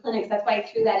specialty clinics, that's why I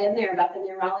threw that in there about the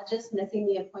neurologist missing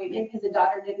the appointment because the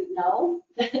daughter didn't know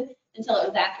until it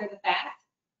was after the fact.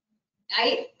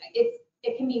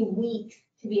 It can be weeks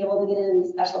to be able to get in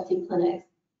these specialty clinics.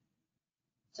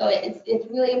 So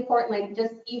it's really important, like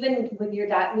just even with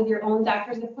your own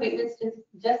doctor's appointments,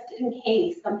 just in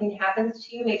case something happens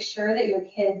to you, make sure that your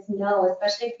kids know,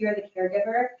 especially if you're the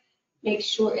caregiver. Make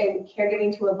sure, and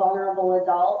caregiving to a vulnerable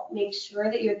adult, make sure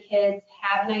that your kids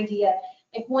have an idea.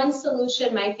 Like one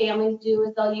solution my families do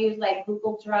is they'll use like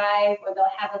Google Drive, or they'll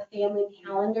have a family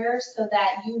calendar so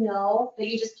that you know that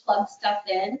you just plug stuff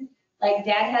in. Like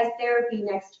dad has therapy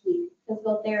next week,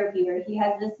 physical therapy, or he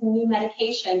has this new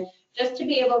medication, just to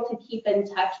be able to keep in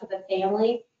touch with the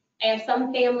family. I have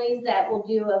some families that will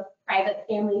do a private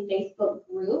family Facebook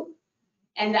group,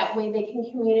 and that way they can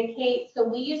communicate. So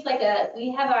we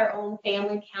have our own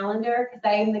family calendar because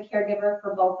I am the caregiver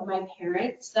for both of my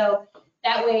parents. So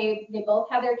that way they both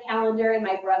have their calendar, and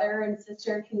my brother and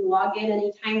sister can log in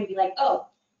anytime and be like, oh,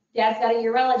 dad's got a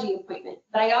urology appointment.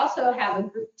 But I also have a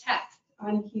group text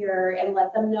on here and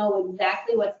let them know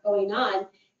exactly what's going on.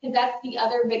 Because that's the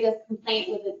other biggest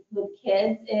complaint with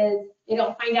kids is they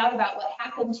don't find out about what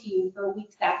happened to you for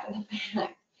weeks after the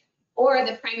fact. Or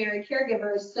the primary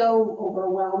caregiver is so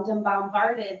overwhelmed and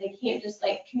bombarded, they can't just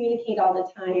like communicate all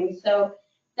the time. So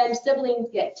then siblings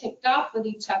get ticked off with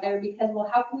each other because, well,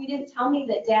 how come you didn't tell me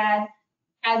that dad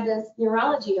had this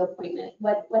neurology appointment?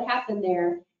 What happened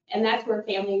there? And that's where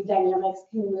family dynamics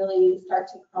can really start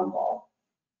to crumble.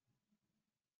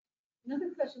 Another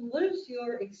question, what is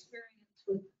your experience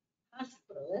with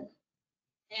hospitalists?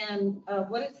 And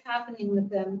what is happening with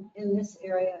them in this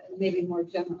area and maybe more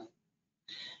generally?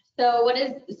 So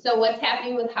what's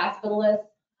happening with hospitalists?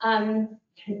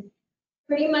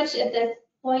 Pretty much at this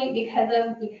point,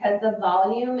 because of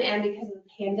volume and because of the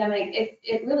pandemic,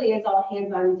 it really is all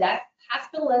hands on deck.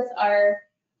 Hospitalists are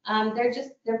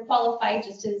they're qualified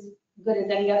just as good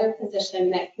as any other physician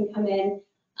that can come in.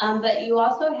 But you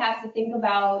also have to think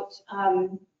about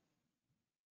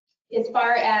as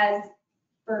far as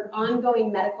for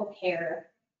ongoing medical care,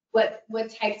 what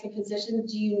types of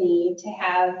physicians do you need to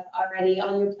have already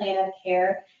on your plan of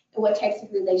care, and what types of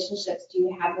relationships do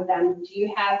you have with them? Do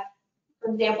you have,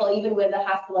 for example, even with the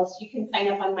hospitalist, you can sign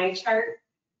up on MyChart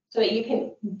so that you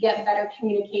can get better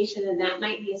communication, and that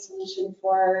might be a solution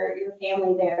for your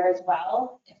family there as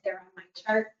well if they're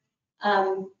on MyChart.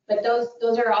 But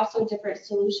those are also different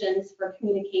solutions for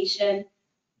communication.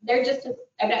 They're just,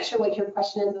 I'm not sure what your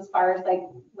question is as far as like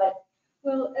what.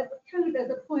 Well, kind of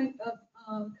as a point of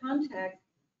contact,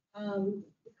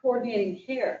 coordinating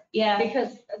care. Yeah.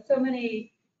 Because so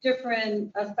many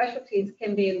different specialties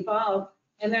can be involved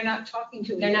and they're not talking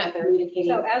to each other. They're not communicating.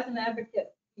 So as an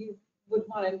advocate, you would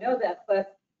want to know that.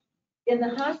 But in the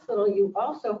hospital, you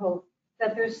also hope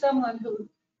that there's someone who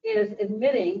is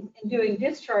admitting and doing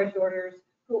discharge orders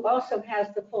who also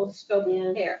has the full scope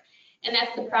of care. And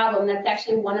that's the problem. That's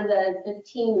actually one of the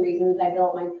 15 reasons I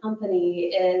built my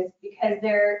company, is because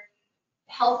they're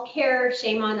healthcare,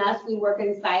 shame on us, we work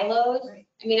in silos. Right.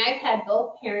 I mean, I've had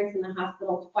both parents in the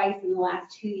hospital twice in the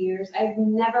last 2 years. I've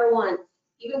never once,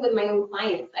 even with my own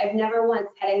clients, I've never once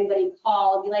had anybody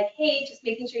call and be like, hey, just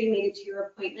making sure you made it to your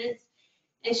appointments.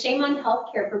 And shame on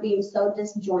healthcare for being so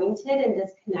disjointed and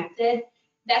disconnected.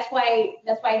 That's why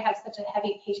I have such a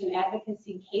heavy patient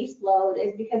advocacy caseload,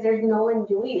 is because there's no one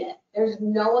doing it. There's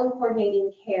no one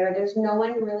coordinating care. There's no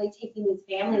one really taking these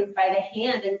families by the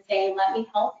hand and saying, let me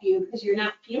help you because you're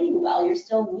not feeling well, you're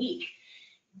still weak.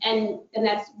 And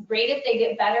that's great if they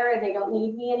get better and they don't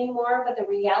need me anymore. But the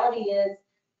reality is,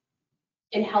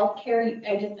 in healthcare,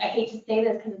 I hate to say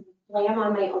this because it's a slam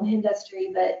on my own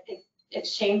industry, but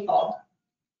it's shameful.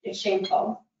 It's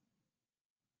shameful.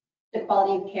 The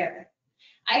quality of care.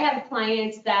 I have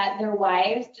clients that their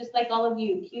wives, just like all of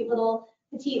you, cute little,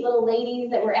 petite little ladies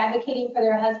that were advocating for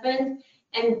their husbands.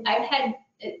 And I've had,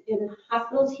 in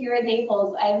hospitals here in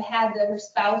Naples, I've had their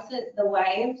spouses, the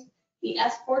wives, be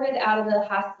escorted out of the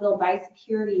hospital by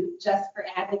security just for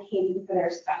advocating for their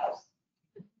spouse.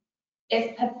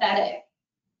 It's pathetic.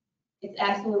 It's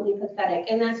absolutely pathetic.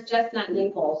 And that's just not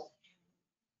Naples.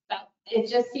 But it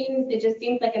just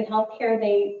seems like in healthcare,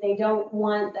 they don't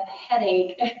want the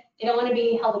headache. They don't want to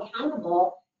be held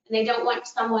accountable, and they don't want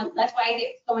someone. That's why I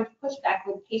get so much pushback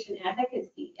with patient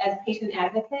advocacy. As a patient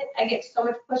advocate, I get so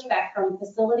much pushback from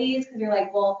facilities because you're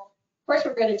like, well, of course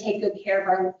we're going to take good care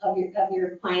of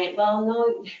your client. Well,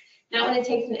 no, not when it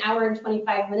takes an hour and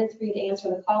 25 minutes for you to answer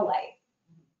the call light.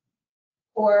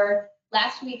 Or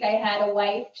last week I had a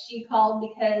wife. She called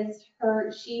because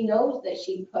she knows that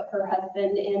she put her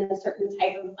husband in a certain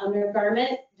type of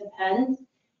undergarment. Depends.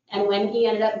 And when he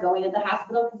ended up going to the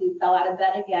hospital because he fell out of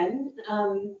bed again,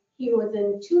 he was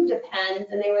in 2 Depends,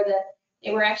 and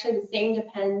they were actually the same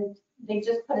Depend. They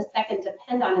just put a second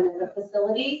Depend on him at the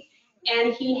facility,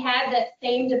 and he had that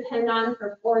same Depend on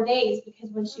for 4 days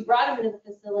because when she brought him into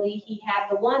the facility, he had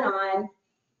the one on,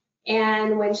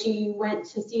 and when she went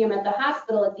to see him at the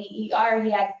hospital at the ER,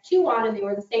 he had 2 on, and they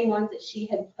were the same ones that she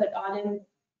had put on him,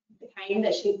 the kind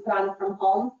that she had put on from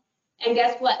home. And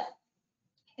guess what?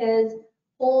 His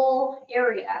whole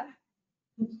area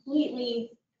completely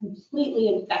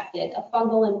infected, a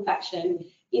fungal infection.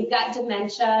 He's got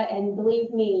dementia, and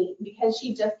believe me, because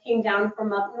she just came down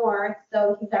from up north,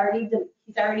 so he's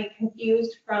already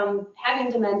confused from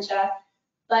having dementia.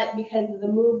 But because of the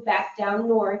move back down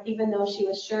north, even though she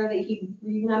was sure that he'd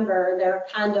remember their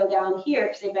condo down here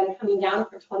because they've been coming down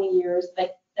for 20 years,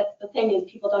 but that's the thing,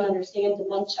 is people don't understand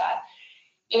dementia.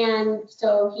 And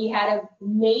so he had a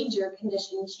major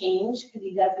condition change because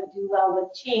he doesn't do well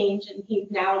with change, and he's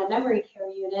now in a memory care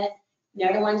unit. And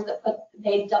they're the ones that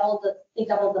they doubled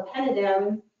the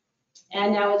Penidim,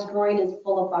 and now his groin is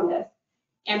full of fungus.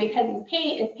 And because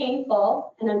it's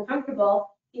painful and uncomfortable,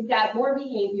 he's got more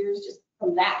behaviors just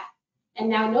from that. And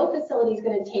now no facility is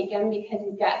going to take him because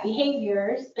he's got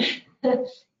behaviors.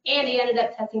 And he ended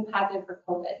up testing positive for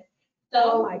COVID.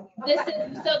 Oh So my this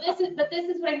God. this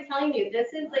is what I'm telling you.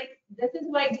 This is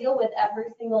what I deal with every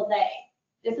single day.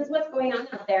 This is what's going on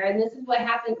out there, and this is what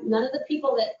happened. None of the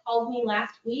people that called me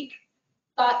last week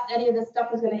thought any of this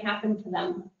stuff was going to happen to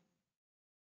them.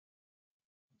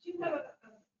 Do you have a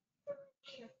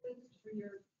checklist for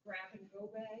your grab and go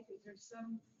bag? Is there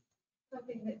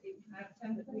something that you have,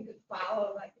 something that we could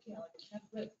follow, like, you know, like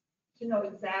a template to know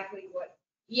exactly what?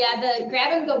 Yeah, the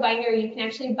grab and go binder, you can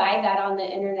actually buy that on the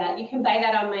internet. You can buy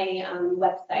that on my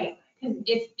website because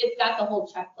it's got the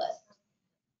whole checklist.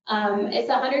 It's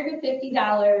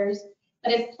 $150,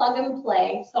 but it's plug and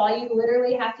play. So all you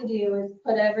literally have to do is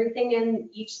put everything in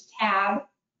each tab.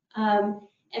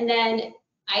 And then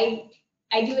I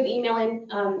do an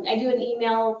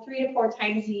email 3 to 4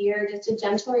 times a year, just a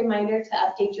gentle reminder to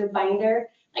update your binder.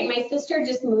 Like my sister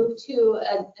just moved to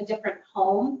a different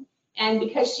home. And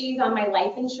because she's on my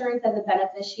life insurance as a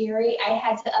beneficiary, I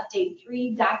had to update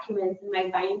 3 documents in my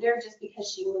binder just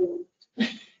because she moved,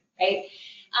 right?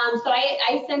 So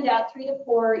I send out 3 to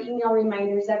 4 email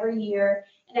reminders every year.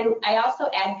 And then I also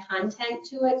add content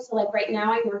to it. So like right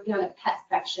now I'm working on a pet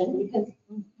section because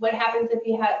what happens if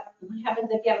you have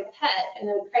a pet and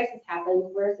a crisis happens,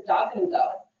 where's the dog gonna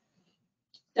go?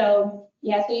 So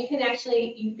yeah, so you can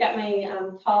actually, you've got my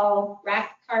tall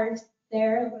rack cards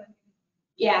there.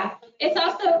 Yeah, it's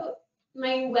also,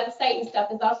 my website and stuff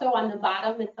is also on the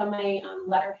bottom. It's on my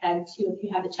letterhead too, if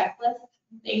you have the checklist,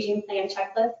 the aging plan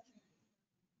checklist.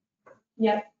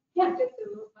 Yep. Yeah. Just a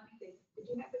little fun thing. Did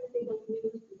you happen to see the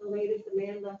news, the latest, the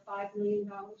man left $5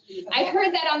 million? I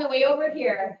heard that on the way over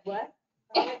here. What?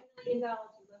 $5 million left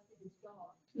in his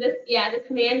dog. This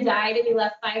man died and he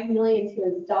left $5 million to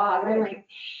his dog. And I'm like,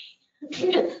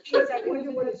 Geez, I wonder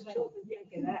what his children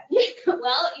think of that.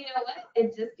 well, you know what?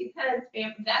 It just depends.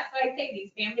 That's why I say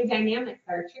these family dynamics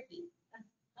are tricky.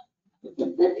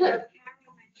 Carol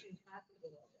mentioned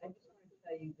hospitals. I just wanted to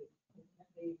tell you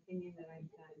the opinion that I've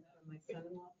gotten from my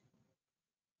son-in-law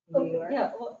in New York,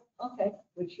 Yeah, well, okay.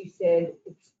 which he said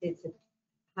it's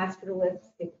a hospitalists,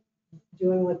 it's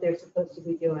doing what they're supposed to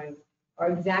be doing,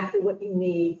 are exactly what you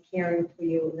need caring for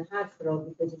you in the hospital.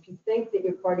 Because if you think that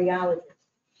your cardiologist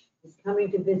is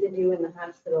coming to visit you in the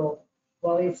hospital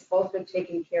while he's also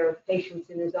taking care of patients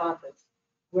in his office,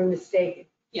 we're mistaken.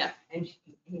 Yeah. And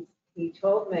he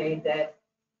told me that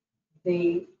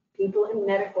the people in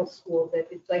medical school, that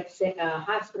it's like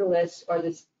hospitalists are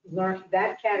this, learn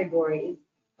that category is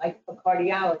like a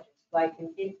cardiologist, like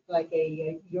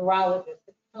a urologist.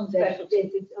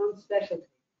 It's its own specialty.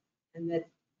 And that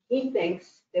he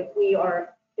thinks that we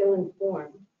are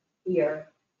ill-informed here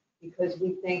because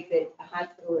we think that a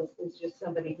hospitalist is just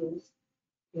somebody who's,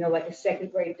 you know, like a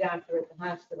second-grade doctor at the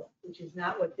hospital, which is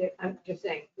not what I'm just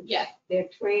saying. Yeah. They're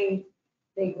trained,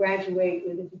 they graduate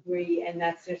with a degree, and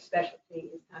that's their specialty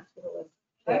is hospitalist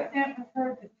care. I've never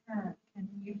heard the term. Can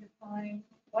you define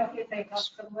what is a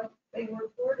hospitalist? They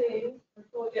work 4 days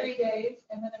or 3 days,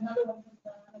 and then another one comes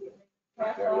on. And they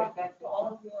pass off all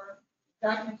of your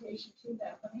documentation to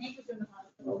them. When Hank was in the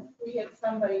hospital, we had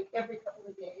somebody every couple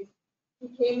of days. He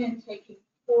came in taking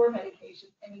 4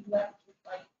 medications, and he left with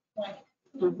like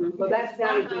 20. Well, that's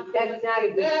not a good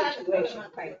situation,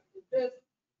 right? This-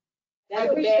 I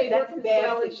That's a wish bad, they that's a worked as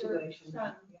well bad as your situation.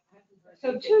 son.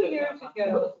 So 2 years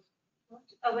ago,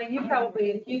 Elaine, you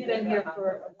probably, if you've been here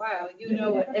for a while, you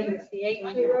know what MCH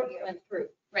went through.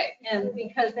 Right. And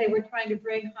because they were trying to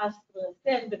bring hospitalists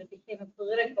in, but it became a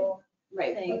political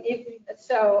Right. thing.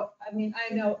 So, I mean,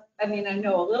 I know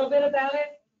a little bit about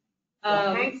it.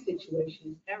 Hank's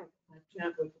situation is terrible. That's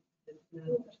not what, that's not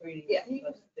what training Yeah. is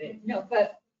supposed to be. No,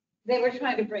 but they were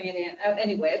trying to bring it in.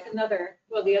 Anyway, it's another,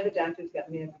 Well, the other doctors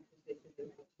got mad because they said they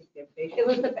would take their patients. it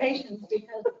was the patients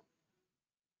because,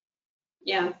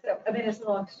 Yeah. so, I mean, it's a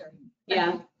long story.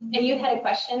 Yeah. And you had a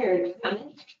question or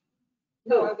comment?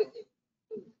 No,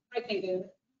 I think they're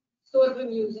sort of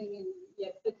amusing and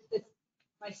yet it's,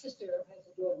 my sister has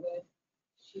a dog that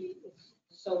she is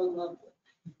so in love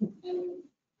with. And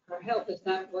her health is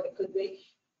not what it could be.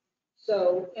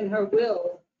 So in her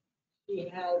will, she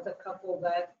has a couple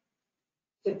that,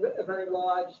 a very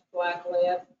large black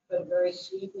lab, but a very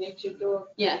sweet natured dog.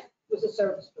 Yeah. It was a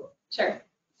service dog. Sure.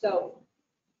 So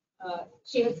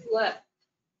she has left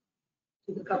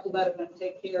to the couple that are going to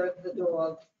take care of the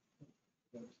dog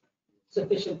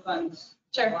sufficient funds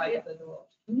to Sure. buy the dog.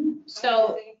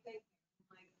 So,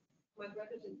 My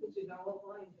brothers and sisters are all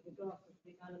blind for the dog.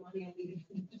 the amount of money I needed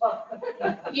to talk.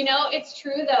 You know, it's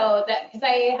true though, that, because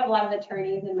I have a lot of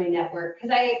attorneys in my network,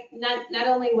 because not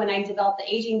only when I develop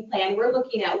the aging plan, we're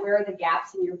looking at where are the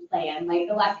gaps in your plan. Like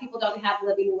a lot of people don't have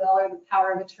living will or the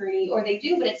power of attorney, or they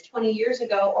do, but it's 20 years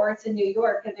ago, or it's in New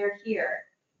York and they're here.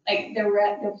 Like they're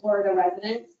Florida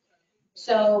residents.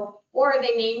 So, or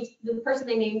they named, the person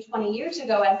they named 20 years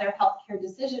ago as their healthcare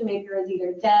decision maker is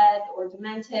either dead or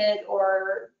demented,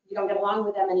 or you don't get along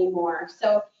with them anymore.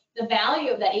 So the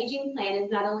value of that aging plan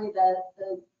is not only the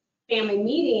family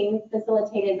meeting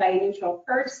facilitated by a neutral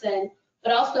person,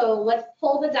 but also let's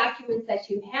pull the documents that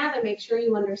you have and make sure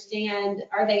you understand,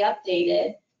 are they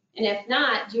updated? And if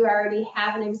not, do you already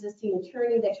have an existing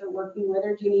attorney that you're working with,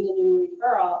 or do you need a new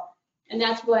referral? And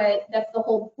that's the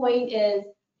whole point, is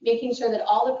making sure that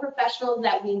all the professionals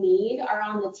that we need are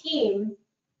on the team,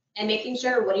 and making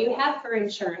sure, what do you have for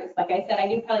insurance? Like I said, I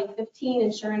do probably 15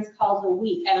 insurance calls a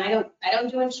week, and I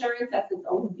don't do insurance, that's its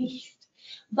own beast.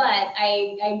 But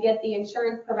I get the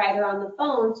insurance provider on the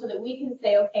phone so that we can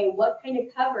say, okay, what kind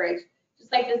of coverage?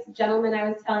 Just like this gentleman I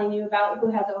was telling you about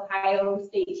who has Ohio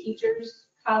State Teachers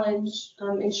College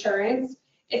insurance.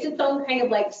 It's its own kind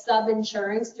of like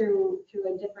sub-insurance through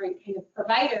a different kind of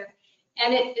provider.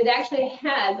 And it actually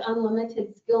has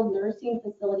unlimited skilled nursing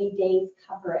facility days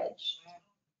coverage.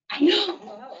 I know.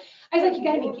 I was like, you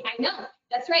gotta be, I know,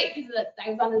 that's right, because I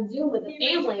was on a Zoom with the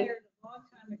family. A long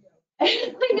time ago.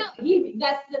 I know,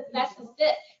 that's just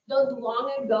it. Those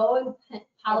long ago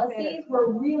policies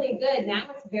were really good.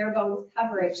 Now it's bare bones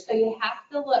coverage. So you have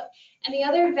to look. And the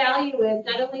other value is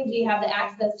not only do you have the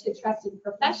access to trusted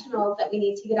professionals that we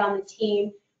need to get on the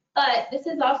team, but this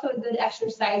is also a good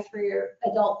exercise for your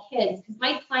adult kids, because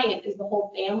my client is the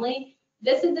whole family.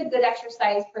 This is a good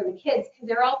exercise for the kids, because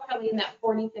they're all probably in that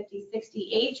 40, 50, 60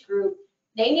 age group.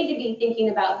 They need to be thinking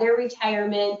about their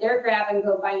retirement, their grab and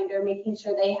go binder, making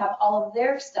sure they have all of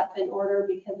their stuff in order,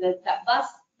 because that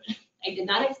bus, I did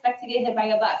not expect to get hit by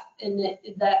a bus, and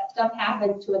that stuff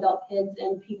happens to adult kids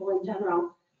and people in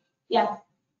general. Yeah.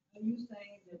 Are you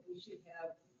saying that we should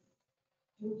have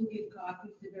duplicate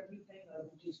copies of everything, or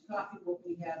just copy what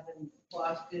we have in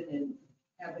Boston and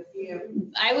have it here?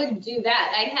 I would do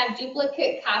that. I'd have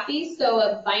duplicate copies, so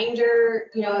a binder,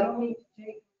 you I know, don't need to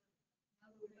take, in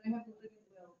other words, I have to live in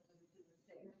will,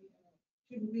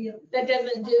 shouldn't be. that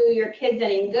doesn't do your kids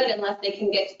any good unless they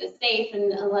can get to the safe,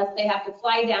 and unless they have to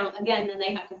fly down, again, then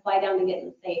they have to fly down to get in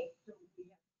the safe. So we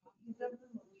have copies of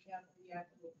them, or we have the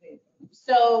actual paper?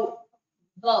 So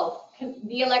both,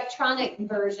 the electronic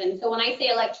version. So when I say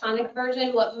electronic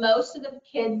version, what most of the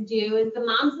kids do is the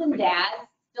moms and dads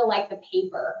still like the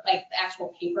paper, like the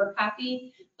actual paper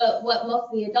copy. But what most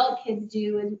of the adult kids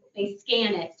do is they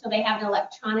scan it. So they have an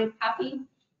electronic copy.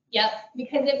 Yep,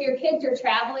 because if your kids are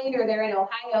traveling or they're in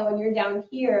Ohio and you're down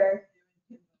here,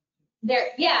 and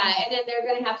then they're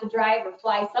gonna have to drive or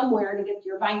fly somewhere to get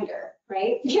your binder,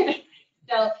 right?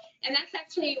 So, and that's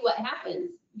actually what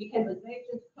happens, because Because they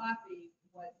just copy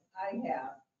what I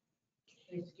have,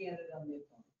 they scan it on their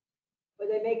phone. But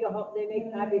they make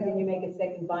copies and you make a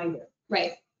second binder.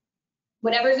 right.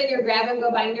 Whatever's in your grab and go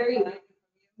binder,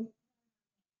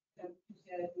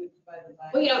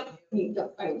 well, you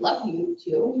don't, I would love you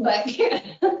to, but because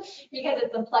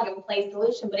it's a plug and play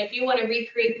solution. But if you want to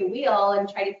recreate the wheel and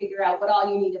try to figure out what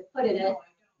all you need to put in it,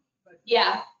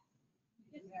 yeah.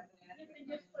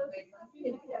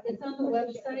 It's on the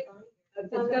website.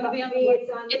 It's gonna be on the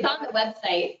It's on the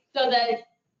website. So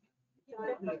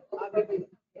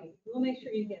We'll make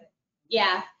sure you get it.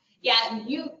 yeah, that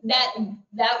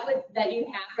you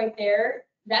have right there,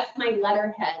 that's my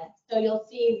letterhead. So you'll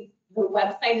see the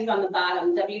website is on the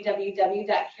bottom,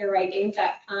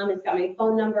 www.carerightgames.com. It's got my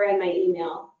phone number and my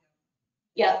email.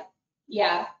 Yep,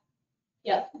 yeah,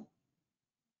 yep.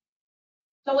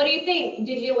 So what do you think?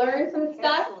 Did you learn some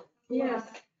stuff? Yes.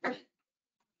 Was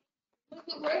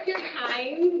it worth your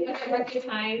time? Was it worth your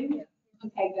time?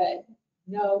 Okay, good.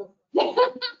 No.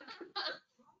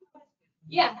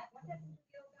 Yeah.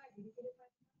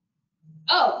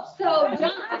 Oh, so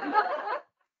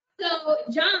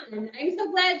John, I'm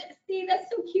so glad, see, that's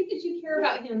so cute that you care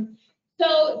about him.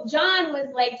 So John was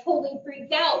like totally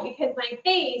freaked out because my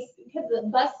face, because the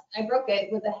bus, I broke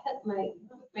it with my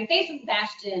face was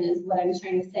bashed in is what I'm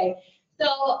trying to say.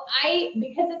 So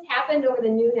because it's happened over the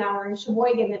noon hour in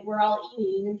Sheboygan that we're all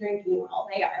eating and drinking, well,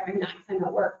 they are, I'm not, because I'm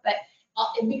at work, but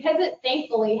because it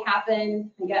thankfully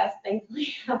happened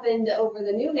over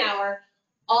the noon hour,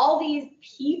 all these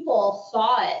people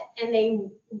saw it, and they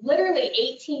literally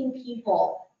 18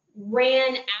 people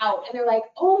ran out, and they're like,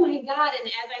 oh my God. And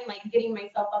as I'm like getting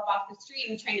myself up off the street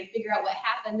and trying to figure out what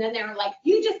happened, then they were like,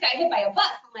 you just got hit by a bus.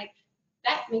 I'm like,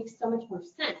 that makes so much more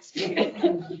sense.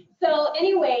 So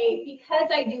anyway, because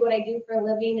I do what I do for a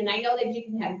living, and I know that you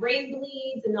can have brain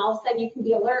bleeds, and all of a sudden you can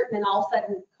be alert, and then all of a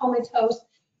sudden comatose.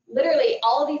 Literally,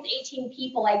 all of these 18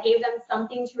 people, I gave them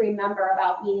something to remember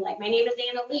about me. Like, my name is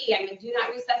Anna Lee, I'm a do not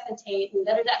resuscitate, and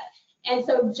da-da-da. And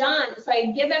so so I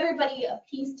give everybody a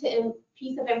piece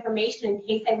of information in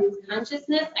case I lose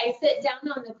consciousness. I sit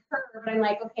down on the curb, and I'm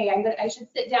like, okay, I should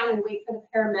sit down and wait for the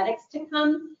paramedics to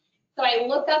come. So I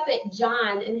look up at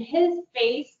John, and his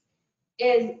face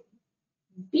is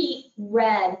beet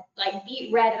red,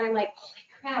 and I'm like, holy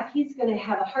crap, he's gonna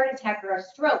have a heart attack or a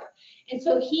stroke. And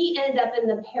so he ended up in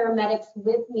the paramedics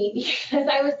with me because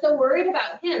I was so worried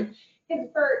about him. Because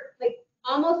for like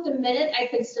almost a minute, I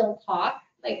could still talk,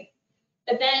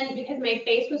 but then because my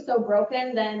face was so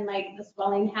broken, then like the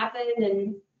swelling happened,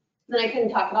 and then I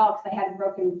couldn't talk at all because I had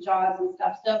broken jaws and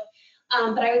stuff. So,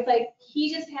 but I was like,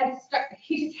 he just had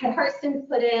heart stents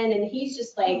put in, and he's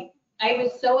just like, I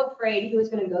was so afraid he was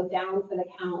going to go down for the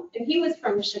count. And he was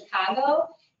from Chicago.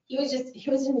 He was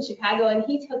in Chicago, and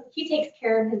he takes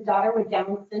care of his daughter with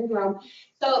Down syndrome.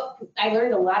 So I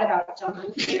learned a lot about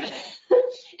John.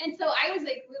 And so I was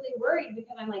like really worried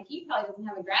because I'm like, he probably doesn't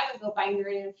have a grab-and-go binder,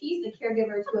 and if he's the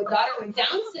caregiver to a daughter with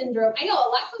Down syndrome, I know a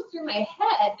lot goes through my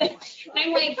head. And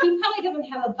I'm like, he probably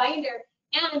doesn't have a binder.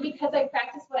 And because I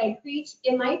practice what I preach,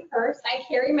 in my purse, I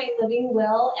carry my living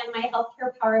will and my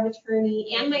healthcare power of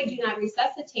attorney and my do not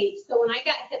resuscitate. So when I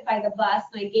got hit by the bus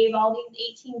and I gave all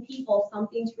these 18 people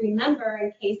something to remember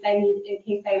in case I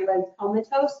was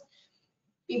comatose,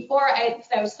 because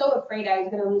I was so afraid I was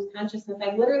going to lose consciousness,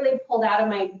 I literally pulled out of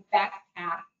my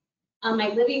backpack my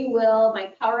living will,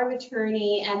 my power of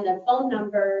attorney, and the phone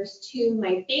numbers to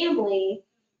my family.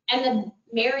 And then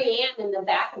Mary Ann in the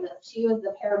back of it, she was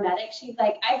the paramedic. She's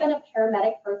like, I've been a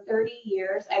paramedic for 30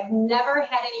 years. I've never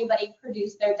had anybody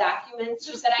produce their documents.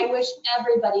 She said, I wish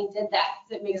everybody did that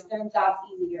because it makes their jobs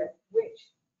easier. Which,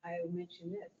 I will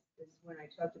mention this when I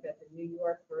talked about the New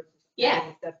York versus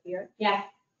stuff here. Yeah.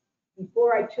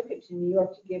 Before I took it to New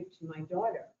York to give to my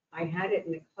daughter, I had it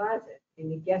in a closet in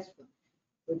the guest room,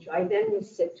 which I then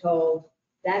was told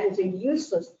that is a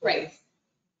useless place. Right.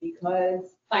 Because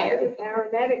Fire. the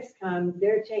paramedics come,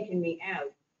 they're taking me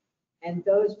out. And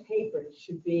those papers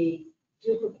should be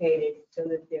duplicated so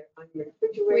that they're on your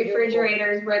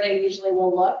Refrigerators where they usually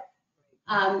will look.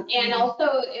 And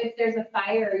also, if there's a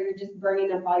fire, you're just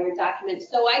burning up all your documents.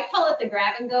 So I call it the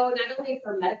grab and go, not only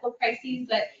for medical crises,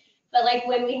 but like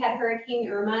when we had Hurricane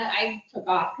Irma, I took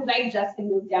off because I just had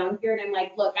moved down here, and I'm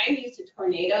like, look, I'm used to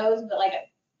tornadoes, but like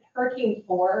Hurricane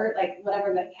 4, like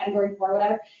whatever, the category 4,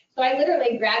 whatever. So I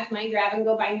literally grabbed my grab and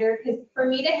go binder because for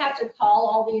me to have to call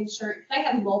all the insurance, I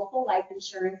have multiple life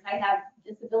insurance, I have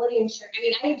disability insurance. I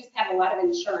mean, I just have a lot of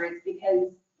insurance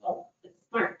because, well, it's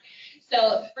smart.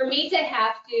 So for me to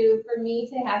have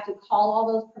to call all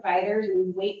those providers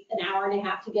and wait an hour and a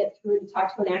half to get through to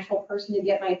talk to an actual person to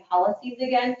get my policies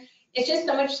again, it's just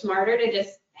so much smarter to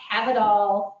just have it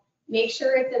all, make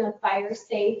sure it's in a fire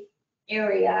safe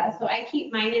area. So I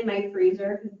keep mine in my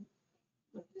freezer.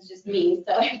 It's just me.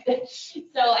 So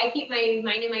I keep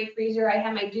mine in my freezer. I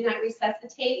have my do not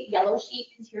resuscitate yellow sheet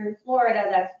because here in Florida,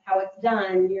 that's how it's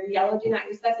done. Your yellow do not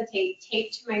resuscitate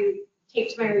taped to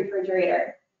my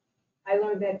refrigerator. I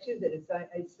learned that too, that it's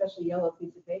a special yellow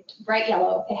piece of paper. Bright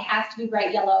yellow. It has to be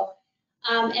bright yellow.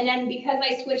 And then because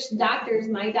I switched doctors,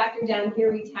 my doctor down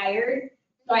here retired.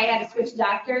 So I had to switch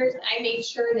doctors. I made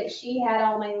sure that she had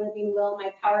all my living will,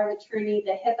 my power of attorney,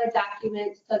 the HIPAA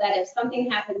document, so that if something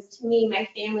happens to me, my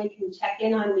family can check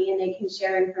in on me and they can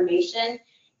share information.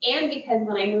 And because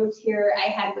when I moved here, I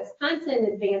had Wisconsin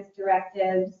advanced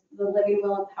directives, the living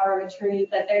will and power of attorney,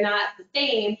 but they're not the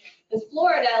same. Because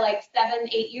Florida, like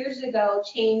 7-8 years ago,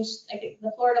 changed, like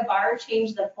the Florida bar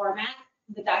changed the format,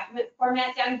 the document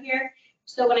format down here.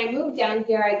 So when I moved down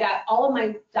here, I got all of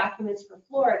my documents for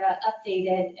Florida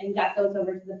updated and got those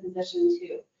over to the physician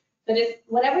too. So just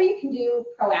whatever you can do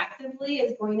proactively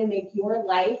is going to make your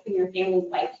life and your family's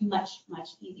life much, much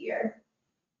easier.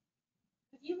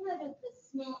 Have you heard of the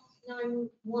Smart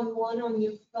 911 on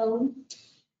your phone?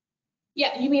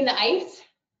 Yeah, you mean the ICE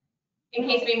in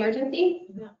case of emergency?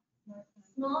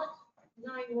 Smart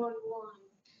 911.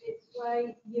 It's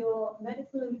where your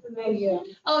medical information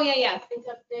Oh, yeah. is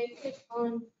updated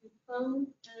on your phone,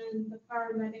 and the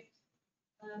paramedics,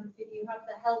 if you have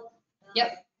the health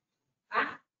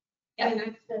app, can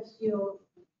access your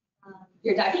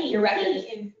Your records.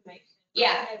 information.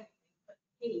 Yeah. Everything but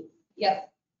key.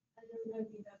 Yep. I don't know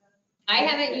if you've ever. I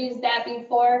haven't used that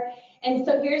before. And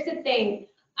so here's the thing.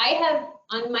 I have,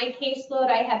 on my caseload,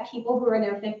 I have people who are in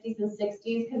their 50s and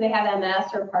 60s because they have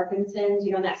MS or Parkinson's,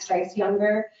 and that strikes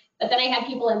younger. But then I have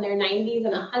people in their 90s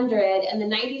and 100, and the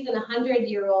 90s and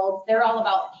 100-year-olds, they're all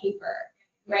about paper,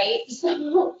 right?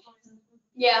 So,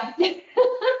 yeah.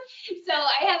 So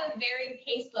I have a varied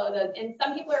caseload of, and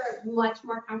some people are much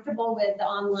more comfortable with the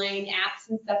online apps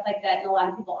and stuff like that, and a lot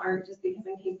of people aren't, just because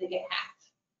in case they get hacked.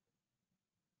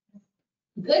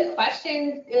 Good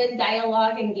questions, good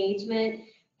dialogue, engagement.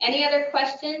 Any other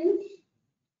questions?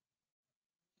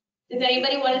 Does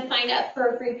anybody want to sign up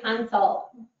for a free consult?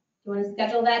 You want to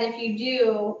schedule that? If you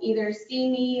do, either see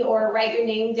me or write your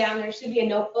name down. There should be a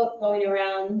notebook going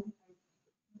around.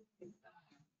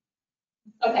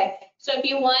 Okay, so if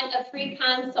you want a free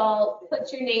consult,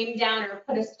 put your name down or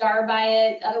put a star by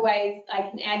it. Otherwise, I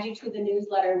can add you to the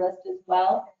newsletter list as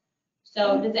well.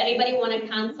 So does anybody want to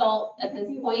consult at this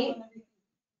point?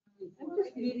 I'm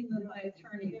just meeting with my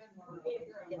attorney tomorrow.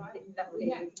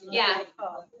 Yeah.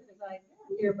 Because I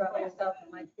hear about myself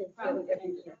and my kids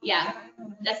every day. Yeah,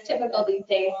 that's typical these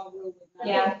days.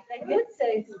 Yeah. I did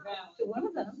say to one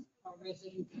of them,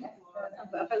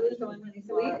 if I lose my money,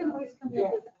 so you can always come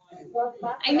in.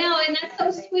 I know, and that's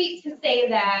so sweet to say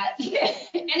that. And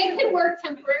it could work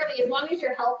temporarily as long as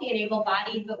you're healthy and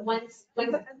able-bodied, but once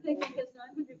I'm thinking this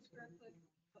 900 square foot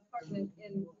apartment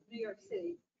in New York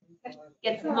City.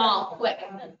 gets small, quick.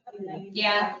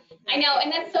 Yeah, I know,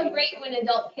 and that's so great when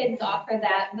adult kids offer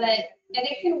that, and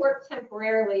it can work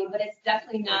temporarily, but it's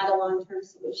definitely not a long-term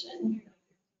solution.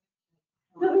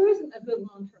 No, there isn't a good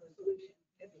long-term solution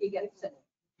if you get sick.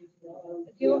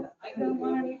 If you don't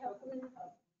want any help, then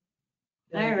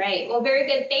All right, well, very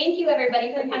good. Thank you,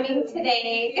 everybody, for coming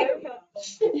today.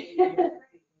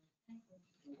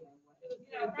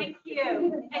 Thank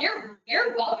you.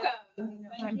 You're welcome.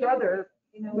 My brother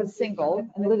was single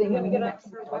and living in New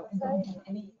Mexico.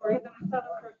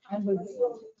 And was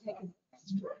taken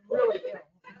really ill.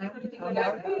 And I found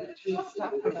out about it through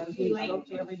stuff that he spoke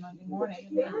to every Monday morning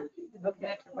and they looked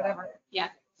at or whatever. Yeah.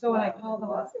 So when I called the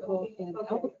hospital in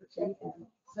Albuquerque and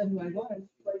said who I was,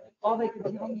 all they could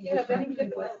tell me is that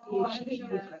he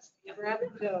was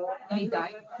and he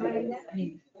died. I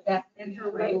mean, that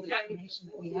incredible information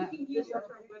that we have.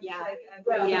 Yeah.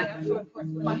 Yeah.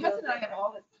 My husband and I have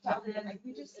all this stuff, and like,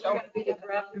 we just don't be the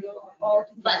all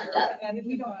Buttoned up. and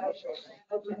we don't have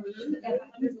children. And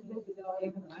hundreds of years ago,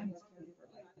 even when I was caregiver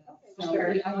like that. So, Sure.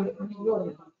 I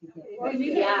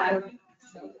really. Yeah.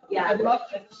 Yeah. I'd love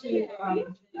to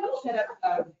set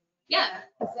up Yeah,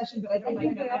 a session, but I don't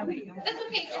think I have. that's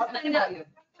okay. Just sign up.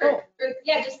 Or,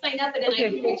 yeah, just sign up and then I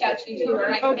can reach out to you too,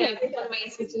 or I can have one of my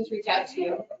assistants reach out to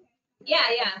you. Yeah,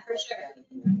 for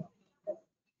sure.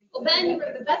 Well, Ben, you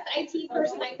were the best IT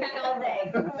person I've had all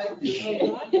day. I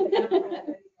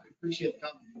appreciate the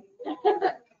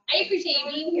compliment. I appreciate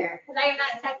you being here, because I am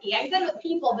not techie. I'm good with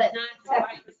people, but not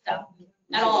techie stuff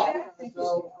at all.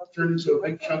 Turned into a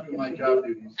big chunk of my job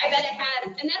duties. I bet it has,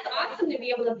 and that's awesome to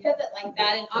be able to pivot like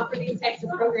that and offer these types of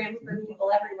programs for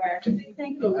people everywhere.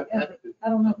 thank you. I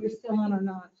don't know if you're still on or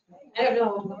not. I don't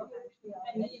know.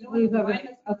 We've ever,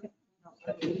 okay.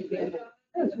 That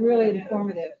was really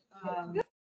informative.